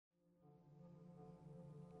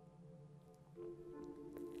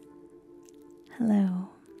Hello,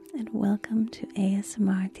 and welcome to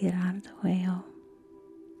ASMR Tirar de Huevo.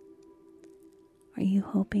 Are you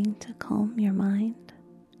hoping to calm your mind,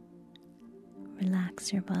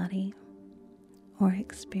 relax your body, or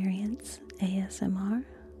experience ASMR?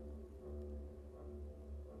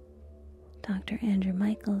 Dr. Andrew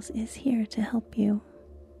Michaels is here to help you.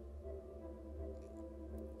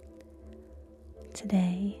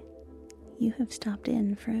 Today, you have stopped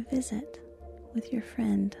in for a visit with your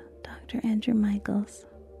friend, Dr. Andrew Michaels.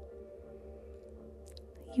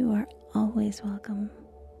 You are always welcome,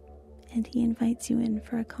 and he invites you in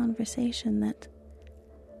for a conversation that,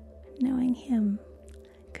 knowing him,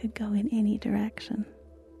 could go in any direction.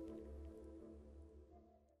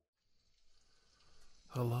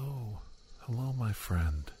 Hello, my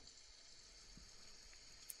friend.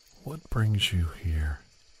 What brings you here?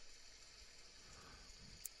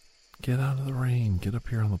 Get out of the rain. Get up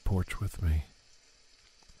here on the porch with me.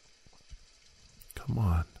 Come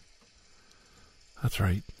on. That's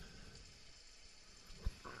right.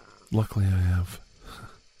 Luckily I have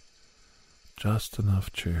just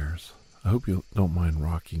enough chairs. I hope you don't mind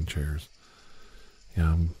rocking chairs.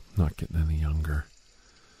 Yeah, I'm not getting any younger.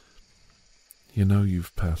 You know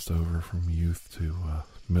you've passed over from youth to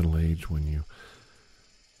middle age when you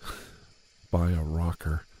buy a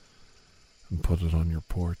rocker and put it on your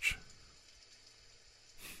porch.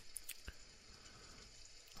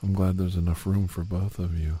 I'm glad there's enough room for both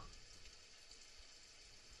of you.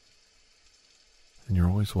 And you're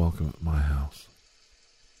always welcome at my house.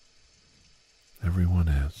 Everyone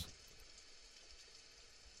is.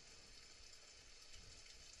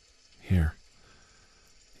 Here.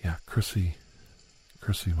 Yeah, Chrissy,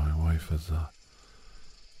 my wife, has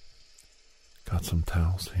got some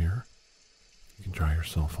towels here. You can dry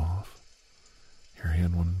yourself off. Here,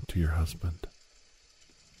 hand one to your husband.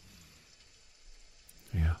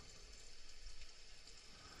 Yeah.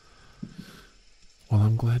 Well,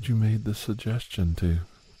 I'm glad you made the suggestion to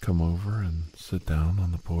come over and sit down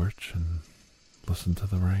on the porch and listen to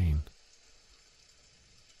the rain.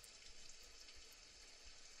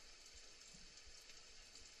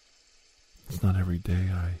 It's not every day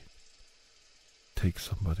I take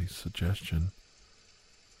somebody's suggestion,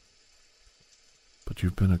 but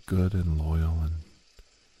you've been a good and loyal and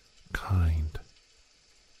kind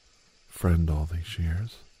friend all these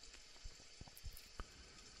years,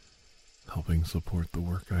 helping support the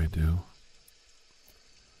work I do.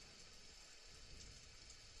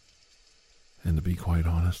 And to be quite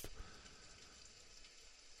honest,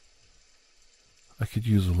 I could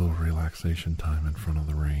use a little relaxation time in front of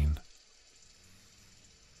the rain.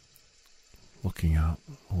 Looking out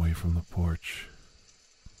away from the porch,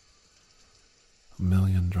 a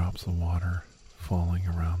million drops of water falling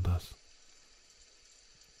around us.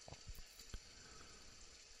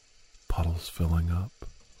 Puddles filling up.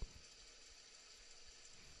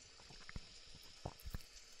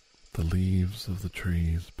 The leaves of the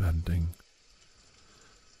trees bending.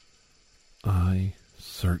 I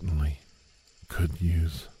certainly could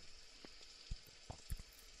use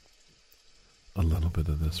a little bit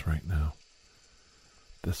of this right now.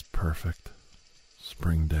 This perfect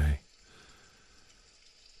spring day.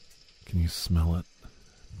 Can you smell it?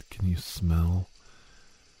 Can you smell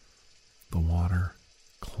the water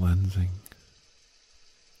cleansing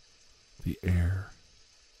the air,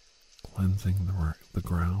 cleansing the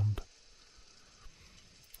ground,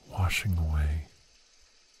 washing away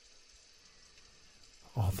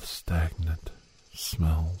all the stagnant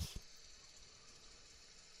smells,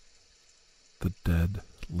 the dead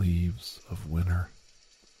leaves of winter,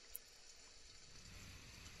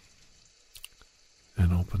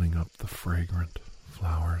 and opening up the fragrant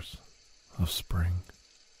flowers of spring.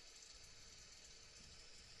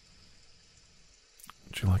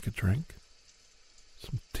 Would you like a drink?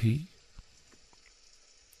 Some tea?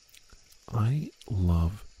 I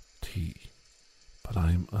love tea, but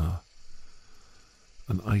I'm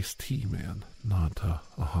an iced tea man, not a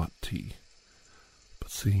hot tea.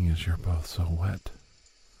 But seeing as you're both so wet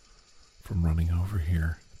from running over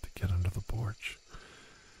here to get under the porch,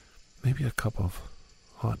 maybe a cup of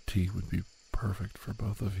hot tea would be perfect for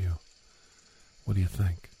both of you. What do you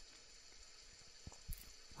think?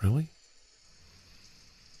 Really?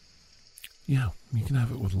 Yeah, you can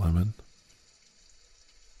have it with lemon.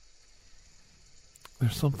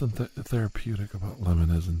 There's something therapeutic about lemon,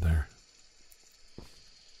 isn't there?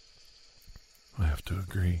 I have to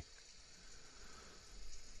agree.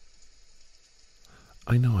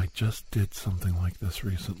 I know I just did something like this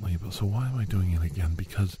recently, but so why am I doing it again?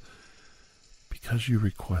 Because you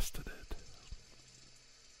requested it.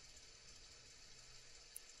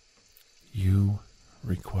 You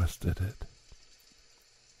requested it.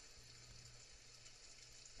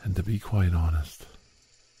 And to be quite honest,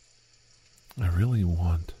 I really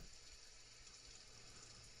want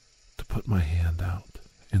to put my hand out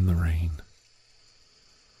in the rain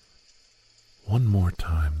one more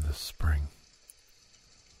time this spring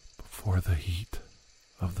before the heat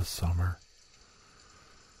of the summer,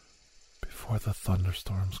 before the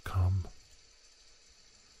thunderstorms come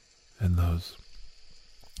and those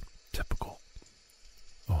typical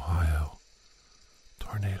Ohio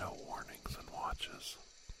tornado warnings and watches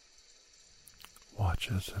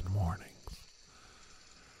and warnings.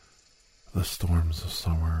 The storms of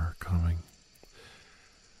summer are coming,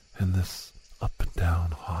 and this up and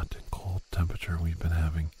down hot and cold temperature we've been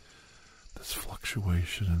having, this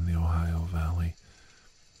fluctuation in the Ohio Valley,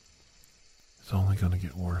 is only going to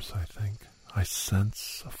get worse, I think. I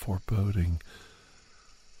sense a foreboding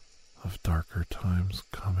of darker times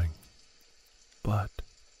coming. But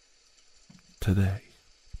today,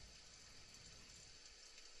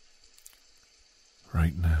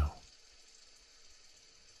 right now,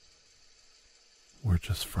 we're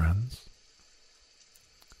just friends,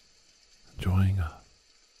 enjoying a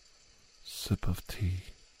sip of tea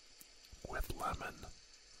with lemon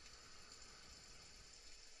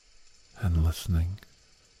and listening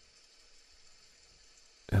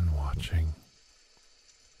and watching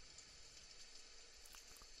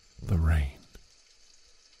the rain.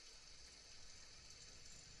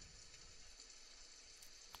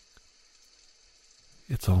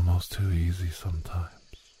 It's almost too easy sometimes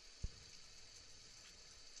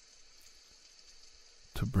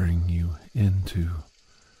to bring you into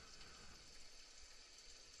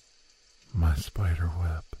my spider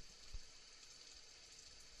web.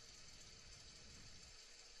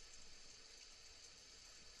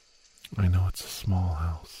 I know it's a small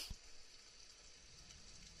house.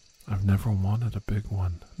 I've never wanted a big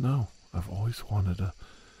one. No, I've always wanted a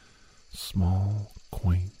small,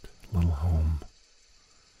 quaint little home.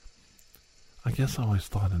 I guess I always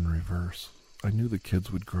thought in reverse. I knew the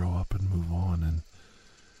kids would grow up and move on and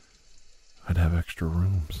I'd have extra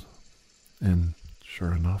rooms. And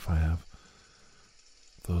sure enough, I have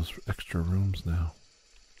those extra rooms now.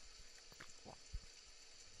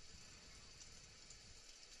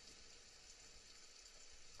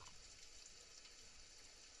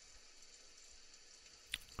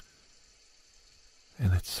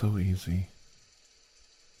 And it's so easy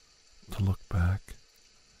to look back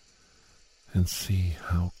and see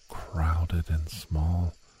how crowded and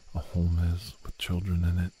small a home is with children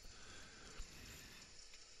in it.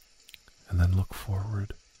 And then look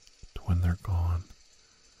forward to when they're gone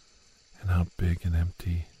and how big and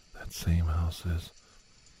empty that same house is.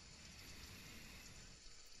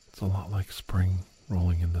 It's a lot like spring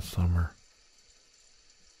rolling into summer.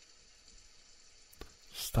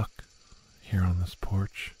 Stuck here on this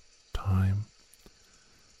porch, time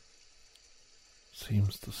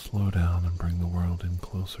seems to slow down and bring the world in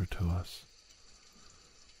closer to us.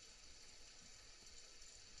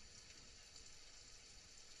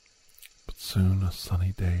 But soon a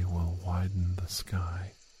sunny day will widen the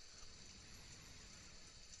sky.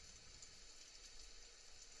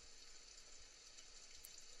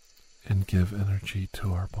 And give energy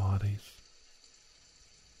to our bodies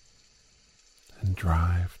and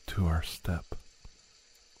drive to our step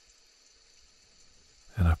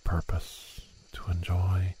and a purpose to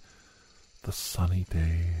enjoy the sunny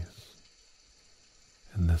days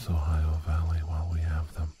in this Ohio Valley while we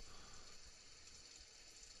have them,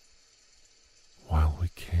 while we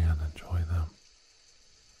can enjoy them.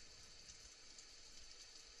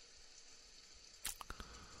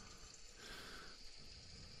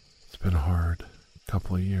 It's been a hard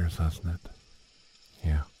couple of years, hasn't it?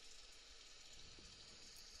 Yeah.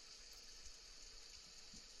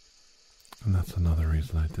 And that's another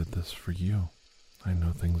reason I did this for you. I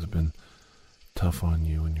know things have been tough on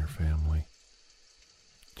you and your family,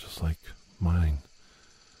 just like mine.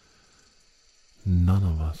 None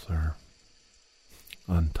of us are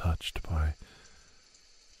untouched by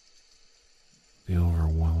the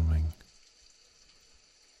overwhelming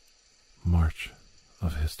march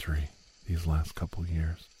of history these last couple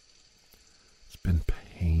years. It's been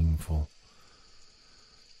painful.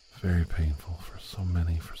 Very painful for so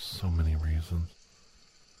many reasons.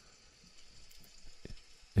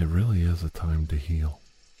 It really is a time to heal.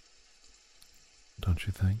 Don't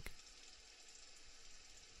you think?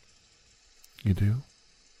 You do?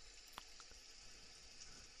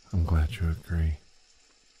 I'm glad you agree.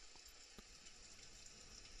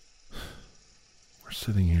 We're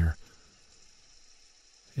sitting here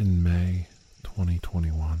in May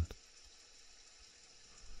 2021.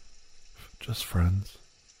 Just friends.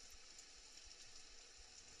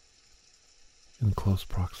 in close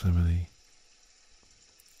proximity.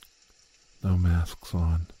 No masks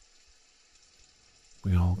on.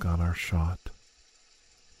 We all got our shot.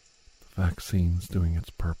 The vaccine's doing its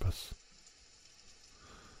purpose.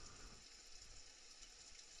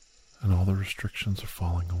 And all the restrictions are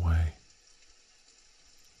falling away.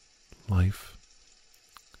 Life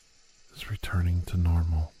is returning to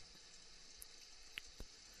normal.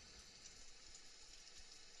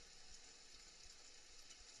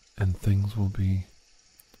 And things will be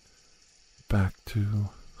back to,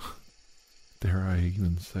 dare I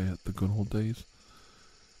even say it, the good old days.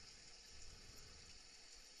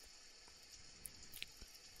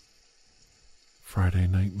 Friday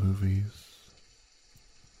night movies,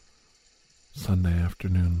 Sunday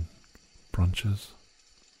afternoon brunches,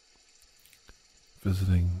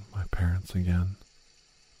 visiting my parents again.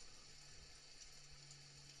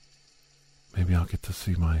 Maybe I'll get to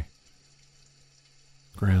see my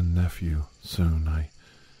grandnephew soon. I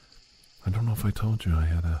don't know if I told you I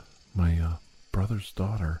had my brother's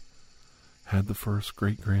daughter had the first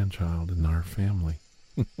great-grandchild in our family.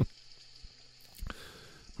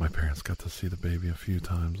 My parents got to see the baby a few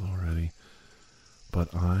times already,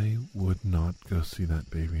 but I would not go see that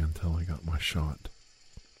baby until I got my shot.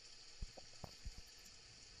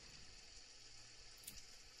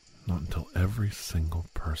 Not until every single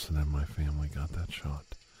person in my family got that shot,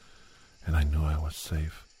 and I knew I was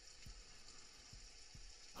safe.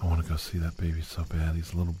 I want to go see that baby so bad.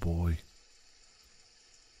 He's a little boy.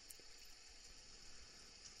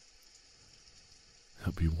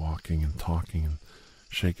 He'll be walking and talking and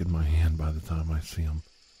shaking my hand by the time I see him.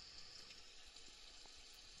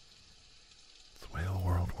 It's the way the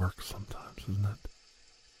world works sometimes, isn't it?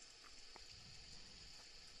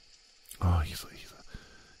 Oh, he's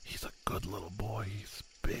a good little boy. He's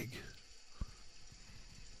big,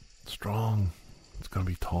 strong. He's gonna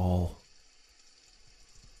be tall.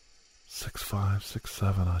 6'5",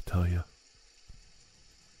 6'7", I tell you.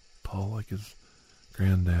 Tall like his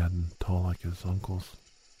granddad and tall like his uncles.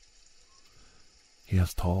 He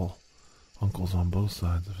has tall uncles on both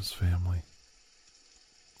sides of his family.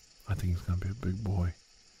 I think he's going to be a big boy.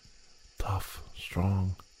 Tough,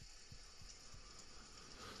 strong.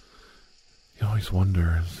 You always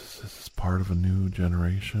wonder, is this part of a new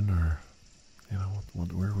generation, or,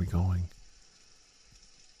 where are we going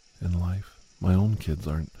in life? My own kids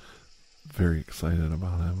aren't very excited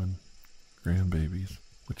about having grandbabies,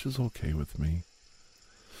 which is okay with me.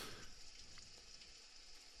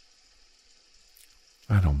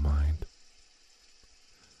 I don't mind.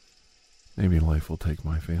 Maybe life will take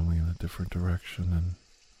my family in a different direction, and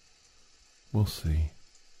we'll see.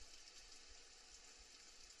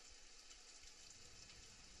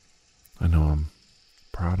 I know I'm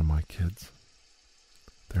proud of my kids.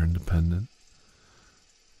 They're independent,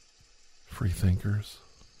 free thinkers,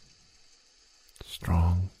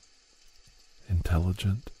 strong,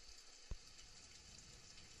 intelligent.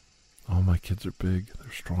 All my kids are big,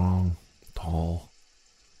 they're strong, tall.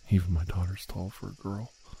 Even my daughter's tall for a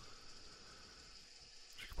girl.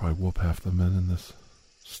 She could probably whoop half the men in this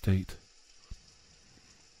state.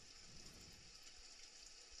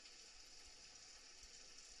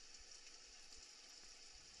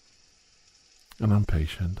 And I'm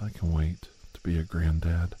patient. I can wait to be a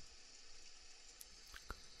granddad.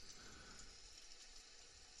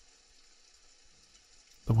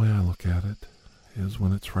 The way I look at it is,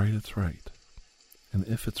 when it's right, it's right. And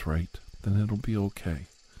if it's right, then it'll be okay.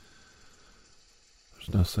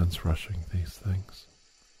 There's no sense rushing these things.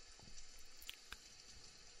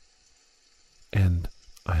 And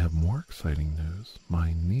I have more exciting news.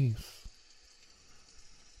 My niece,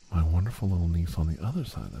 my wonderful little niece on the other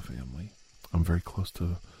side of the family, I'm very close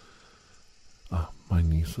to my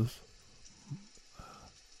nieces.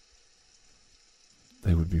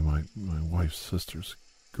 They would be my wife's sister's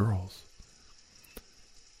girls.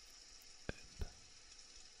 And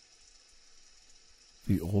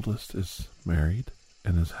the oldest is married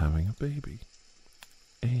and is having a baby.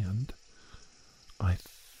 And I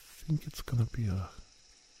think it's going to be a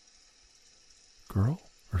girl?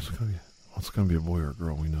 Or is it going to be... Well, it's going to be a boy or a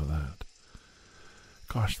girl, we know that.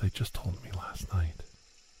 Gosh, they just told me last night.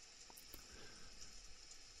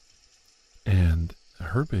 And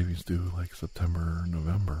her baby's due like September,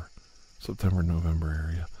 November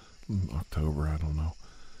area. October, I don't know.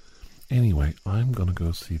 Anyway, I'm going to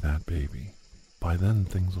go see that baby. By then,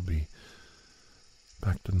 things will be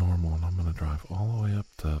back to normal, and I'm going to drive all the way up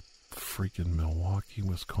to freaking Milwaukee,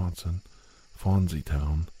 Wisconsin, Fonzie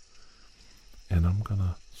Town, and I'm going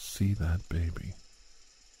to see that baby.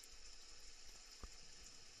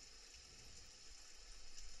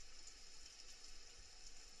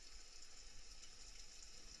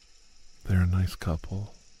 nice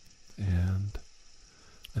couple, and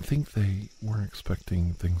I think they weren't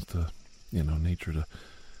expecting things to, nature to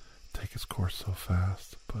take its course so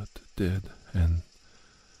fast, but it did, and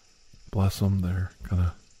bless them, they're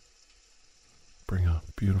gonna bring a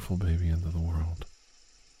beautiful baby into the world.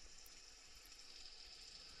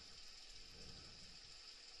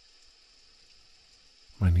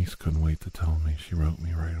 My niece couldn't wait to tell me. She wrote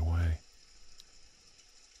me right away.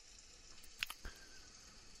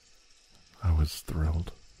 I was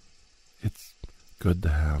thrilled. It's good to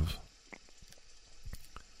have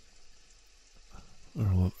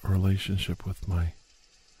a relationship with my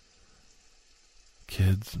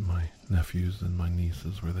kids, my nephews, and my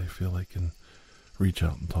nieces where they feel they can reach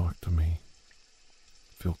out and talk to me,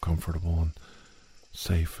 feel comfortable and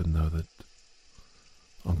safe, and know that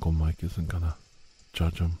Uncle Mike isn't going to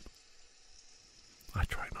judge them. I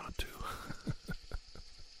try not to.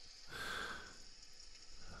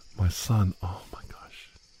 My son, oh my gosh.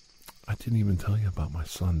 I didn't even tell you about my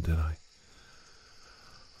son, did I?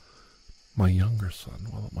 My younger son,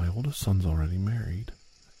 well, my oldest son's already married,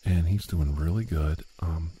 and he's doing really good.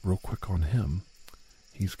 Real quick on him,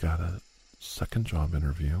 he's got a second job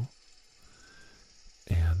interview,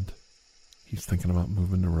 and he's thinking about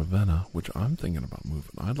moving to Ravenna, which I'm thinking about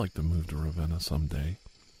moving. I'd like to move to Ravenna someday.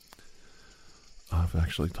 I've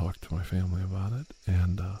actually talked to my family about it,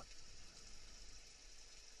 and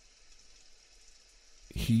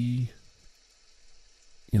he,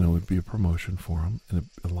 it'd be a promotion for him and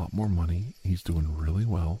a lot more money. He's doing really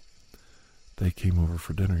well. They came over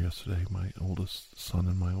for dinner yesterday, my oldest son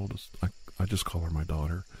and my oldest, I just call her my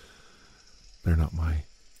daughter. They're not my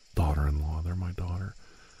daughter-in-law, they're my daughter.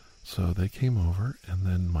 So they came over, and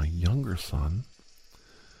then my younger son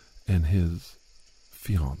and his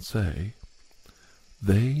fiancée,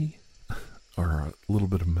 they are a little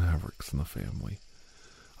bit of mavericks in the family.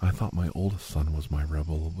 I thought my oldest son was my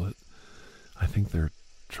rebel, but I think they're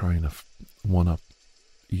trying to one-up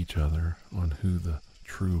each other on who the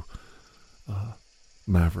true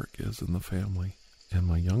maverick is in the family. And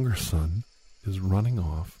my younger son is running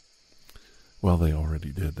off. Well, they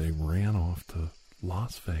already did. They ran off to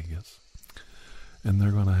Las Vegas, and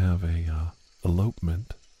they're going to have a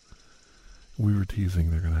elopement. We were teasing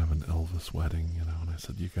they're going to have an Elvis wedding, and I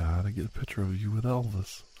said, you got to get a picture of you with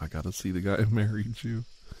Elvis. I got to see the guy who married you.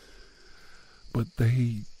 But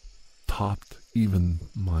they topped even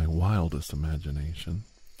my wildest imagination,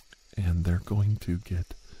 and they're going to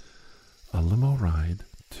get a limo ride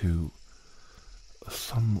to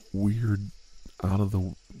some weird,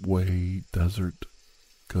 out-of-the-way desert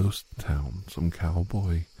ghost town, some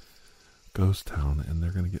cowboy ghost town, and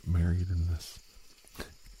they're going to get married in this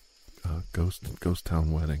ghost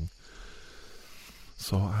town wedding.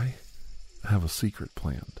 So I have a secret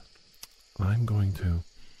planned. I'm going to...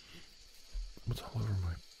 What's all over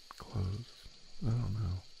my clothes? I don't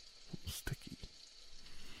know. Sticky.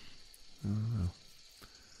 I don't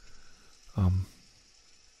know.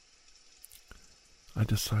 I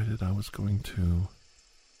decided I was going to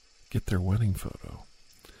get their wedding photo,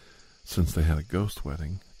 since they had a ghost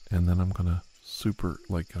wedding, and then I'm gonna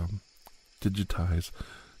digitize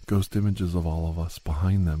ghost images of all of us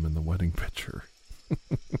behind them in the wedding picture.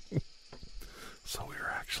 So we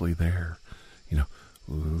were actually there,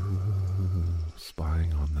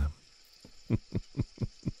 spying on them.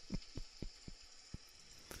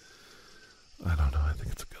 I don't know, I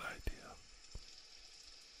think it's a good idea.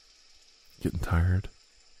 Getting tired?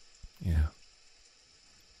 Yeah.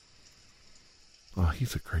 Oh,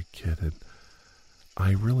 he's a great kid, and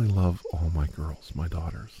I really love all my girls, my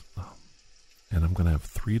daughters. And I'm going to have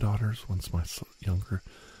 3 daughters once my younger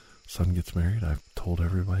son gets married. I've told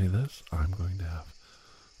everybody this. I'm going to have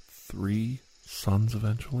 3 sons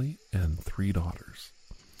eventually and 3 daughters.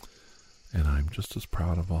 And I'm just as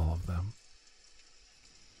proud of all of them.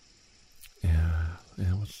 Yeah,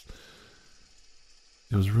 it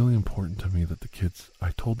was really important to me that the kids,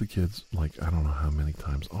 I told the kids, I don't know how many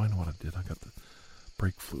times. Oh, I know what I did. I got the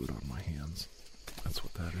brake fluid on my hands. That's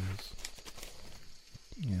what that is.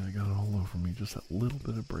 Yeah, I got it all over me. Just that little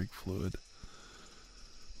bit of brake fluid.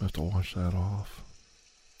 I have to wash that off.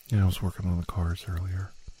 Yeah, I was working on the cars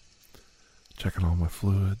earlier. Checking all my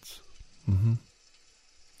fluids. Yeah,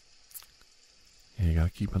 you gotta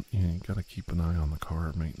keep an eye on the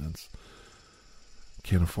car maintenance.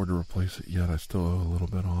 Can't afford to replace it yet. I still owe a little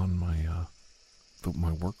bit on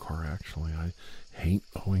my work car, actually. I hate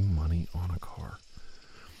owing money on a car.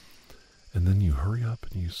 And then you hurry up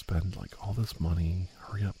and you spend all this money,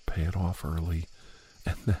 hurry up, pay it off early,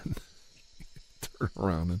 and then turn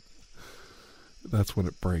around and that's when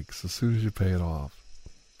it breaks. As soon as you pay it off,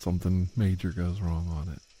 something major goes wrong on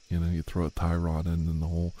it. You know, you throw a tie rod in and the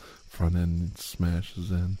whole front end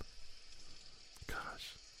smashes in.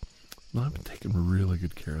 Gosh. No, I've been taking really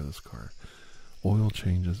good care of this car. Oil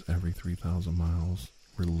changes every 3,000 miles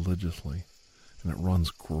religiously. And it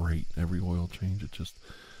runs great. Every oil change, it's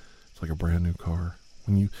like a brand new car.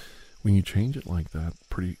 When you change it like that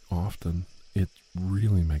pretty often, it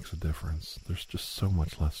really makes a difference. There's just so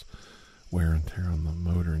much less wear and tear on the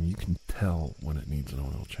motor, and you can tell when it needs an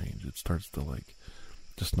oil change. It starts to like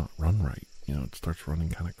just not run right. You know, it starts running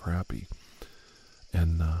kind of crappy.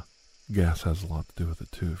 And gas has a lot to do with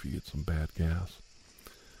it too. If you get some bad gas,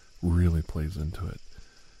 really plays into it.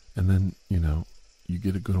 And then, you know, you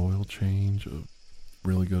get a good oil change, a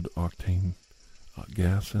really good octane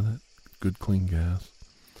gas in it, good clean gas,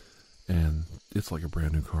 and it's like a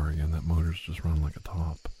brand new car again. That motor's just run like a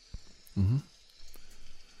top.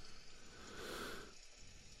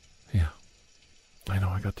 Yeah. I know,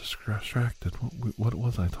 I got distracted. What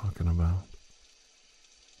was I talking about?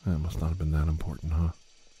 That must not have been that important, huh?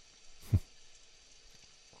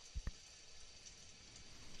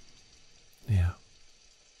 Yeah.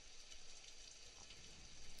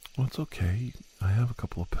 Well, it's okay. I have a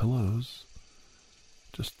couple of pillows.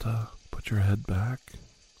 Just put your head back,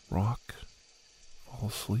 rock, fall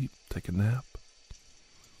asleep, take a nap.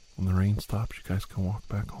 When the rain stops, you guys can walk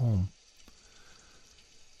back home.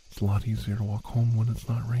 It's a lot easier to walk home when it's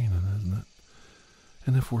not raining, isn't it?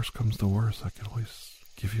 And if worse comes to worse, I could always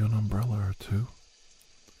give you an umbrella or two.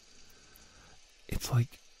 It's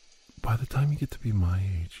like, by the time you get to be my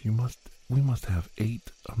age, we must have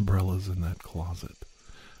 8 umbrellas in that closet.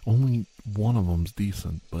 Only one of them's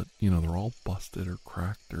decent, but, you know, they're all busted or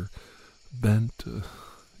cracked or bent.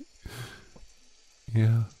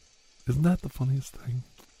 Yeah. Isn't that the funniest thing?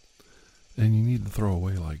 And you need to throw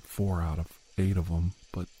away like 4 out of 8 of them,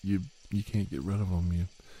 but you can't get rid of them.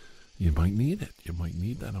 You might need it. You might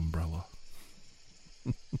need that umbrella.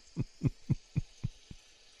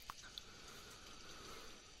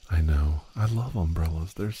 I know. I love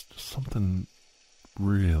umbrellas. There's just something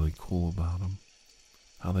really cool about them.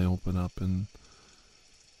 How they open up and,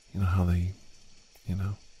 you know, how they, you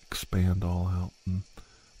know, expand all out. And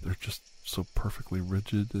they're just so perfectly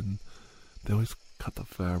rigid. And they always cut the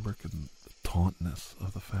fabric, and the tautness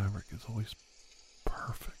of the fabric is always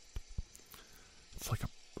perfect. It's like a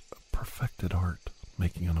perfected art,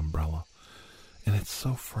 making an umbrella. And it's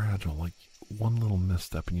so fragile. Like one little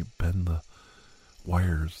misstep and you bend the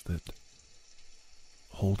wires that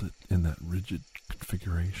hold it in that rigid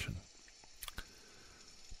configuration.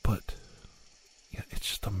 But yeah, it's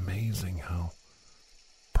just amazing how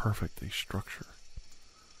perfect a structure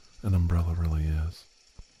an umbrella really is.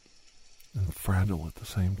 And fragile at the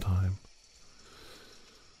same time.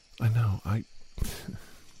 I know,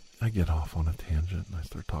 I get off on a tangent and I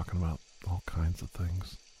start talking about all kinds of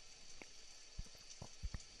things.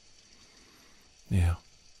 Yeah.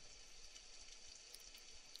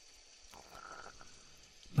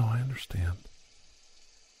 No, I understand.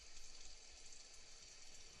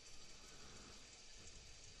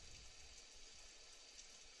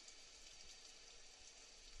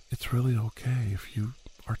 It's really okay. If you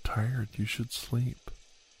are tired, you should sleep.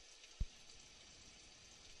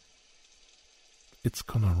 It's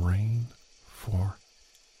gonna rain for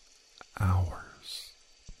hours.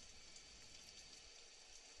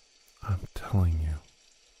 I'm telling you.